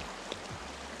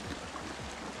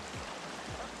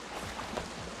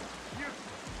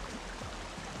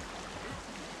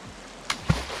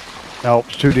 No,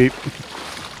 it's too deep.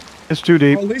 It's too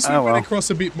deep. Well, at least we Oh, went well. across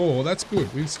a bit more. That's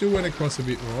good. We still went across a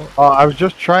bit more. I was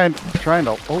just trying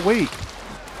to. Oh wait.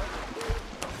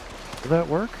 Did that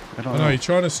work? I don't I know. know, you're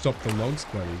trying to stop the logs,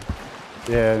 buddy.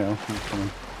 Yeah, I know. I'm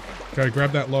coming. Go,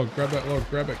 grab that log. Grab that log.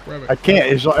 Grab it. Grab it. I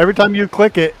can't. It's, every time you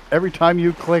click it, it makes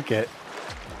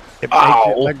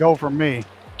it let go from me.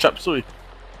 Chop suey.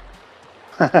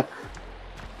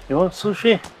 You want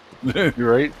sushi?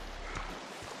 Right?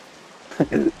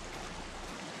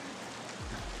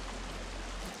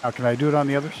 How can I do it on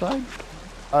the other side?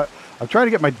 I'm trying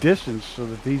to get my distance so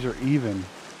that these are even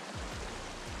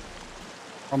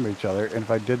from each other. And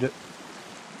if I did it,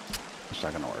 it's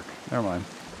not gonna work. Never mind.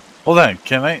 Hold on.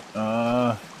 Can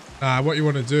I? What you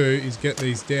want to do is get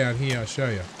these down here. I'll show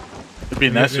you. It'd be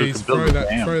Get nice if we these, could build throw a that,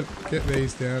 dam. get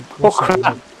these down. Oh, Also,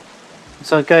 crap.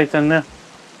 There's a guy down there.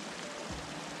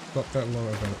 Stop that log.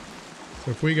 I've got it.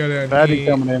 So if we go down Patty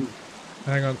here, coming in.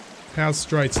 hang on. How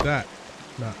straight's that?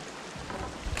 No.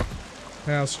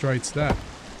 How straight's that?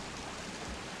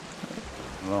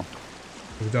 Well,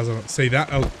 It doesn't. See that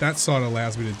that side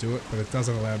allows me to do it, but it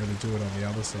doesn't allow me to do it on the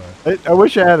other side. I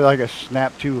wish I had like a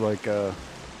snap too, like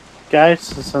Guys,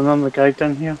 there's another guy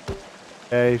down here.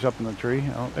 yeah, he's up in the tree.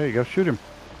 Oh, there you go. Shoot him.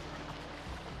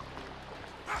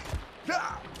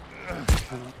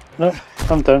 No,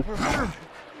 I'm down.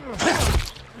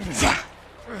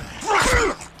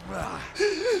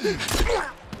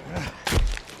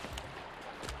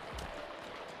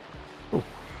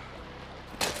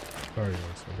 Sorry,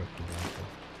 guys. I got the rifle.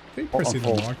 Keep pressing the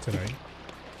full. mic today.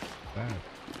 Bad.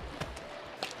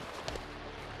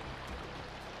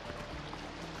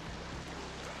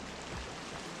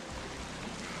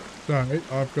 So,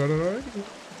 I've got it already.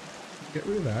 Get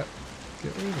rid of that.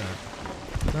 Get rid of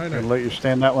that. No, Gonna no. let you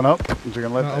stand that one up. Is he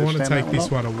gonna let No, I you want to stand take that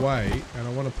this one one away, and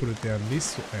I want to put it down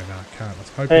this way. No, I can't. I was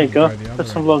hoping There you to go. the other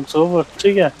Put some way. logs over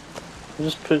to you. I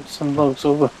just put some logs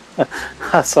over.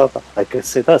 I saw that. I could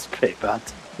say that's pretty bad.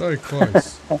 So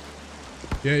close.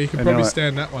 Yeah, you can I know probably it.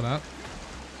 stand that one up.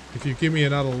 If you give me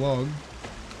another log.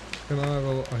 Can I have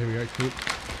a log? Oh, here we go. Cool.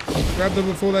 Grab them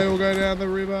before they all go down the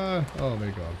river. Oh,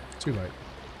 they're gone. Too late.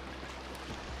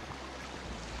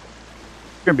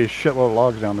 There's gonna be a shitload of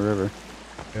logs down the river.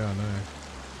 Yeah, I know.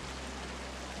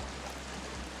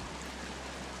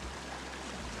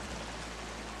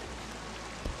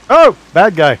 Oh,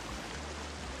 bad guy.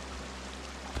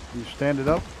 You stand it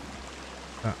up?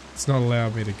 Nah, it's not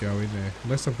allowing me to go in there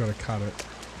unless I've got to cut it.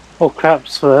 Oh crap,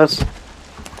 so this.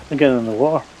 I'm getting in the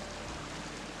water.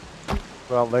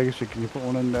 Well, Legacy, can you put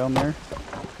one in down there?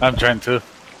 I'm trying to.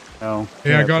 No.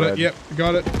 Yeah, I got it. Yep,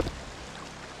 got it.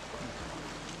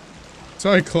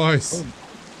 So close.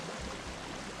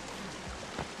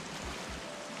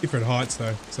 Different heights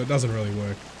though, so it doesn't really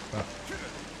work. But.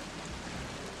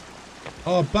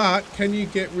 Oh, but can you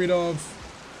get rid of?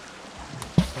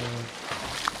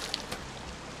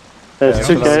 There's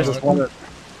two guys. Right.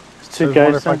 Two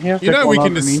guys down here. You know we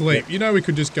can just sleep. You know we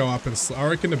could just go up and sleep. I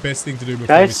reckon the best thing to do before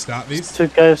Guys, we start this. Two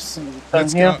guys down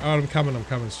Let's here. go. Oh, I'm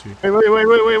coming, Stu. Wait.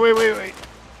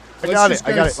 I got it.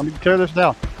 Let me tear this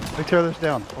down.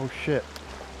 Oh shit.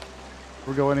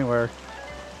 We'll go anywhere.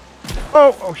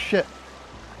 Oh shit.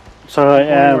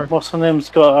 Sorry, what's her name's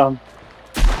got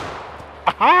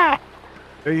Aha!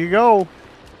 There you go.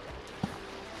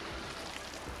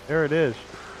 There it is.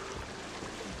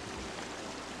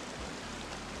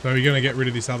 So you're gonna get rid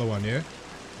of this other one, yeah?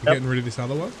 You're getting rid of this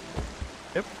other one?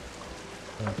 Yep.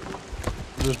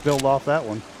 Just build off that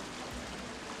one.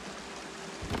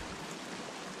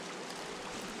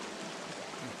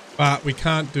 But we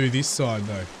can't do this side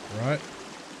though, right?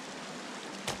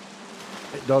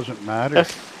 It doesn't matter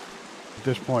at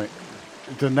this point.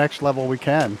 At the next level we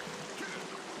can.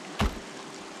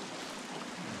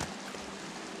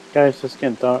 guys, it's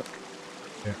getting dark.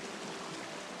 Yeah.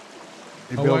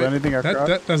 You build wait. anything across?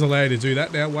 That does allow you to do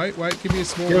that now. Wait, give me a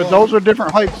small Yeah, but those are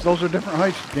different heights.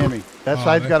 Gammy. That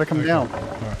side's got to come down. Right,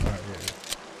 yeah.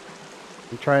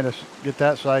 I'm trying to get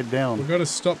that side down. We've got to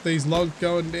stop these logs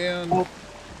going down. Well,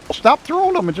 stop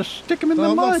throwing them and just stick them in the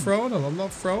mud. I'm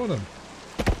not throwing them.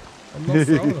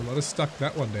 I just stuck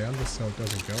that one down just so it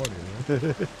doesn't go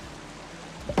anywhere.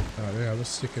 Oh, yeah, I'm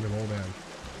just sticking them all down.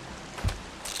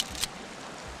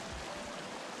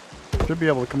 Should be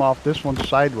able to come off this one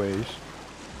sideways.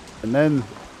 And then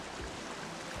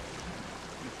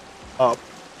up.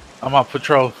 I'm on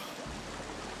patrol.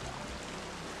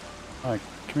 Alright,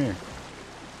 come here.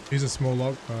 Here's a small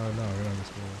log. No, we don't have a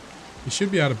small log. You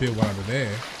should be able to build one over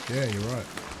there. Yeah, you're right.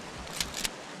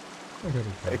 Okay.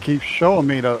 It keeps showing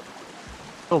me to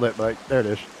build it, but there it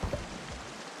is.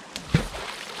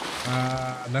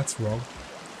 And that's wrong.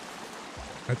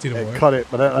 That didn't work. Cut it,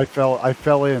 but I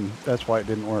fell in. That's why it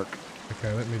didn't work.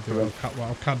 Okay, let me do it.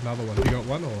 I'll cut another one. You got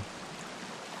one or?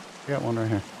 I got one right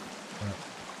here.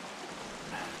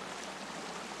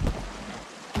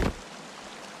 Right.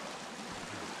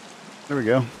 There we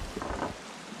go.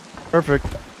 Perfect.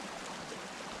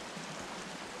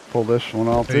 Pull this one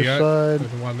off this side.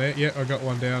 There's one there. Yeah, I got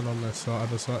one down on the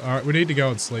other side. All right, we need to go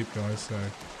and sleep, guys. So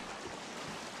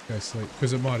go sleep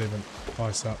because it might even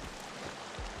ice up.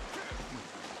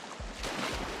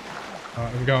 All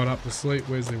right, I'm going up to sleep.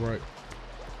 Where's the rope?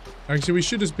 Actually, we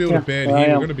should just build a bed here.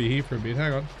 We're going to be here for a bit.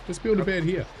 Hang on. Just build a bed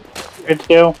here. Good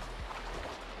deal.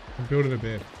 I'm building a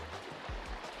bed.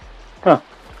 Huh,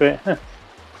 great. If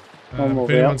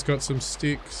anyone's got some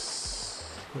sticks.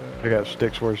 I got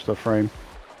sticks. Where's the frame?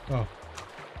 Oh.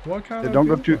 Why can't I don't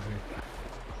go build too... one here?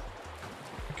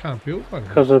 I can't build one here.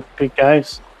 Because of big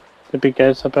guys. The big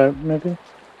guys about, maybe?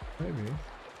 Maybe.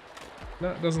 No,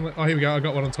 it doesn't let... Oh, here we go. I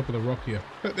got one on top of the rock here.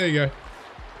 There you go.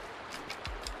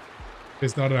 I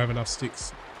don't have enough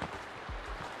sticks.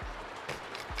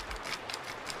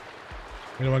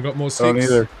 Anyone got more sticks? Don't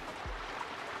either.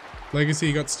 Legacy,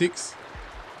 you got sticks?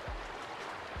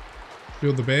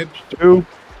 Build the bed. Two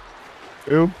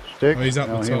sticks. Oh, he's up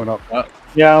the top.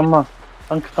 Yeah,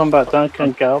 I'm coming back down. I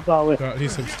can't get up that way. Right,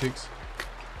 here's some sticks.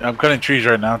 Yeah, I'm cutting trees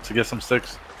right now to get some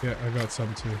sticks. Yeah, I got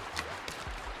some too.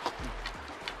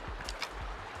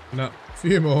 No, a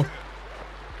few more.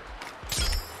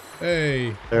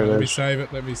 Hey, let me save it.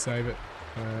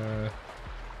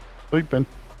 Sleeping.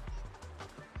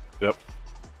 Yep.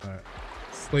 Alright,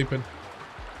 sleeping.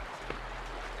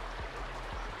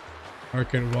 I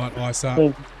reckon we might ice up.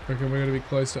 I reckon we're going to be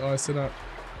close to icing up.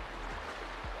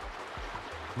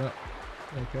 No.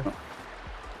 Okay.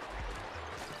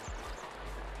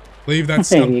 Leave that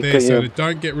stump there, so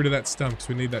don't get rid of that stump because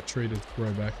we need that tree to grow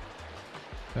back.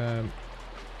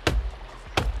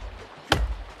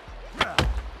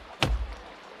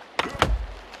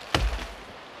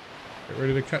 Get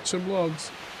ready to catch some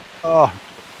logs. Oh,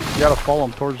 you gotta follow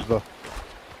them towards the...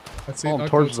 That's it.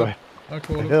 Towards the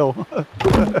hill.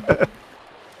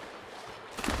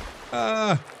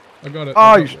 Ah, I got it.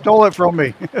 Oh, you stole it from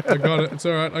me. I got it. It's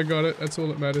alright. I got it. That's all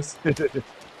that matters. So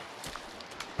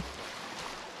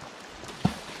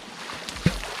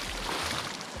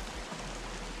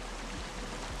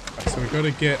we've got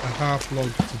to get a half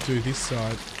log to do this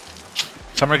side.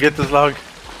 Someone get this log.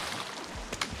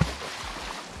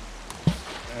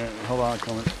 Hold on,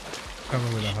 coming.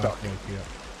 Coming with a half log here.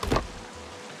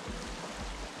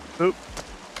 Oop.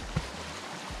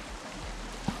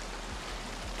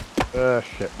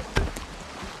 Shit.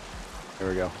 There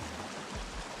we go.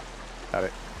 Got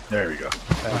it. There we go.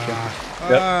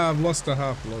 I've lost a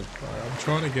half log. I'm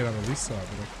trying to get under this side,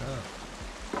 but I can't.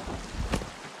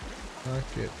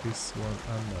 Can't get this one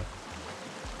under.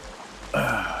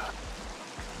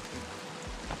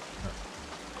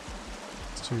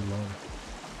 It's too long.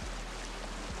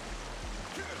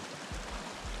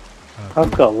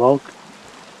 I've got a log.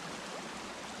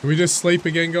 Can we just sleep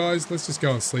again, guys? Let's just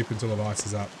go and sleep until the ice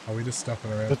is up. Are we just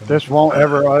stuffing around? This won't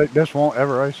ever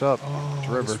ice up. Oh, it's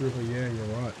river. this river, yeah, you're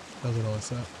right. Doesn't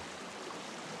ice up.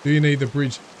 Do you need the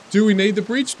bridge? Do we need the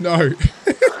bridge? No.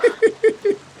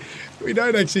 We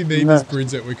don't actually need this bridge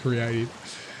that we're creating.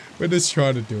 We're just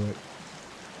trying to do it.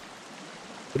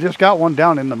 We just got one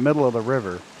down in the middle of the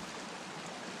river.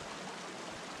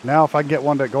 Now if I get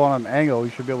one that go on an angle,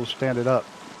 you should be able to stand it up.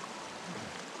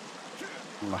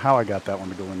 I don't know how I got that one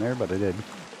to go in there, but I did.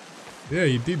 Yeah,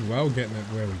 you did well getting it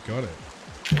where we got it.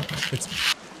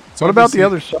 It's what about the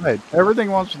other side?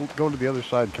 Everything wants to go to the other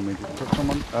side. Can we put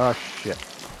someone? Oh, shit.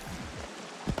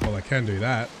 Well, I can do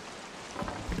that.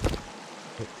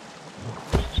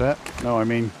 Is that? No, I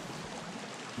mean,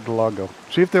 the log go.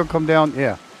 See if they'll come down.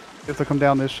 Yeah. If they come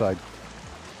down this side.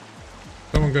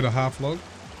 Someone got a half log?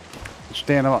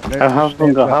 Stand them up. I have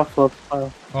one got half log.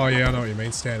 Oh, yeah, I know what you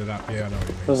mean. Stand it up. Yeah, I know what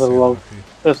you mean. There's a log.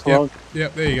 There's a log.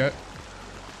 Yep, there you go.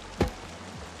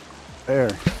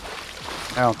 There.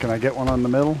 Now, can I get one on the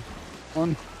middle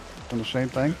one? On the same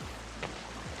thing?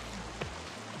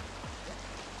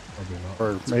 Probably not.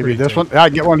 Or maybe this one? I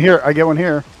get one here. I get one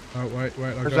here. Oh, wait.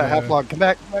 Where's that half log? Come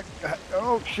back.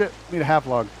 Oh, shit. Need a half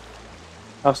log.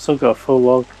 I've still got a full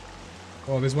log.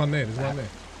 Oh, there's one there. There's one there.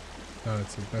 No,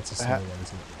 that's a small one,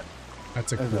 isn't it?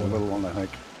 That's a quarter. That's a little one, I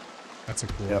think. That's a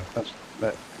quarter. Yep, that's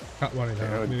that. Cut one in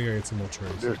half. We need to go get some more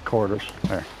trees. There's quarters.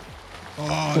 There.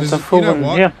 Oh, there's a full one.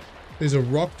 What? Yeah. There's a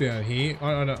rock down here.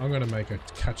 I'm going to make a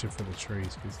catcher for the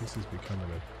trees because this is becoming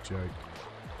a joke.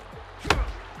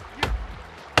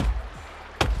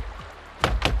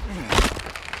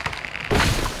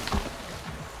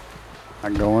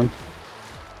 I'm going.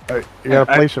 Hey, you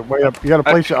gotta place it way up. You gotta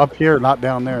place it up here, not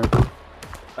down there.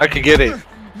 I could get it.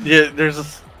 Yeah, there's a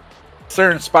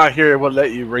certain spot here that will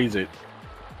let you raise it.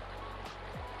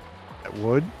 It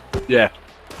would? Yeah.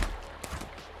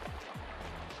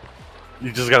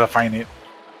 You just gotta find it.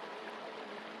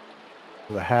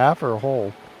 With a half or a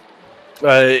whole?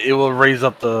 It will raise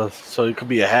up so it could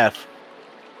be a half.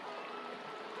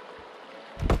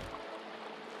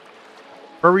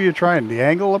 Where were you trying? The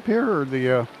angle up here or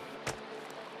the?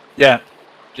 Yeah.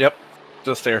 Yep.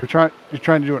 Just there. You're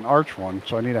trying to do an arch one,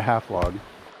 so I need a half log.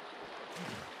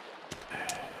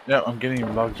 Yeah, I'm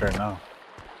getting logs right now.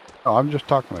 Oh, I'm just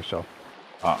talking to myself.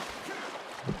 Oh.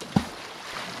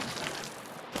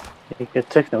 You could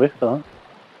take the whip for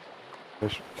that.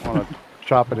 Just want to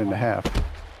chop it into half.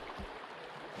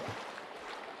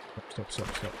 Stop.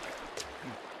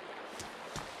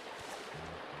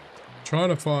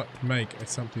 Trying to make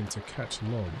something to catch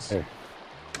logs. Hey.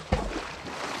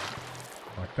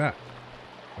 Like that.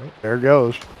 Oh. There it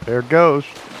goes. There it goes.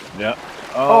 Yeah.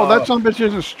 Oh, that son of a bitch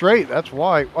isn't straight. That's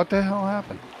why. What the hell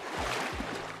happened?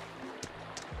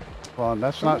 Come on,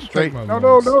 that's not straight.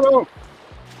 No.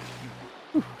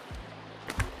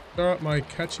 Alright, my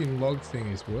catching log thing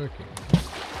is working.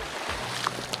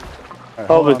 Right,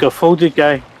 oh, we got folded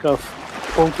guy. Got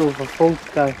fold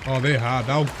guy. Oh, they're hard.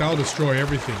 They'll destroy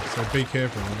everything. So be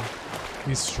careful, man.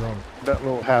 He's strong. That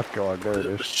little half log. There it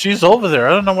is. She's over there.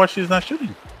 I don't know why she's not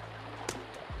shooting.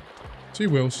 She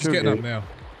will. She's Too getting good. up now.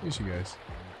 Here she goes.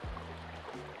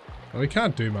 Well, he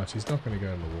can't do much. He's not going to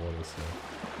go in the water, so.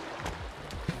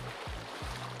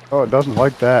 Oh, it doesn't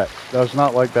like that. Does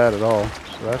not like that at all.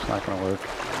 So that's not going to work.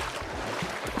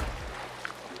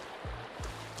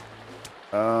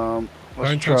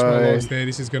 Don't touch my logs there.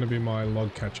 This is going to be my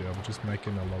log catcher. I'm just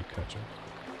making a log catcher.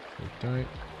 So don't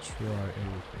try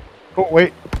anything. Oh,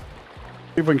 wait.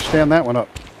 See if we can stand that one up.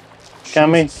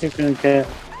 Cammy, you can get.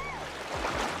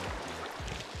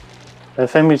 The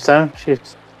thing is down.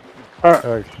 She's.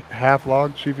 Half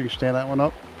log. See if you can stand that one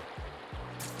up.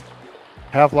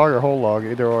 Half log or whole log,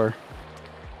 either or.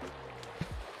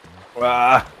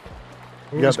 Ah.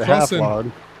 Oh, You got the half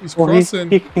log. He's Well, crossing.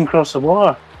 he can cross the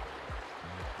water.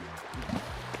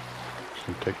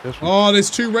 So take this one. Oh, there's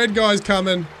two red guys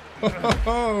coming.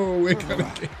 Oh, we're going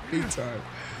to get big time.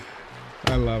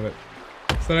 I love it.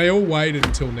 So they all waited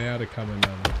until now to come and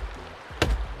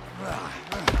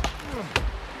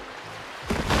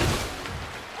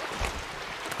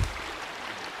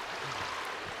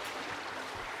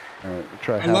Alright, we'll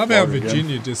try I love how half-log again.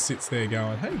 Virginia just sits there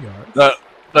going, "Hey guys."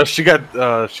 No, she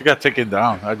got taken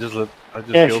down. I just Yeah,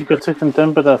 killed she her. got taken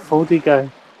down by that foldy guy.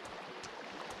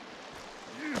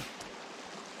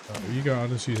 You go. I'm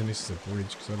just using this as a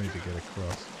bridge because I need to get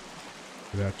across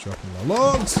without dropping my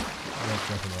logs. Without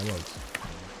dropping my logs.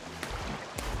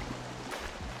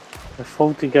 The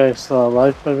foldy guy is still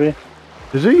alive, maybe.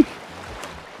 Is he?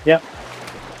 Yep.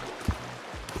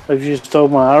 I've used all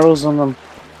my arrows on them.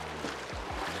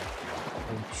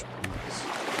 Oh, jeez.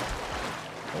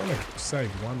 I want to save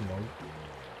one log.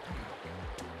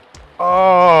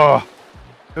 Oh!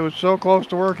 It was so close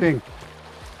to working.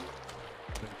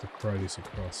 I have to throw this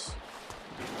across.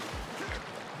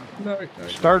 No, no.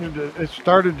 It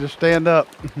started to stand up.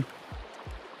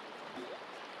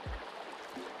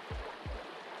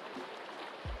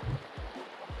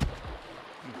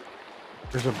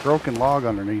 There's a broken log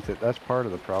underneath it. That's part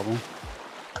of the problem.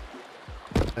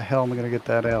 The hell am I gonna get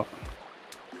that out?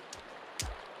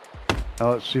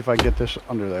 Now let's see if I can get this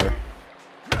under there.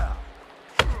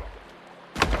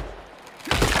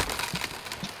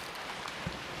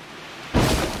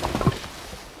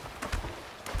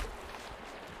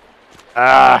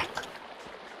 Ah!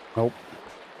 Nope.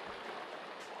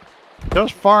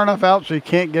 Just far enough out so you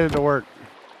can't get it to work.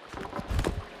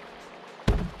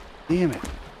 Damn it.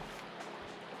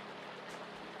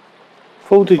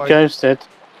 Foldy guy's dead.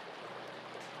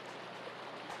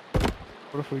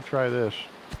 What if we try this?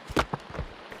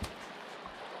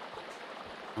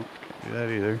 Oh, can't do that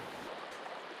either.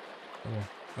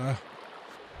 Oh.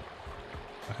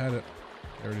 I had it.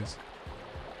 There it is.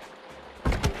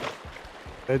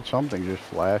 Had something just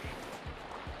flash.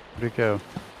 Where'd it go?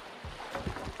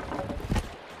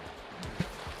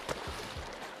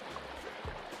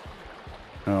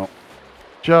 No.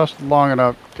 Just long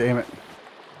enough. Damn it.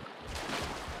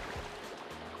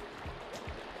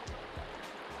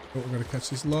 Oh, I'm gonna catch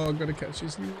this log. Gotta catch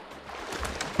this log.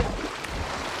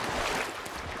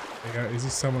 There you go. Is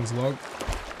this someone's log?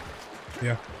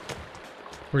 Yeah.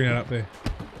 Bring that up there.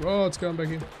 Oh, it's going back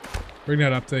in. Bring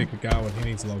that up there, Garwin. He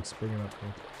needs logs. Bring it up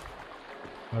there.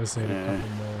 I just need a couple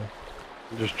more.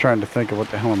 I'm just trying to think of what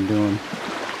the hell I'm doing.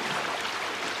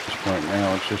 At this point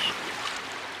now, it's just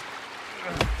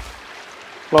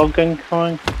Log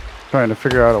incoming. trying to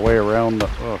figure out a way around the.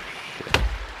 Oh shit!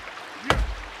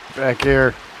 Back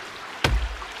here.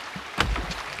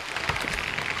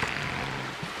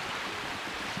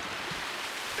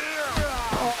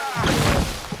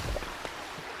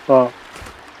 Well,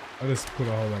 I just put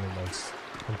a whole lot of logs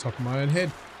on top of my own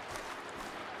head.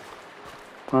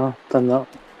 done that.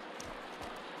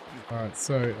 Alright,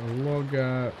 so a log.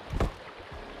 I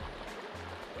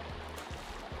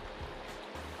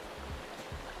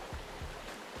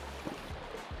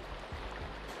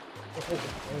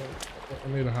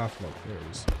need a half log. There it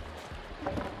is.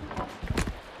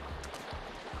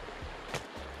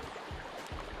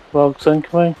 Logs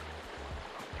incoming.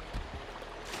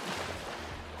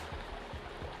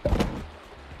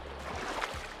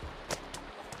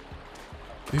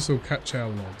 This will catch our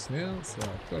logs now, so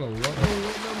I've got a lot.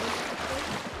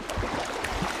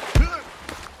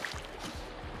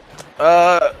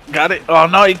 Got it. Oh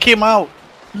no, he came out.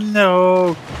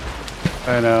 No.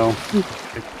 I know.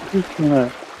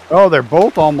 No. Oh, they're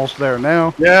both almost there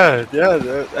now. Yeah,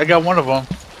 I got one of them.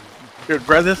 Here,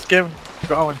 grab this. Give him.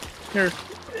 Going. Here.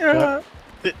 Yeah.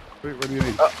 Wait, what do you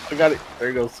need? Oh, I got it. There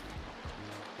he goes.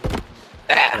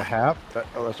 A half?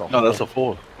 Oh, that's a No, whole. that's a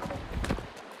full.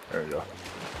 There we go.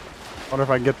 I wonder if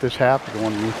I can get this half to go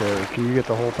underneath there. Can you get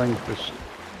the whole thing? Just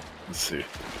Let's see.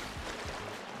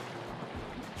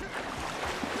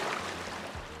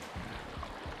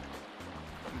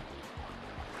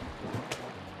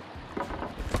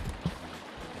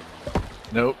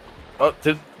 Nope. Oh,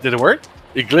 did it work?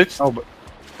 It glitched? oh, but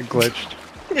it glitched.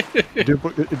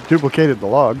 It duplicated the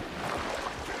log.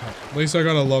 At least I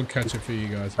got a log catcher for you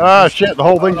guys. Ah, shit! The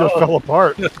whole thing just fell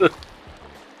apart.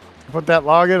 Put that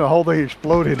log in, the whole thing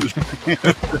exploded.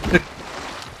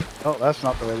 Oh, that's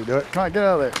not the way to do it. Come on, get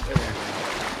out of there.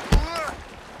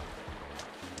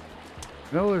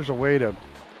 You know, there's a way to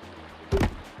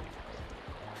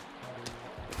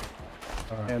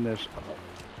end this.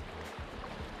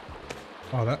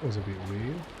 Oh, that was a bit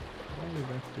weird. Why did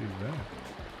that do that?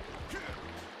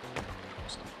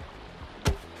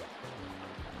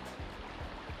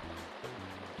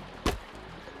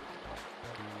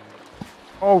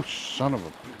 Oh, son of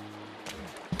a.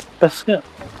 Biscuit.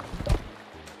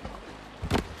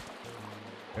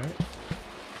 Okay.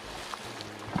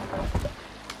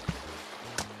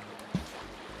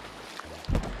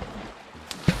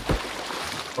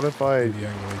 What if I The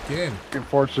angle again.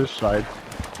 reinforce this side?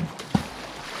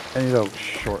 I need a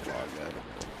short log.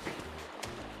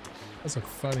 That's a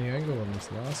funny angle on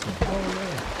this last one. Oh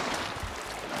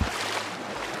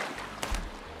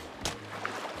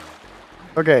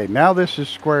no. Okay, now this is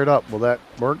squared up. Will that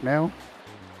work now?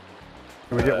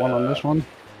 Can we get one on this one?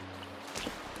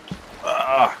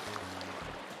 I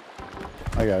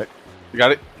got it. You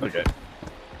got it? Okay.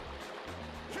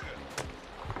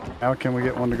 Now can we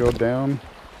get one to go down?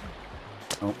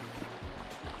 Nope.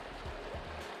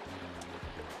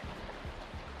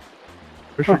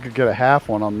 Wish we could get a half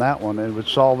one on that one. It would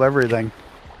solve everything.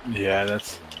 Yeah,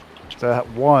 that's... That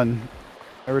one,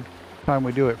 every time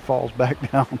we do it, falls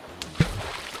back down.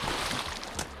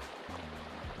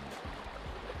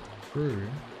 True.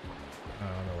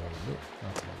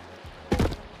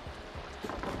 Okay.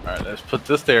 Alright, let's put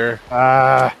this there.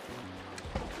 Ah.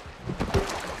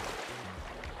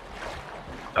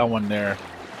 That one there.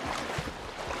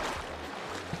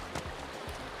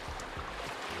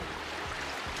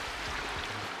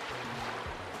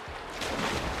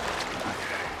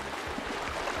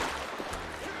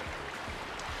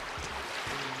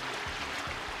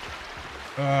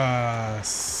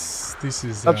 This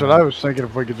is... That's what I was thinking,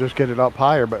 if we could just get it up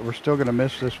higher, but we're still going to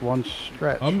miss this one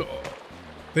stretch.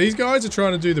 These guys are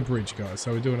trying to do the bridge, guys.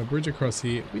 So we're doing a bridge across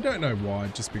here. We don't know why,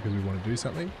 just because we want to do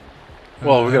something.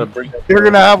 Well, we're going to bring... You're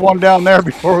going to have one down there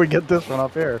before we get this one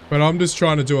up here. But I'm just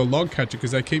trying to do a log catcher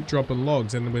because they keep dropping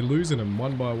logs and we're losing them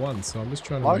one by one. So I'm just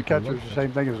trying to log make catcher is the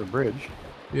same thing as a bridge.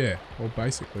 Yeah, well,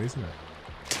 basically, isn't it?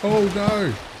 Oh,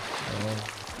 no. Oh.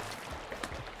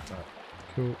 Right,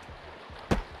 cool.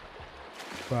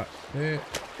 But there,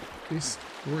 this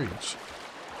bridge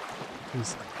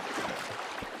is...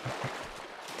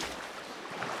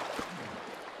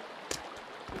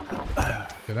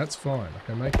 Okay, that's fine. I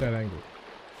can make that angle.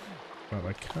 But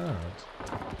I can't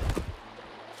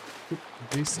put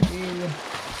this in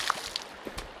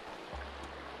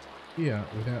here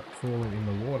without falling in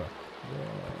the water.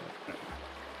 Right.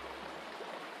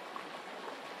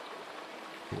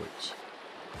 Which,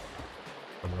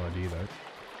 I have no idea though.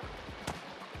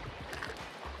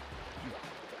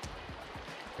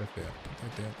 Put that down, put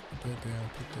that down, put that down,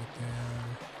 put that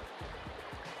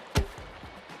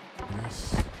down. This.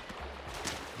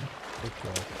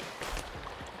 Okay.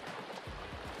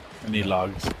 I need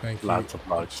logs. Thank Lots you. of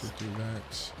logs. Should do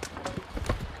that.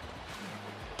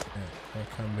 Yeah, I'll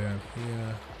come down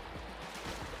here.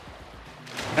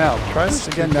 Now, try this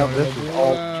again now this is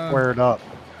all squared up.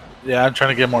 Yeah, I'm trying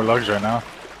to get more logs right now.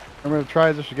 I'm going to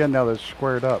try this again now that it's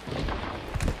squared up.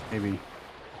 Maybe.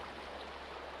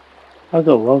 I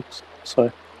got logs,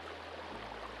 so.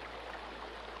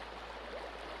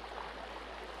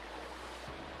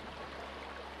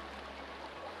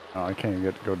 Oh, I can't even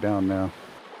get to go down now.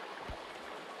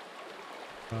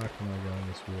 How can I go in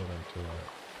this water until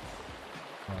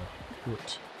I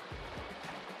put...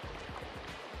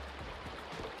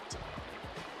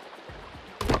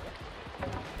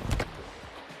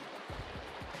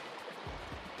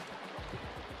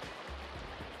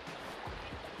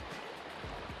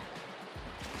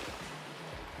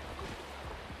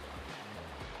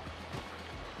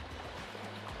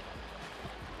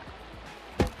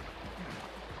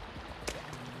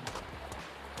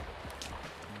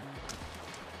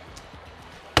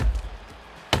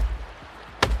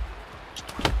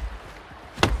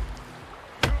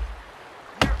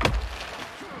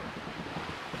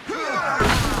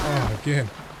 Again,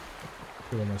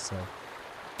 killing myself.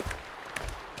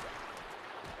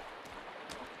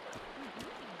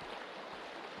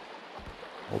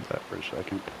 Hold that for a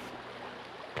second.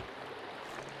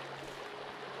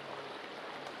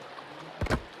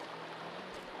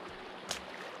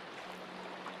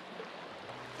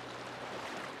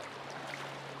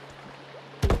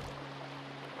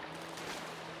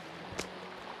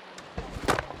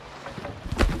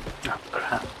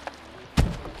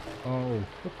 Oh,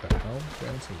 what the hell?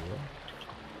 Bouncing water.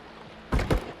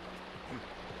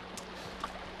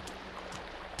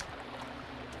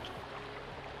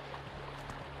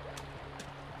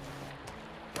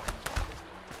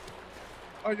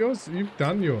 Oh, yours? You've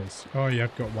done yours. Oh, you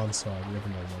have got one side. You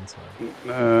haven't done one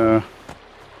side.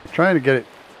 I'm trying to get it.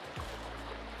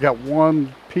 I got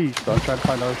one piece, but I'm trying to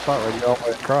find another spot where I can go all the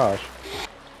way across.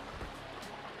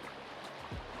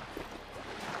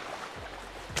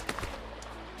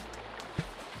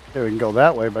 Okay, we can go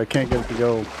that way, but I can't get it to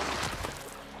go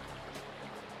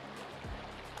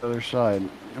the other side.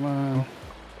 Come on.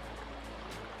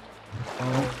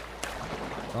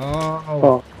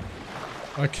 Oh.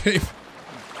 I keep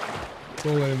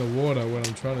falling in the water when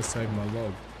I'm trying to save my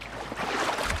log.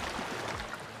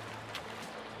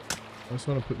 I just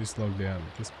want to put this log down.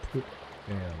 Just put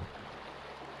down.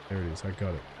 There it is. I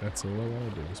got it. That's all I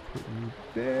want to do. Just put you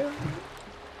there.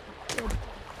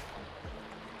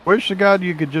 Wish to God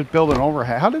you could just build an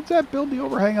overhang. How did that build the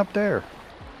overhang up there?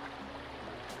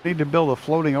 Need to build a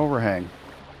floating overhang.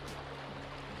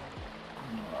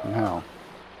 How?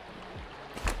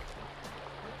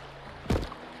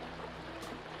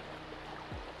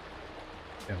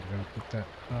 Yeah, we're gonna put that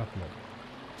half mob.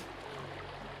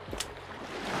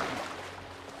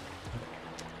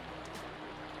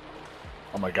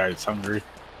 Oh my god, it's hungry.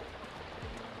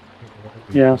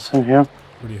 Yeah, same here.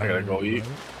 Pretty I gotta go eat.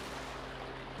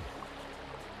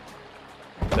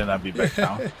 Then I'll be back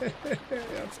down. Yeah,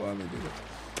 I finally did it.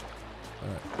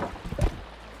 Alright.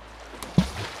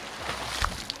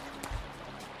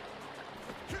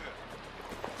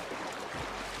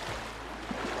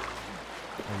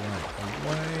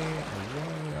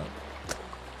 Away up.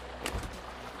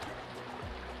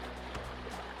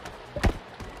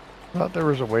 I thought there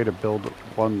was a way to build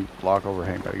one block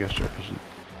overhang, but I guess there isn't.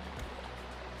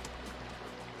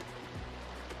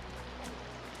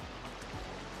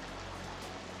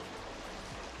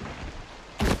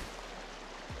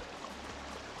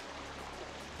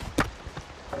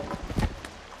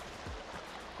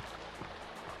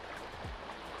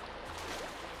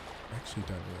 Actually,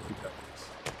 don't really get this.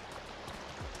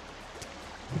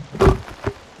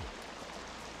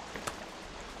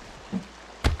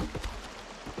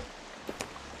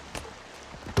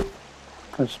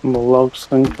 There's more logs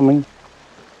incoming.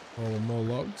 Oh, more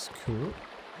logs. Cool.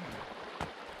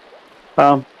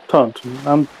 I'm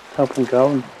helping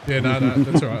go. Yeah, no,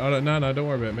 that's alright. No, don't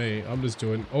worry about me. I'm just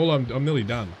doing. I'm nearly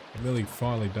done. I'm nearly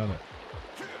finally done it.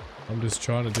 I'm just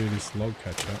trying to do this log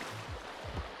catch up.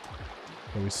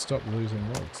 So we stop losing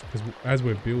logs. Because as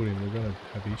we're building, we're going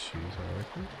to have issues, I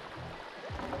reckon.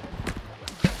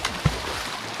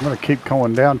 I'm going to keep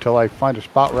going down until I find a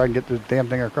spot where I can get this damn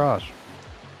thing across.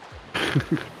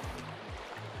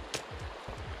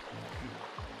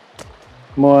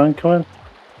 More incoming.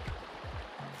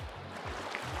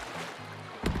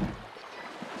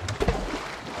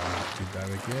 Did that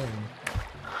again.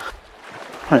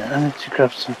 Right, I need to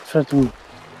grab some food.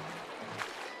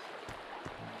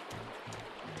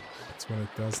 That's when it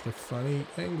does the funny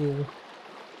angle.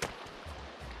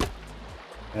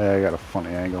 Yeah, I got a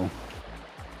funny angle.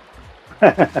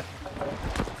 I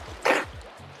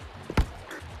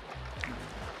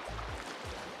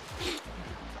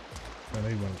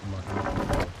need one for my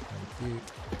hand. Thank you.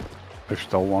 I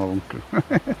stole one of them.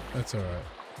 That's alright.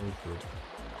 All good.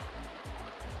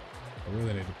 I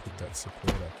really need to put that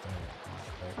support up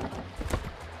there.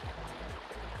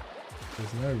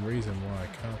 There's no reason why I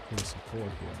can't put a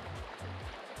support here.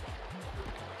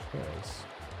 Because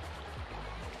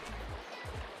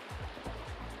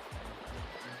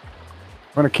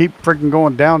I'm going to keep freaking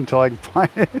going down until I can find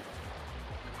it.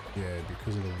 yeah,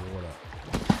 because of the water.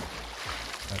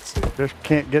 That's it. Just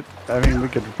can't get, I mean, we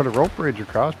could put a rope bridge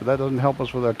across, but that doesn't help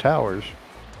us with our towers.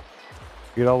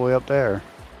 Get all the way up there.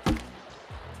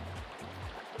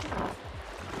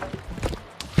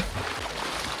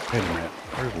 Wait a minute,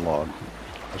 where's the log?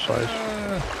 This size?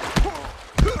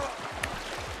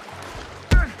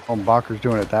 Oh, Bakker's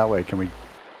doing it that way. Can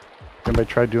anybody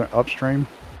try doing it upstream?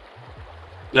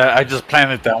 Yeah, I just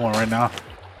planted that one right now.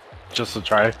 Just to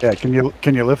try. Yeah, can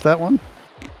you lift that one?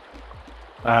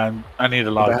 I need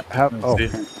a log. Oh, okay.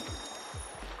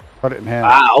 Put it in hand.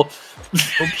 Ow!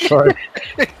 Oops, sorry.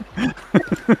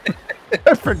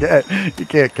 I forget. You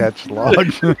can't catch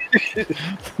logs. That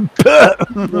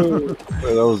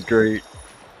was great.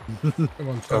 Come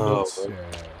on, tablets. Oh, Yeah.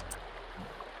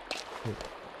 Cool.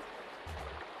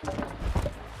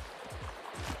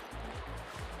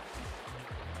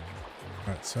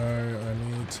 Right, so I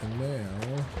need to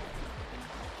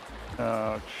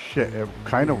now. Shit. It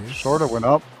kind of, sort of went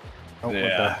up. Oh, went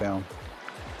Yeah. back down.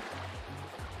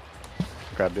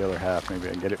 Grab the other half. Maybe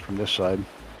I can get it from this side.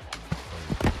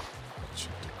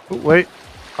 Oh, wait.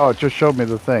 Oh, it just showed me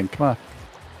the thing. Come on.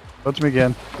 Let's me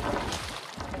again.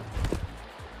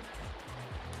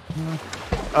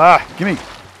 Ah, gimme.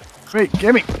 Wait,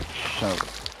 gimme. Son of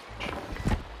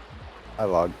a... I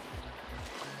logged.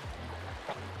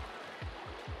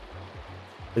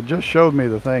 It just showed me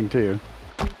the thing too.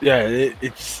 Yeah,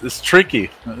 it's tricky.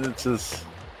 It's just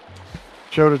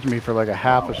Showed it to me for like a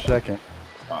half a second.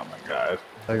 oh my god.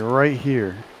 Like right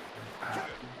here.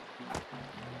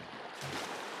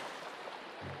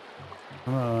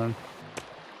 Come on.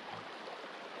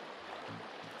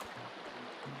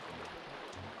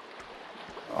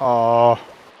 Oh.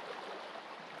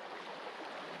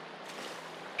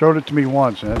 Showed it to me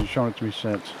once and hasn't shown it to me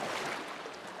since.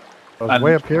 I was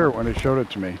way up here when it showed it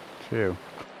to me, too.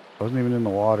 I wasn't even in the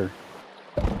water.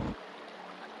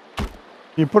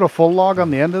 You put a full log on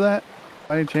the end of that?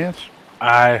 By any chance?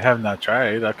 I have not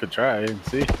tried. I could try and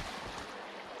see.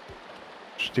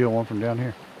 Steal one from down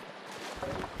here.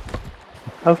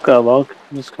 I've got a log.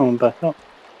 I'm just coming back up.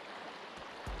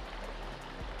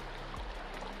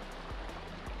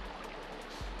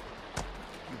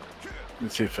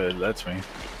 Let's see if it lets me.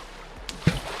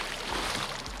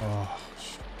 Oh,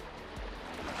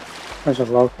 There's a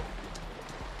log.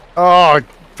 Oh, it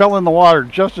fell in the water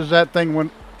just as that thing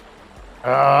went.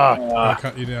 I'll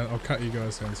cut you down. I'll cut you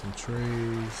guys down some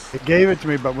trees. It gave it to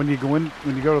me, but when you go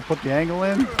to put the angle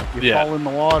in, you fall in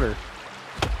the water.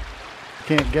 You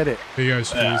can't get it. Here you go,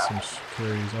 some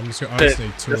trees. I just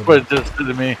need two. That's what it just did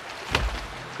to me.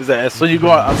 Is that as soon as you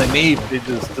go out underneath, it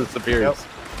just disappears. Yep.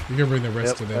 You can bring the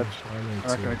rest of them. I'm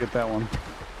not gonna get that one.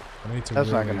 I need to.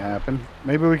 That's not gonna happen.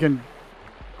 Maybe we can.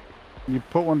 You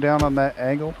put one down on that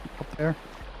angle up there.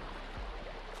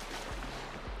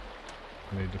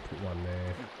 I need to put one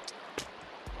there.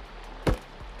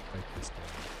 Take this down.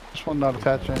 This one not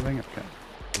attached to anything? Okay.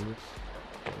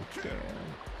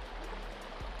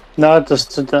 No,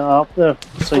 just to the up there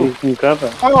so you can grab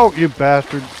it. Oh, you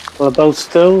bastard. About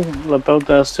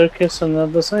the staircase on the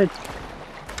other side.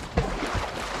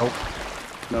 Oh.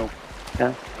 No.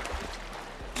 Yeah.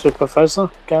 Supervisor,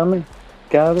 Gavin?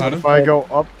 Gavin? If I go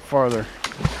up farther.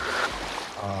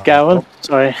 Gavin?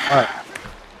 Sorry. Alright.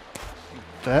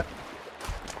 That?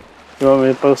 You want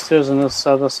me to both stairs on this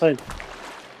other side?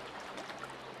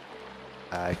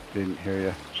 I didn't hear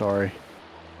you. Sorry.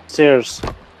 Stairs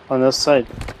on this side.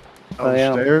 I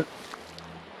am. Stairs?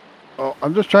 Oh,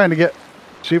 I'm just trying to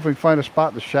see if we can find a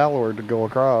spot that's shallower to go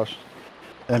across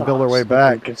and build our way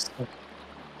back.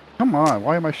 Come on,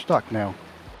 why am I stuck now?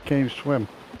 Can't even swim.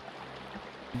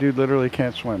 Dude literally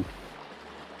can't swim.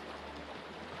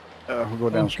 We'll go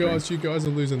downstream. Oh gosh, you guys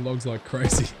are losing logs like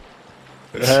crazy.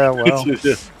 Yeah, well,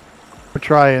 we're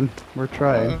trying. We're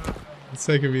trying. It's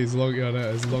taking me as long to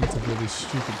build this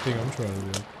stupid thing I'm trying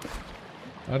to do.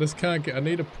 I just can't get. I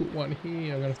need to put one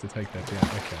here. I'm gonna have to take that down.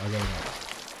 Okay, I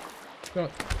got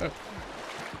it. No.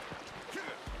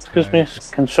 Excuse me,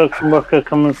 construction worker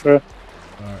coming through.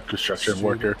 Alright. Construction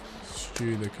worker.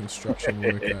 Stu, the construction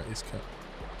worker is cut.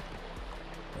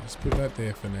 Let's put that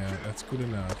there for now. That's good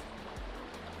enough.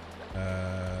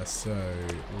 So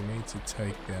we need to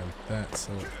take down that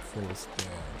so it falls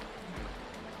down.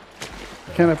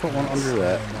 Can I put one under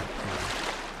that?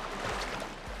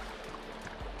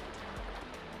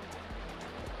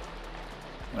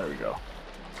 There we go.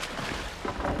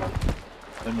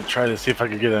 Let me try to see if I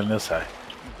can get on this side.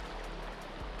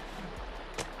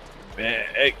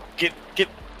 Hey, get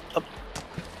up.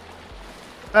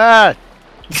 Ah!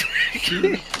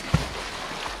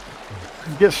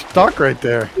 Get stuck right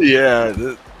there.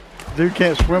 Yeah. Dude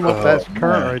can't swim up that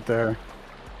current right there.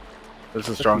 There's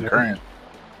a strong current.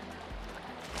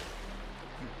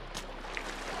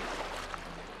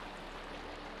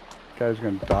 Guy's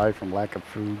gonna die from lack of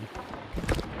food.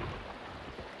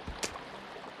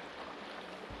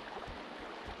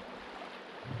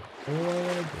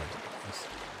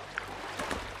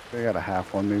 I got a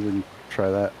half one, maybe we can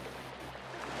try that.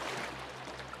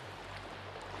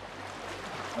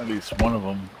 At least one of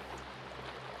them.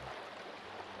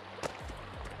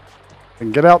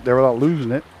 And get out there without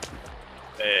losing it.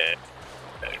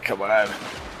 Come on.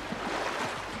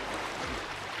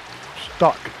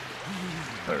 Stuck.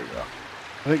 There we go.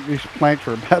 I think these planks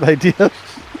are a bad idea.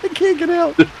 I can't get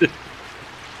out.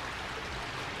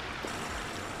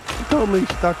 I'm totally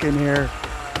stuck in here.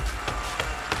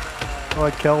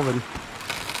 Like Kelvin.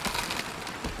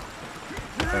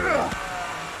 There we go.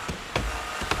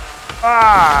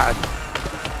 Ah!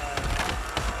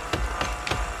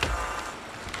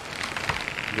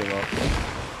 Give up.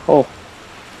 Oh.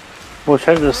 Well,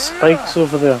 check the spikes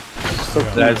over there.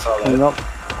 Stuff That's all coming up.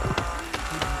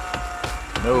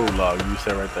 No log, you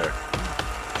stay right there.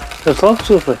 There's lots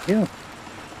over here.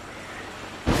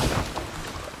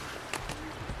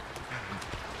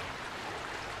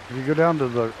 If you go down to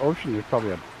the ocean, there's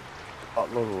probably a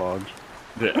load of logs.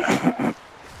 Yeah.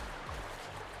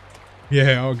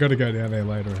 Yeah, I've got to go down there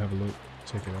later and have a look.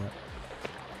 Check it out.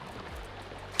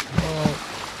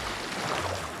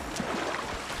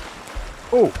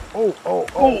 Oh,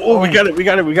 we got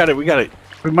it.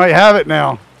 We might have it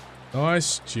now.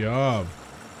 Nice job.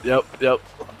 Yep.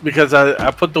 Because I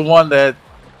put the one that...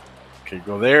 Okay,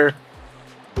 go there.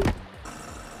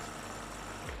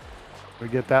 We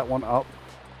get that one up.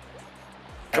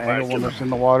 Come Angle on, when it's in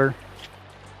the water.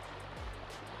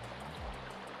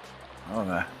 Hold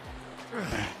on.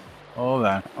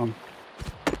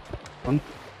 One.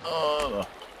 Oh.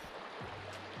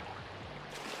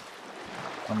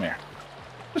 Come here.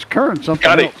 It's current something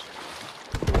Got else. it.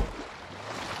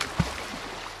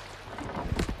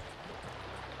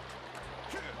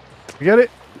 You get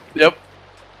it? Yep.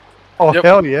 Oh, Yep.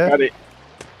 hell yeah. Got it.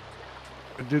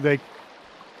 Do they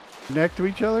connect to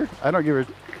each other? I don't give a...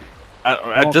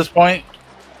 At this point,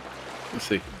 let's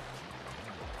see.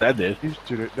 That did. These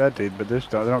two, that did, but this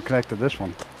don't. They don't connect to this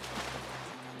one.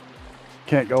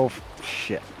 Can't go...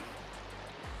 Shit.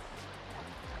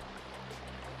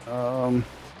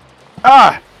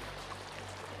 Ah!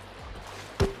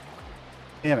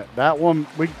 Damn it. That one,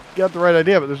 we got the right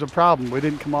idea, but there's a problem. We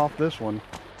didn't come off this one.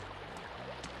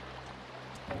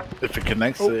 If it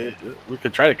connects, we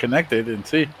could try to connect it and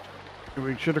see.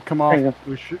 We should have come off.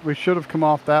 We should have come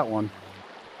off that one.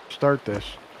 Start this.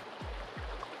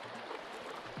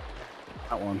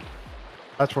 That one.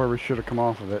 That's where we should have come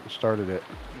off of it and started it.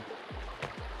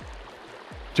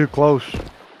 Too close.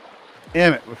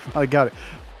 Damn it! We finally got it.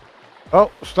 Oh,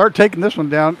 start taking this one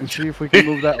down and see if we can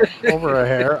move that over a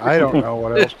hair. I don't know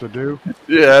what else to do.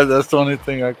 Yeah, that's the only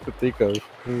thing I could think of.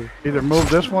 Either move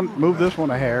this one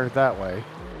a hair that way.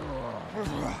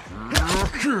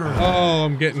 Oh,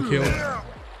 I'm getting killed.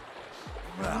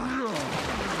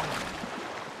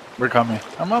 We're coming.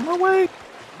 I'm on my way.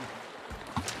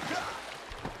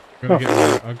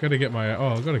 I've got to get my. Oh,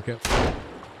 I've got to get.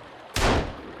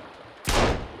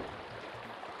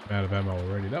 I'm out of ammo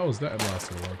already. That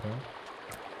lasted a long time.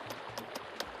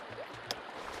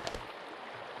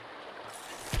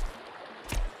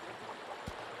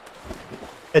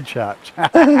 Headshot.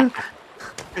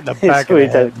 In the back of the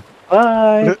head.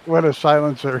 Bye. What a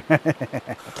silencer.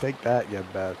 Take that, you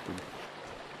bastard.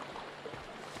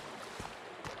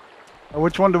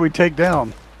 Which one do we take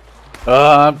down?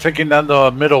 I'm taking down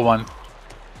the middle one.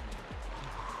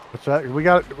 What's that? We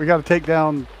got to take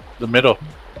down The middle.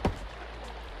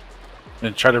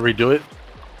 And try to redo it.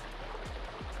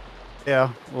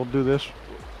 Yeah, we'll do this.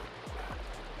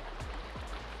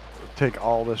 Take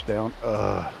all this down.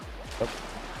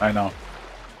 I know.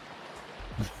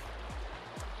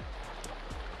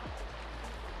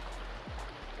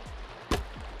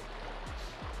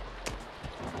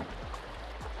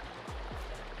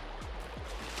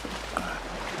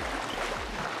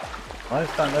 Why is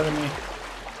that letting me?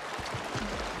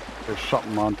 There's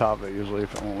something on top of it usually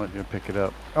if it won't let you pick it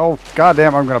up. Oh,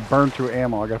 goddamn, I'm going to burn through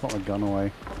ammo. I got to put my gun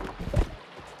away.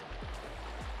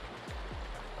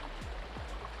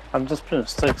 I'm just putting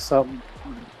sticks up,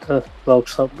 the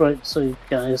blocks up right so you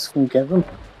guys can get them.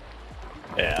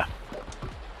 Yeah.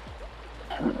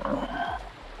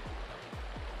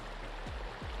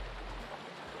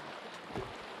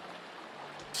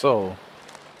 So.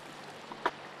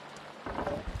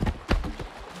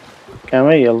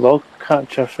 Camera, your log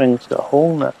catcher thing's got a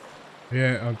hole in it.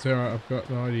 Yeah, I'm sorry. I've got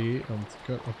an idea.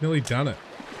 I've nearly done it.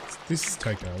 This is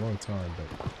taking a long time, but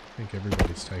I think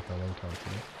everybody's taking a long time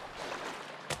for it.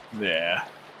 Yeah.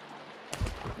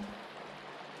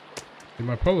 See,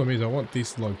 my problem is I want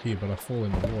this log here, but I fall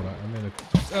in the water, and then it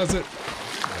does it.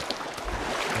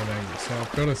 So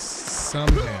I've got to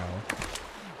somehow.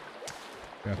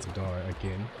 About to die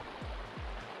again.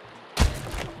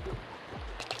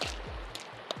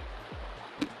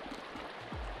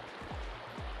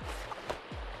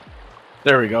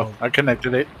 There we go. I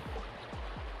connected it.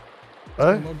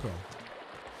 What?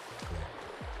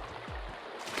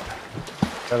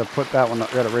 Gotta put that one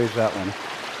up. Gotta raise that one.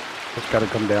 That's gotta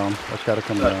come down. That's gotta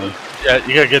come down. Yeah,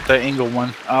 you gotta get the angle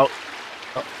one out.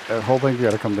 Oh, that whole thing's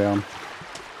gotta come down.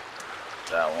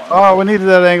 That one. Oh, we needed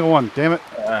that angle one. Damn it.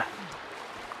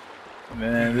 And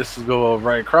then this will go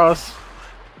right across.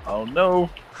 Oh no.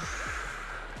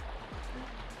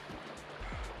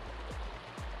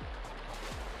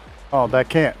 Oh, that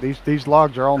can't. These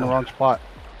logs are all in the wrong spot.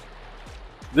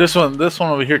 This one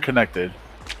over here connected.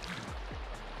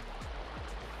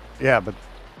 Yeah, but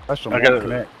that's the I one gotta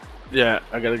connect. Yeah,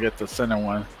 I gotta get the center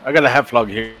one. I got a half log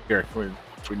here if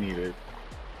we need it.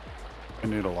 I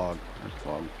need a log. There's a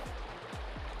log.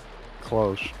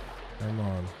 Close. Come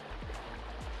on.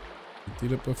 We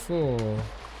did it before.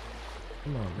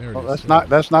 Come on, there it is.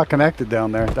 That's not connected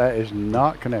down there. That is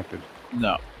not connected.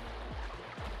 No.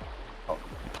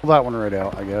 Pull that one right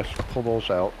out, I guess. Pull those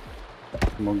out.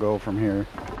 And we'll go from here.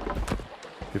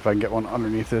 See if I can get one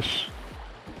underneath this.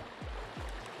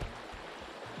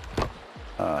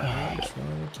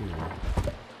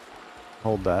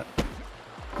 Hold that.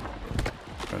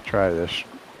 I'm gonna try this.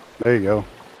 There you go.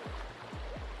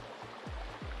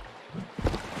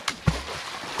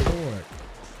 Alright,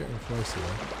 getting closer there.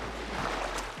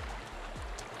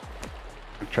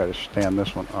 I'll try to stand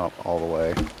this one up all the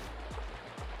way.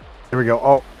 Here we go.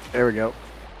 Oh, there we go.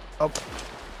 Up.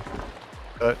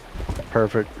 Good.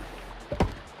 Perfect.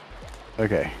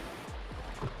 Okay.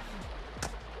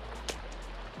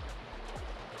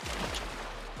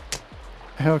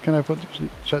 How can I put this,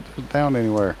 shut this down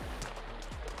anywhere?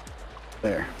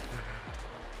 There.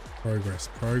 Progress,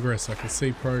 progress. I can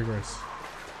see progress.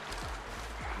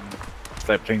 It's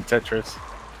like playing Tetris.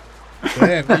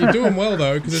 Damn, you're doing well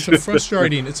though, because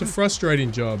it's a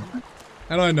frustrating job.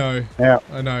 And I know,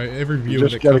 every viewer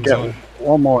that comes on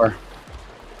one more.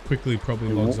 quickly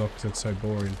probably logs off because it's so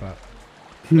boring. But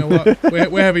you know what?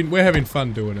 we're having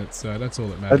fun doing it, so that's all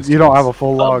that matters. You don't have a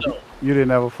full log. You didn't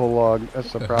have a full log.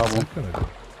 That's the problem.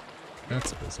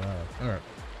 That's bizarre. All right.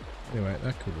 Anyway,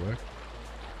 that could work.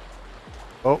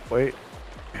 Oh wait,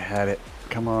 I had it.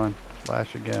 Come on,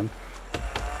 flash again.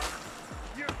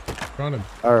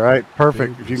 All right,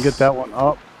 perfect. If you can get that one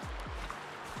up.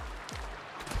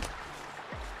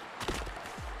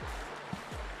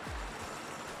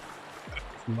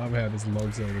 Love how there's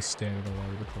logs that are just standing all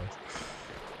over the place.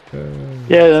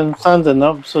 Yeah, then standing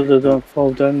up so they don't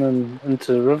fall down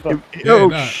into the river.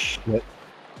 Yeah, shit.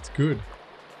 It's good.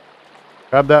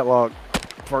 Grab that log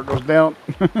before it goes down.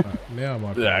 Right, now I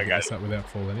might be able to get this up without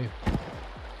falling in.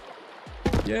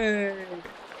 Yay!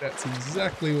 That's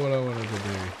exactly what I wanted to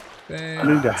do. I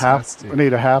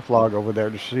need a half log over there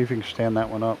to see if you can stand that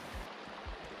one up.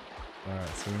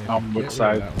 Alright, so we need on to which get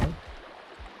side? rid of that one.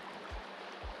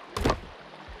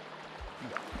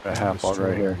 A half log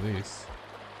right here.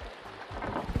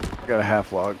 Got a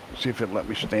half log. See if it'll let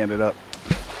me stand it up.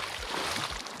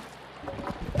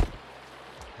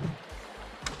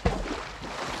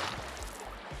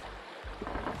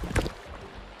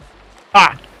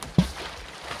 Ah!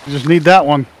 You just need that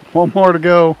one. One more to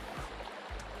go.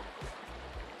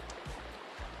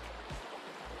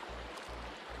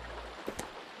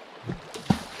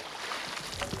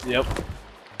 Yep.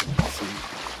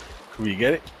 Can we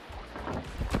get it?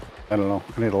 I don't know.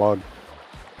 I need a log.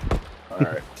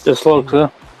 Alright. Just log there.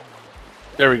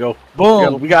 There we go.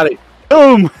 Boom! We got it.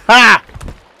 Boom! Ha!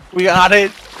 We got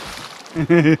it!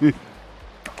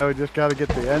 Oh, we just got to get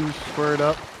the ends squared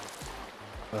up.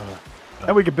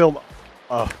 And we can build...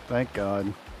 Oh, thank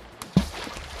God.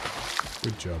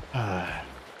 Good job.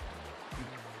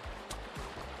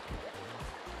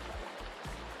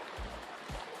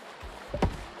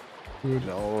 Good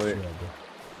job.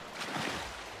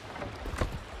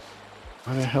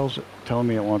 Why the hell's it telling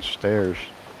me it wants stairs?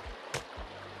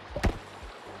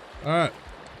 Alright.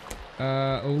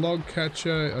 A log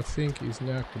catcher, I think, is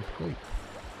now complete.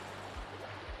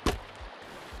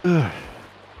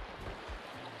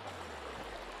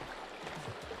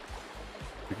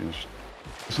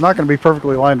 It's not going to be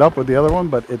perfectly lined up with the other one,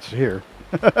 but it's here.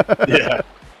 Yeah.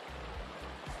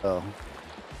 Oh.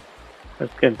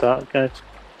 Let's get dark, guys.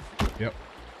 Yep.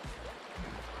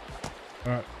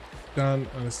 Alright. Done.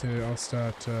 Understand. I'll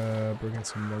start bringing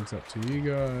some logs up to you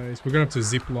guys. We're going to have to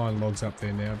zip line logs up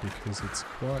there now because it's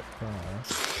quite far.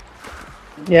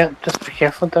 Yeah, just be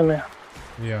careful down there.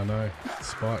 Yeah, I know.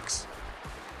 Spikes.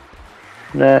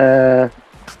 I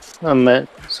met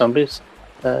zombies.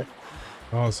 Oh,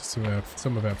 it's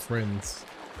some of our friends.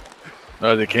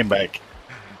 No, they came back.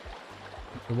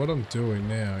 So what I'm doing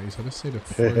now is I just need to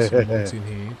throw some logs in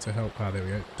here to help. Ah, there we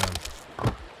go.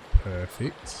 Done.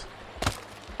 Perfect.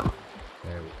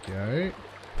 There we go.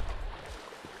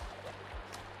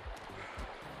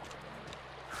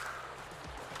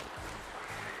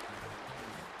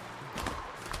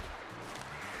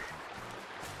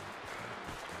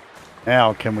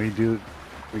 Now, can we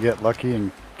get lucky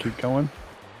and keep going?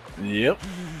 Yep.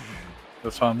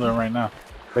 That's what I'm doing right now.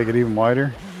 Make it even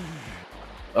wider?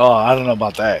 Oh, I don't know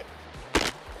about that.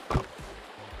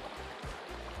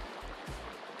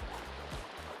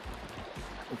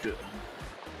 Okay.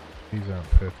 These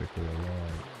aren't perfectly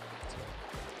aligned.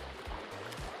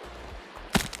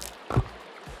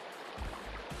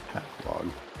 Half log.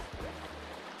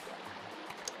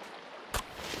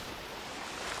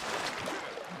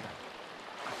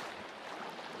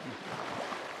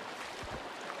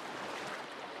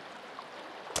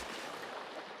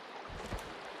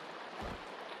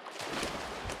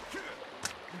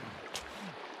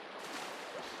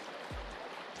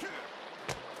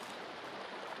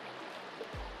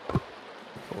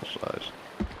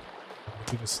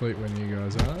 Go to sleep when you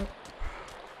guys are.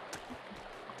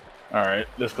 Alright,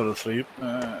 let's go to sleep.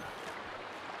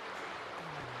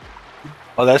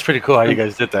 Oh, that's pretty cool how you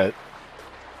guys did that.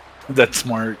 That's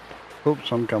smart.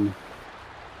 Oops, I'm coming.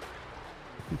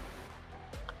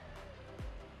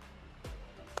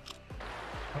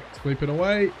 Sleeping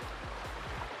away.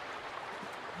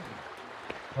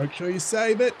 Make sure you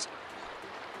save it.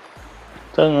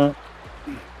 Don't know.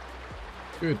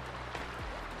 Good.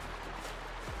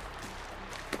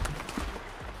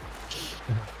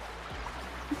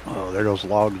 Oh, there goes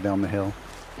logs down the hill.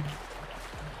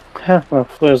 Half my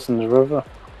flares in the river.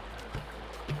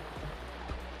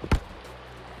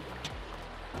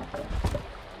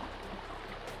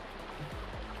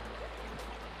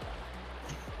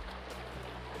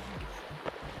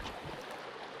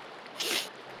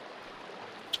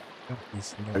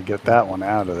 Gotta get that one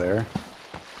out of there.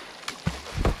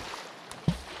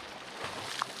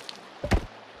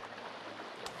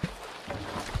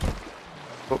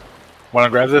 Want to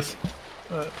grab this?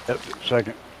 Yep,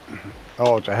 second.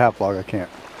 Oh, it's a half log. I can't.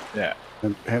 Yeah.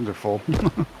 Hands are full. Just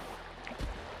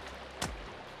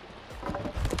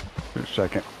a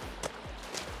second.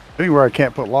 Anywhere I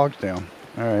can't put logs down.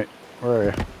 All right, where are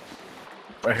you?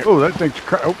 Right here. Oh, that thing's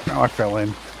oh, no, I fell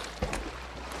in.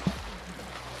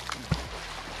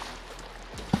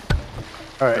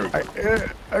 All right,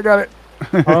 I got it.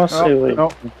 I'll see what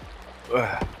no.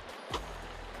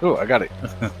 Oh, I got it.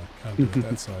 Can't do it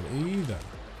that side either.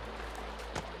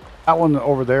 That one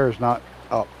over there is not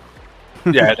up.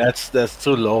 Yeah, that's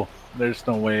too low. There's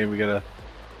no way we gotta.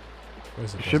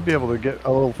 Where's it? Should be able to get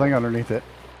a little thing underneath it.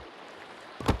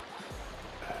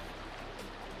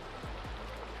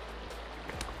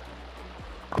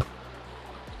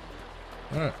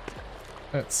 Alright.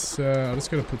 That's I'm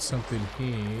just gonna put something here.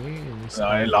 In this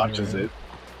No, it launches it.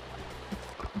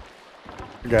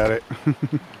 Got it.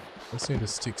 Let's need to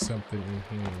stick something in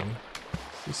here.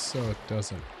 Just so it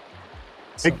doesn't.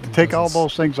 Take all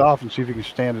those things off and see if you can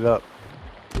stand it up.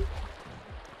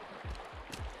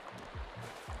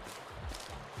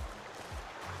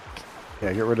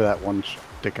 Yeah, get rid of that one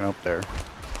sticking up there.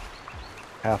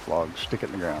 Half log, stick it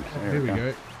in the ground. There Here we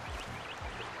go.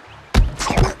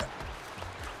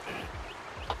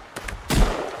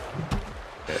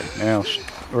 Okay, now,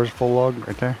 where's the full log?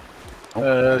 Right there?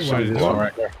 Should be this one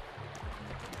right there.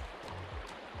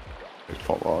 There's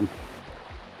full log.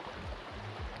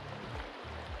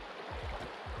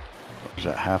 There's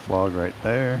that half log right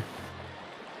there.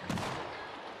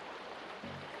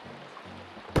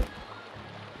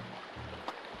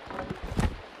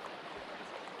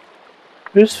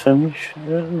 Who's finished?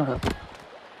 No, no.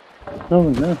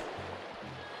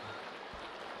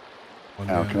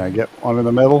 Now, can I get one in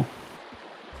the middle?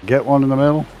 Get one in the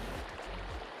middle?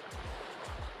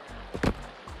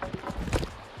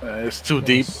 It's too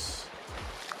deep.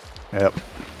 Yep.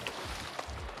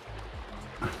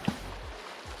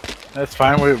 That's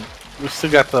fine. We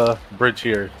still got the bridge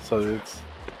here, so it's.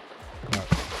 Right.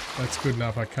 That's good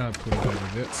enough. I can't put it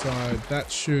over that side. That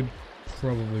should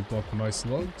probably block most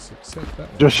logs, except that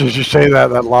one. Just as you say that,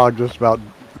 that log just about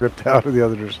ripped out of the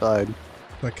other side.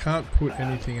 I can't put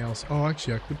anything else. Oh,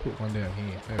 actually, I could put one down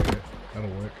here. There we go. That'll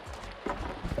work.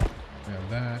 Now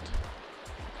that.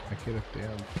 I get it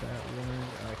down that way.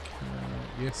 I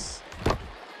can't. Yes.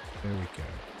 There we go.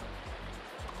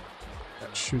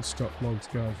 That should stop logs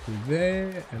going through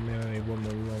there. And then I need one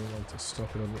more long one to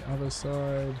stop it on the other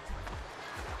side.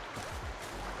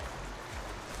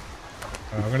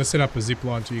 I'm going to set up a zip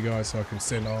line to you guys so I can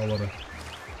send a whole lot of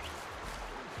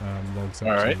logs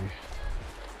up to you.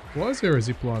 Why is there a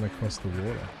zip line across the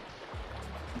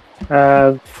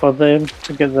water? For them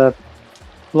to get the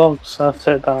logs, I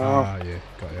set that up. Ah, yeah,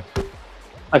 got you.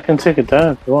 I can take it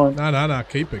down if you want. No,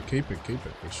 keep it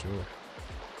for sure.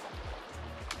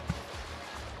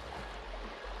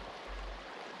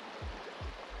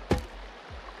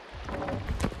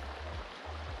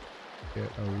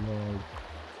 Get a log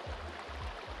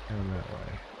down that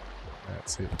way.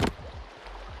 That's it.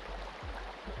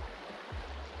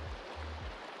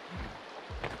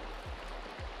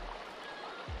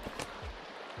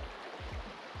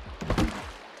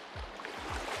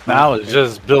 Now it's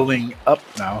just building up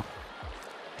now.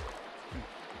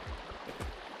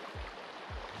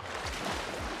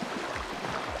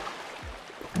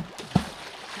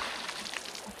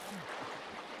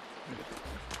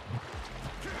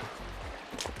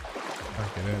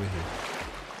 Get out of here.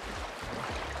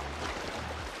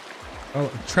 Oh,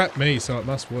 it trapped me, so it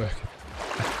must work.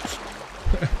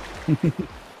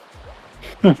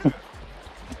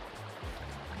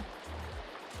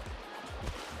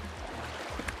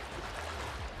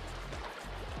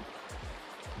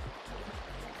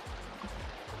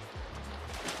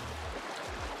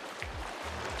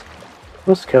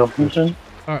 What's Kelvin?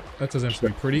 Alright, that doesn't have to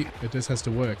be pretty. It just has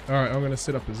to work. Alright, I'm going to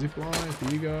set up a zip line for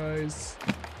you guys.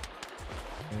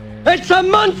 And It's a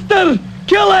monster!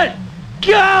 Kill it!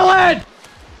 Kill it!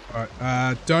 alright,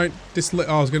 don't just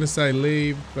I was going to say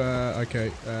leave.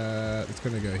 Okay, it's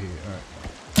going to go here.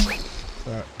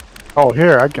 Alright. Oh,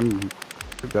 here, I can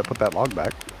put that log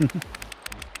back.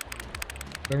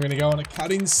 I'm going to go on a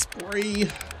cutting spree.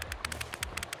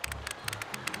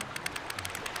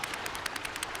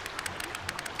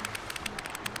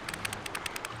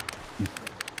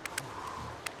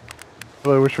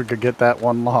 really wish we could get that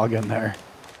one log in there.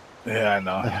 Yeah, I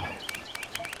know.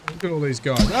 Look at all these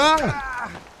guys.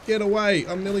 Ah! Get away.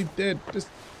 I'm nearly dead. Just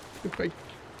get back.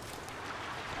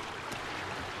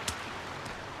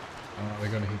 Oh, they're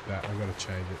going to hit that. I've got to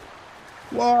change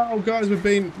it. Wow, guys, we've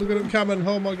been... Look at them coming.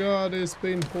 Oh, my God. It's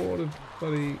been hoarded.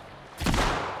 Bloody...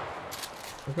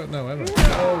 I've got no ammo.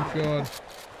 Oh, God.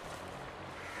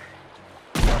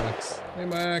 Max. Hey,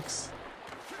 my axe.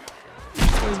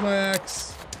 Where's my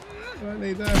axe? I don't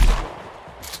need that.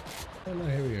 Oh, no.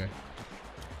 Here we go.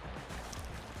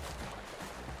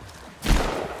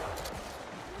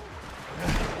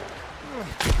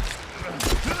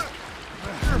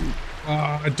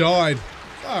 I died.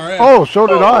 Oh, so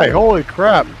did I. Holy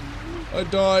crap. I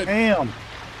died. Damn.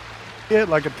 Hit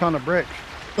like a ton of bricks.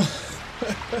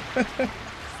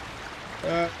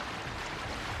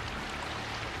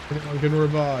 Anyone can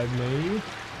revive me.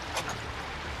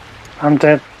 I'm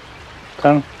dead.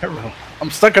 Done.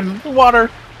 I'm stuck in the water.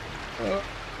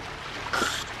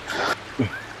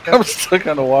 I'm stuck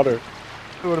in the water.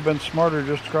 It would have been smarter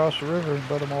just to cross the river and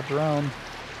let them all drown.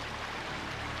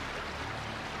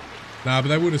 Nah, but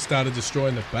they would have started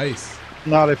destroying the base.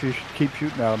 Not if you keep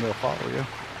shooting at them, they'll follow you.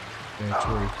 Yeah,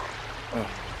 true.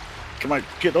 Come on,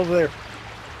 get over there.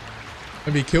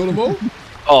 Have you killed them all?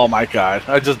 Oh my god,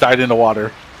 I just died in the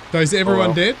water. So is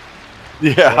everyone dead?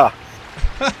 Yeah.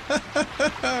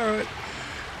 Alright.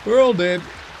 We're all dead.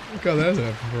 God, that hasn't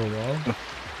happened for a while.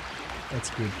 That's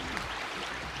good.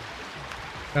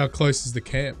 How close is the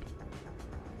camp?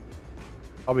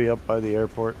 I'll be up by the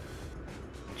airport.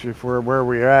 If we're where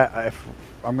we're at,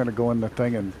 I'm going to go in the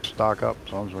thing and stock up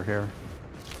as long as we're here.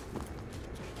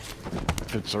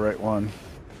 If it's the right one.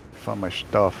 Found my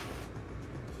stuff.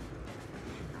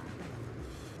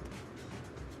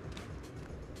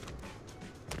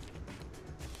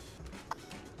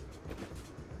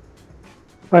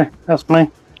 Right, that's me.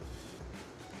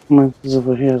 Mine is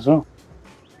over here as well.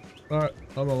 Alright,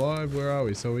 I'm alive. Where are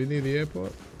we? So we near the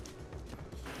airport?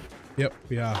 Yep,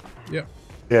 we are. Yep.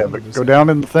 Yeah, but go down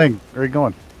in the thing. Where are you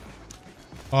going?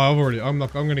 Oh, I'm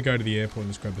going to go to the airport and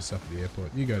just grab the stuff at the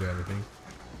airport. You go down the thing.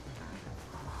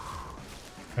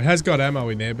 It has got ammo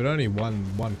in there, but only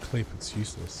one clip. It's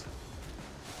useless.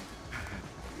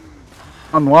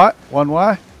 On what? One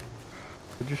what?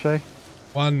 What'd you say?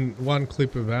 One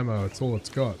clip of ammo. It's all it's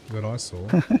got that I saw.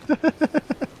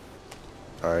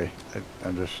 Sorry,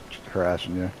 I'm just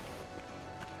harassing you.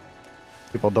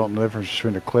 People don't know the difference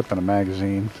between a clip and a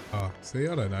magazine. Oh, see,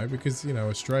 I don't know, because, you know,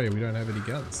 Australia, we don't have any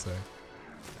guns, so...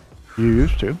 You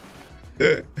used to.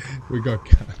 We got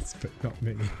guns, but not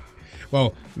many.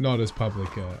 Well, not as public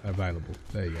available.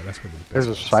 There you go, that's what There's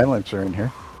a silencer in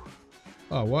here.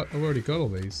 Oh, what? I've already got all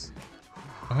these.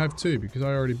 I have two, because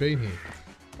I already been here.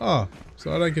 Oh,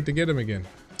 so I don't get to get them again.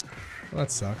 Well,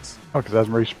 that sucks. Oh, because it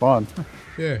hasn't respawned.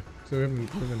 Yeah, so we haven't...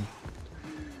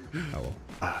 Oh, well.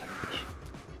 Ah,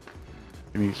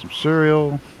 you need some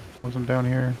cereal. Wasn't down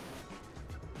here.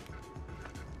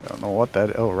 I don't know what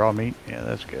that. Oh, raw meat. Yeah,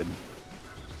 that's good.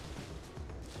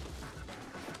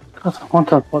 God, I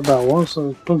wondered what that was.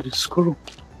 A bloody squirrel.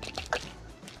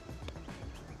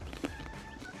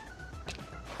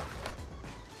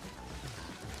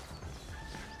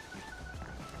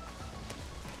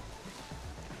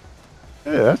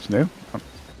 Yeah, that's new.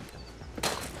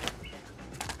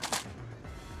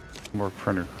 More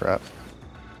printer crap.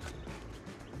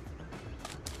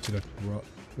 Rot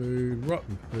food,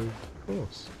 rotten food, of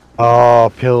course.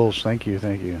 Oh, pills. Thank you,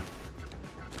 thank you.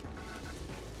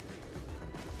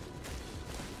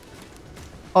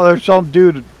 Oh, there's some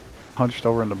dude hunched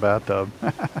over in the bathtub.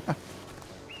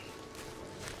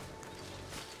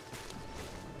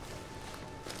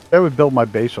 I would build my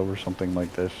base over something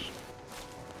like this.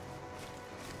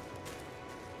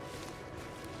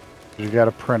 You got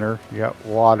a printer, you got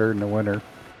water in the winter.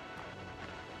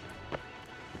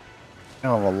 I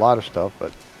don't have a lot of stuff,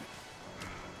 but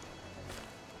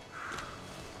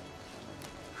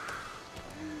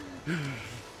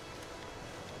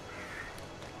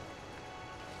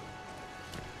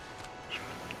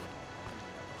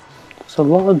It's a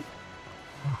lot of...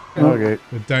 okay.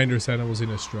 The dangerous animals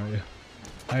in Australia.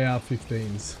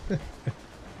 AR-15s.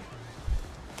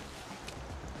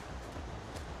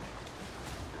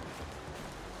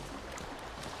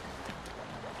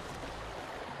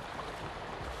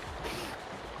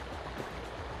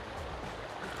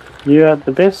 You at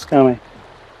the best, Scummy?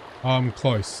 I'm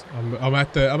close. I'm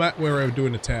at where we're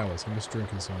doing the towers. I'm just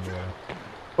drinking some water.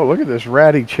 Oh, look at this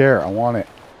ratty chair. I want it.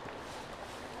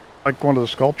 Like one of the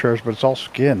sculptures, but it's all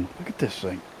skin. Look at this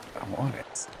thing. I want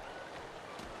it.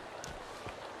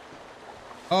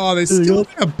 Oh, there's still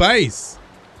a base.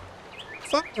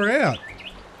 Fuck her out.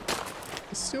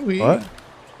 They're still here. What?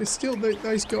 They're still, those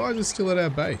guys are still at our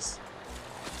base.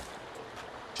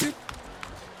 Shit.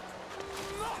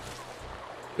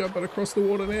 Jumping across the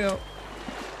water now.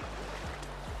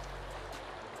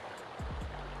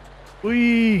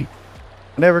 Whee! I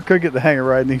never could get the hang of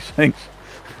riding these things.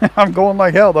 I'm going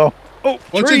like hell though. Oh,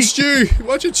 watch tree. it, Stu.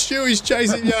 Watch it, Stu. He's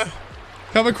chasing you.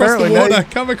 Come across Apparently the water. now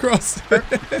Come across.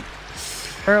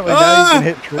 Apparently now you can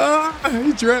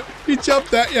hit trees. He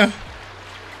jumped at you.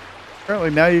 Apparently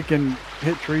now you can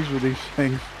hit trees with these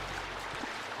things.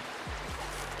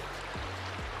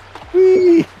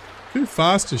 Whee! Too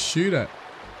fast to shoot at.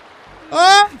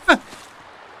 Ah!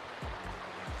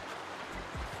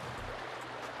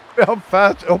 How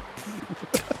fast? Oh.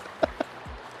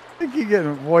 I think you're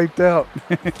getting wiped out.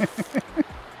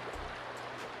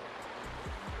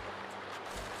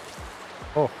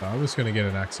 Oh, I'm just going to get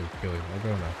an axe and kill him. I'll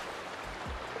go now.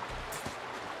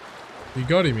 You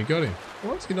got him, you got him.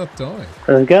 Why is he not dying?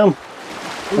 There we go.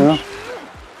 Yeah.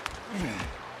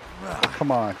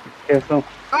 Come on. Careful.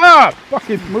 Ah!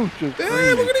 Fucking mooch is Hey,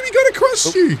 crazy. look at him, he got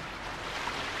across you.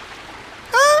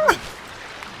 Ah!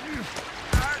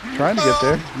 Trying to get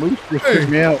there. Mooch just took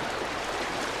me out.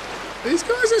 These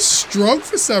guys are strong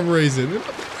for some reason. They're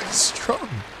not very strong.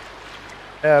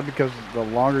 Yeah, because the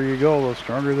longer you go, the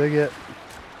stronger they get.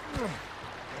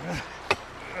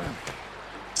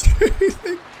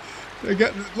 They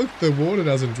got, look, the water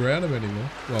doesn't drown them anymore.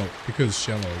 Well, because it's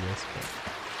shallow, I guess.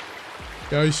 But.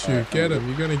 Go shoot, get him.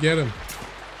 You're gonna get him.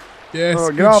 Yes, Oh,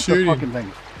 get good off shooting. the fucking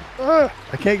thing. Ah,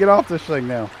 I can't get off this thing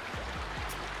now.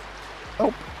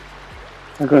 Oh.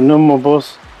 I got no more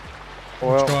boss.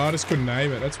 Well, I just couldn't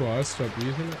aim it. That's why I stopped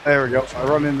using it. there we go. I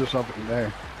run into something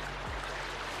there.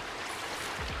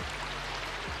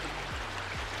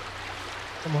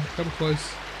 Come on, come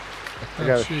close. I I can't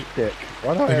got a shoot. stick.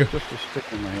 Why do I have just a stick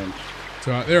in my hand? It's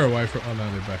alright, they're away from. Oh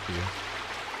no, they're back here.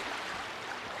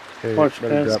 Okay, Watch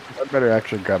this. I better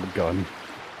actually grab a gun.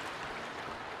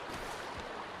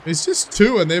 It's just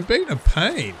two and they're being a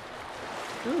pain.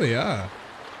 They really are.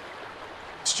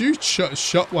 Stu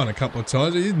shot one a couple of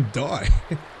times, he didn't die.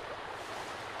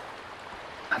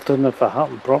 I don't know if it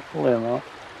happened properly or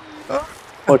not.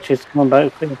 Watch, he's coming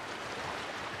back for you.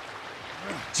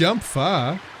 Jump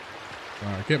far.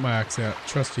 Alright, get my axe out.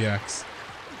 Trust your axe.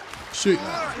 Shoot.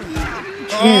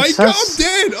 Oh, I'm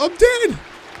dead! I'm dead!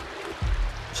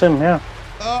 Same here.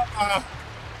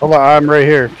 Hold on, I'm right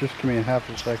here. Just give me half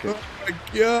a second. Oh my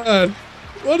god.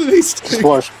 What are these Just things?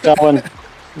 watch that one.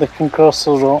 They can cross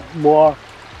the water.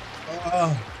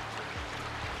 Oh,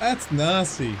 that's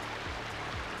nasty.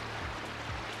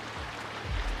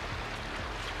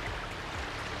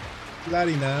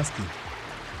 Bloody nasty.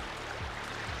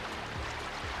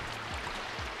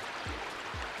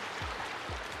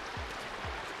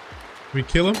 We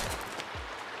kill him?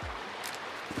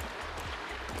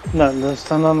 No, there's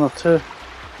another two.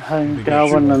 Hang We get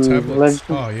Garwin triple and tablets.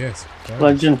 Legend. Oh yes.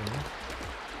 Legend.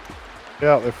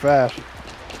 Yeah, they're fast.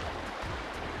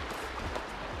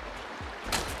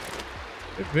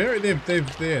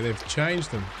 They've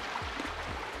changed them.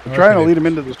 I'm trying to lead them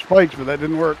into the spikes, but that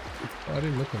didn't work. Oh, I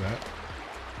didn't look at that.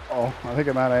 Oh, I think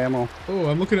I'm out of ammo. Oh,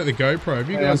 I'm looking at the GoPro. Have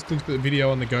you guys looked at the video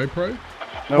on the GoPro?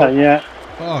 No. Not yet.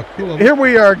 Oh, cool. Here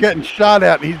we are getting shot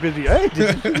at, and he's busy. Hey, did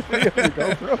you see the video on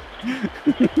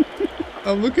the GoPro?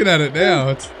 I'm looking at it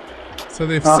now. So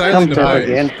they're Oh, sailing the come down boat.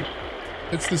 again.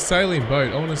 It's the sailing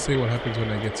boat. I want to see what happens when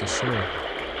they get to shore.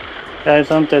 Guys,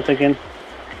 I'm dead again.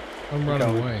 I'm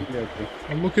running away. Yeah, okay.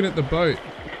 I'm looking at the boat.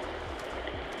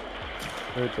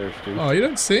 Right there, Steve. Oh, you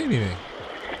don't see anything.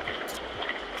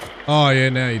 Oh, yeah,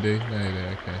 now you do. Now you do,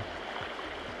 okay.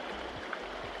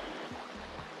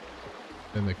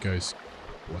 Then it goes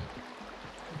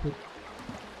black.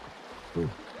 Cool.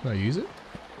 Can I use it?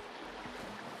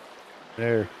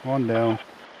 There, one down.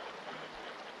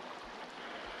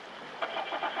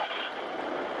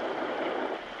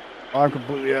 I'm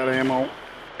completely out of ammo.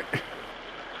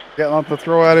 Got nothing to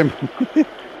throw at him.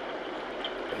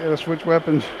 Gotta switch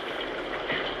weapons.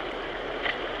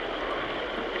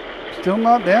 Still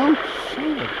not down?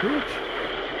 Son of a bitch.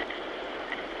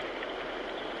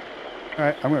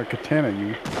 Alright, I'm gonna katana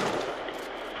you.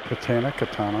 Katana.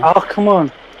 Oh, come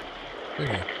on.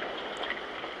 Okay.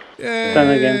 Yay! Done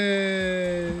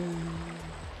again.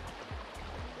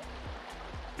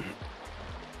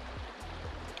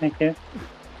 Thank you.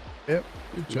 Yep.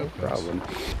 Good job, No guys. problem.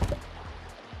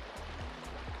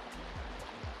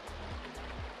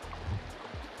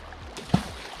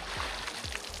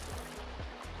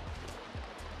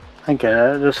 I get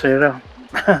out of this area.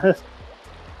 Okay,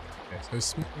 so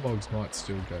small logs might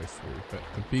still go through, but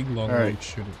the big long Alright. logs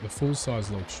shouldn't. The full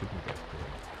size logs shouldn't go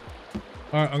through.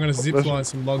 All right, I'm gonna zip line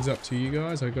some logs up to you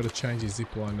guys. I've got to change his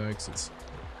zip line though, because it's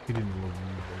hitting the log.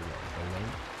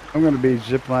 I'm gonna be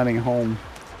ziplining home.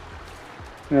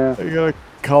 Yeah. I gotta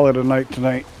call it a night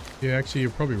tonight. Yeah, actually,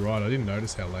 you're probably right. I didn't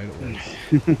notice how late it was.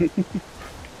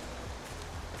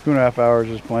 2.5 hours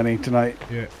is plenty tonight.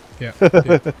 Yeah.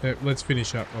 Let's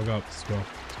finish up. I'll go up as well.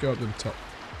 Let's go up to the top.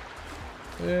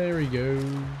 There he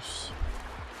goes.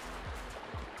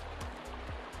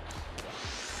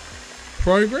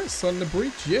 Progress on the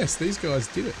bridge? Yes, these guys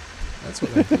did it. That's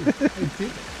what they did. They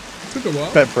did it. Took a while.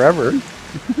 Spent forever.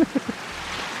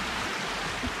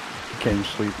 Can't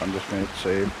sleep. I'm just gonna hit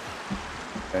save.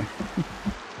 Okay.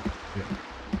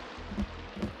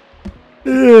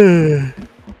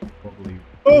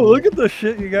 Oh, look at the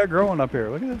shit you got growing up here.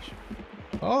 Look at this.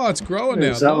 Oh, it's growing now.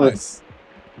 Exactly. Nice.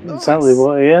 Exactly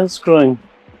what he is growing.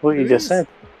 What you just said.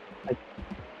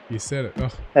 You said it.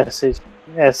 Oh.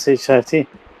 S-H-I-T.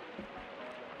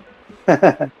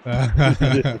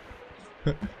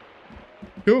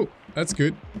 Cool. That's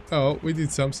good. Oh, we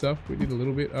did some stuff. We did a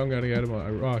little bit. I'm going to go to my...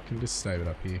 Oh, I can just save it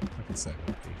up here. I can save it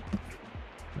up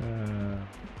here.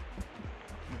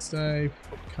 Save.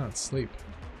 Can't sleep.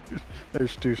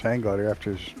 There's Stu's hang glider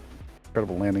after his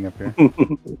incredible landing up here.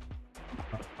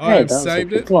 I have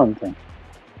saved it. Thing.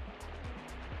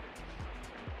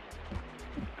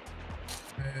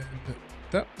 And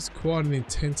that was quite an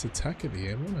intense attack at the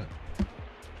end, wasn't it?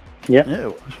 Yeah. Yeah,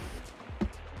 it was.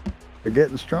 They're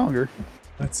getting stronger.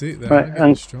 That's it. They're Right,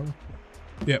 getting strong.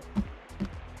 Yep.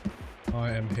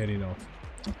 I am heading off.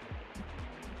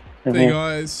 Hey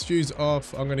guys, Stu's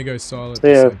off. I'm going to go silent.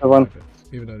 See ya, everyone.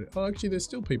 Even though, oh, actually, there's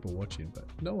still people watching, but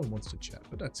no one wants to chat.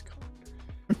 But that's cool.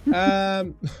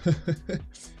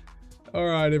 All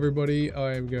right, everybody.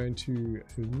 I am going to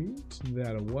mute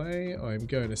that away. I'm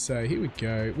going to say, here we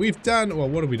go. We've done. Well,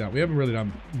 what have we done? We haven't really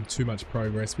done too much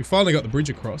progress. We finally got the bridge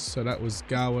across. So that was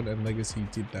Garwin and Legacy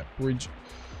did that bridge.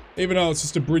 Even though it's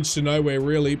just a bridge to nowhere,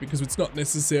 really, because it's not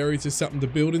necessary. It's just something to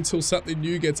build until something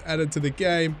new gets added to the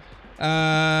game.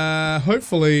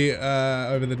 Hopefully,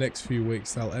 over the next few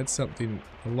weeks, they'll add something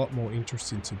a lot more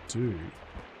interesting to do.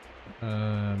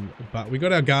 But we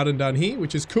got our garden done here,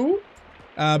 which is cool.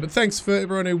 But thanks for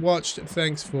everyone who watched.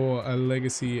 Thanks for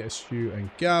Legacy, Stu,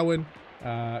 and Garwin.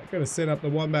 Gonna set up the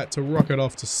Wombat to rocket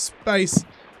off to space.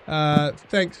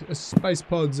 Thanks, Space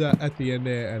Pods at the end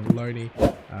there, and Loney.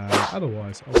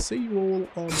 Otherwise, I'll see you all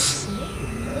on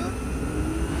Sunday.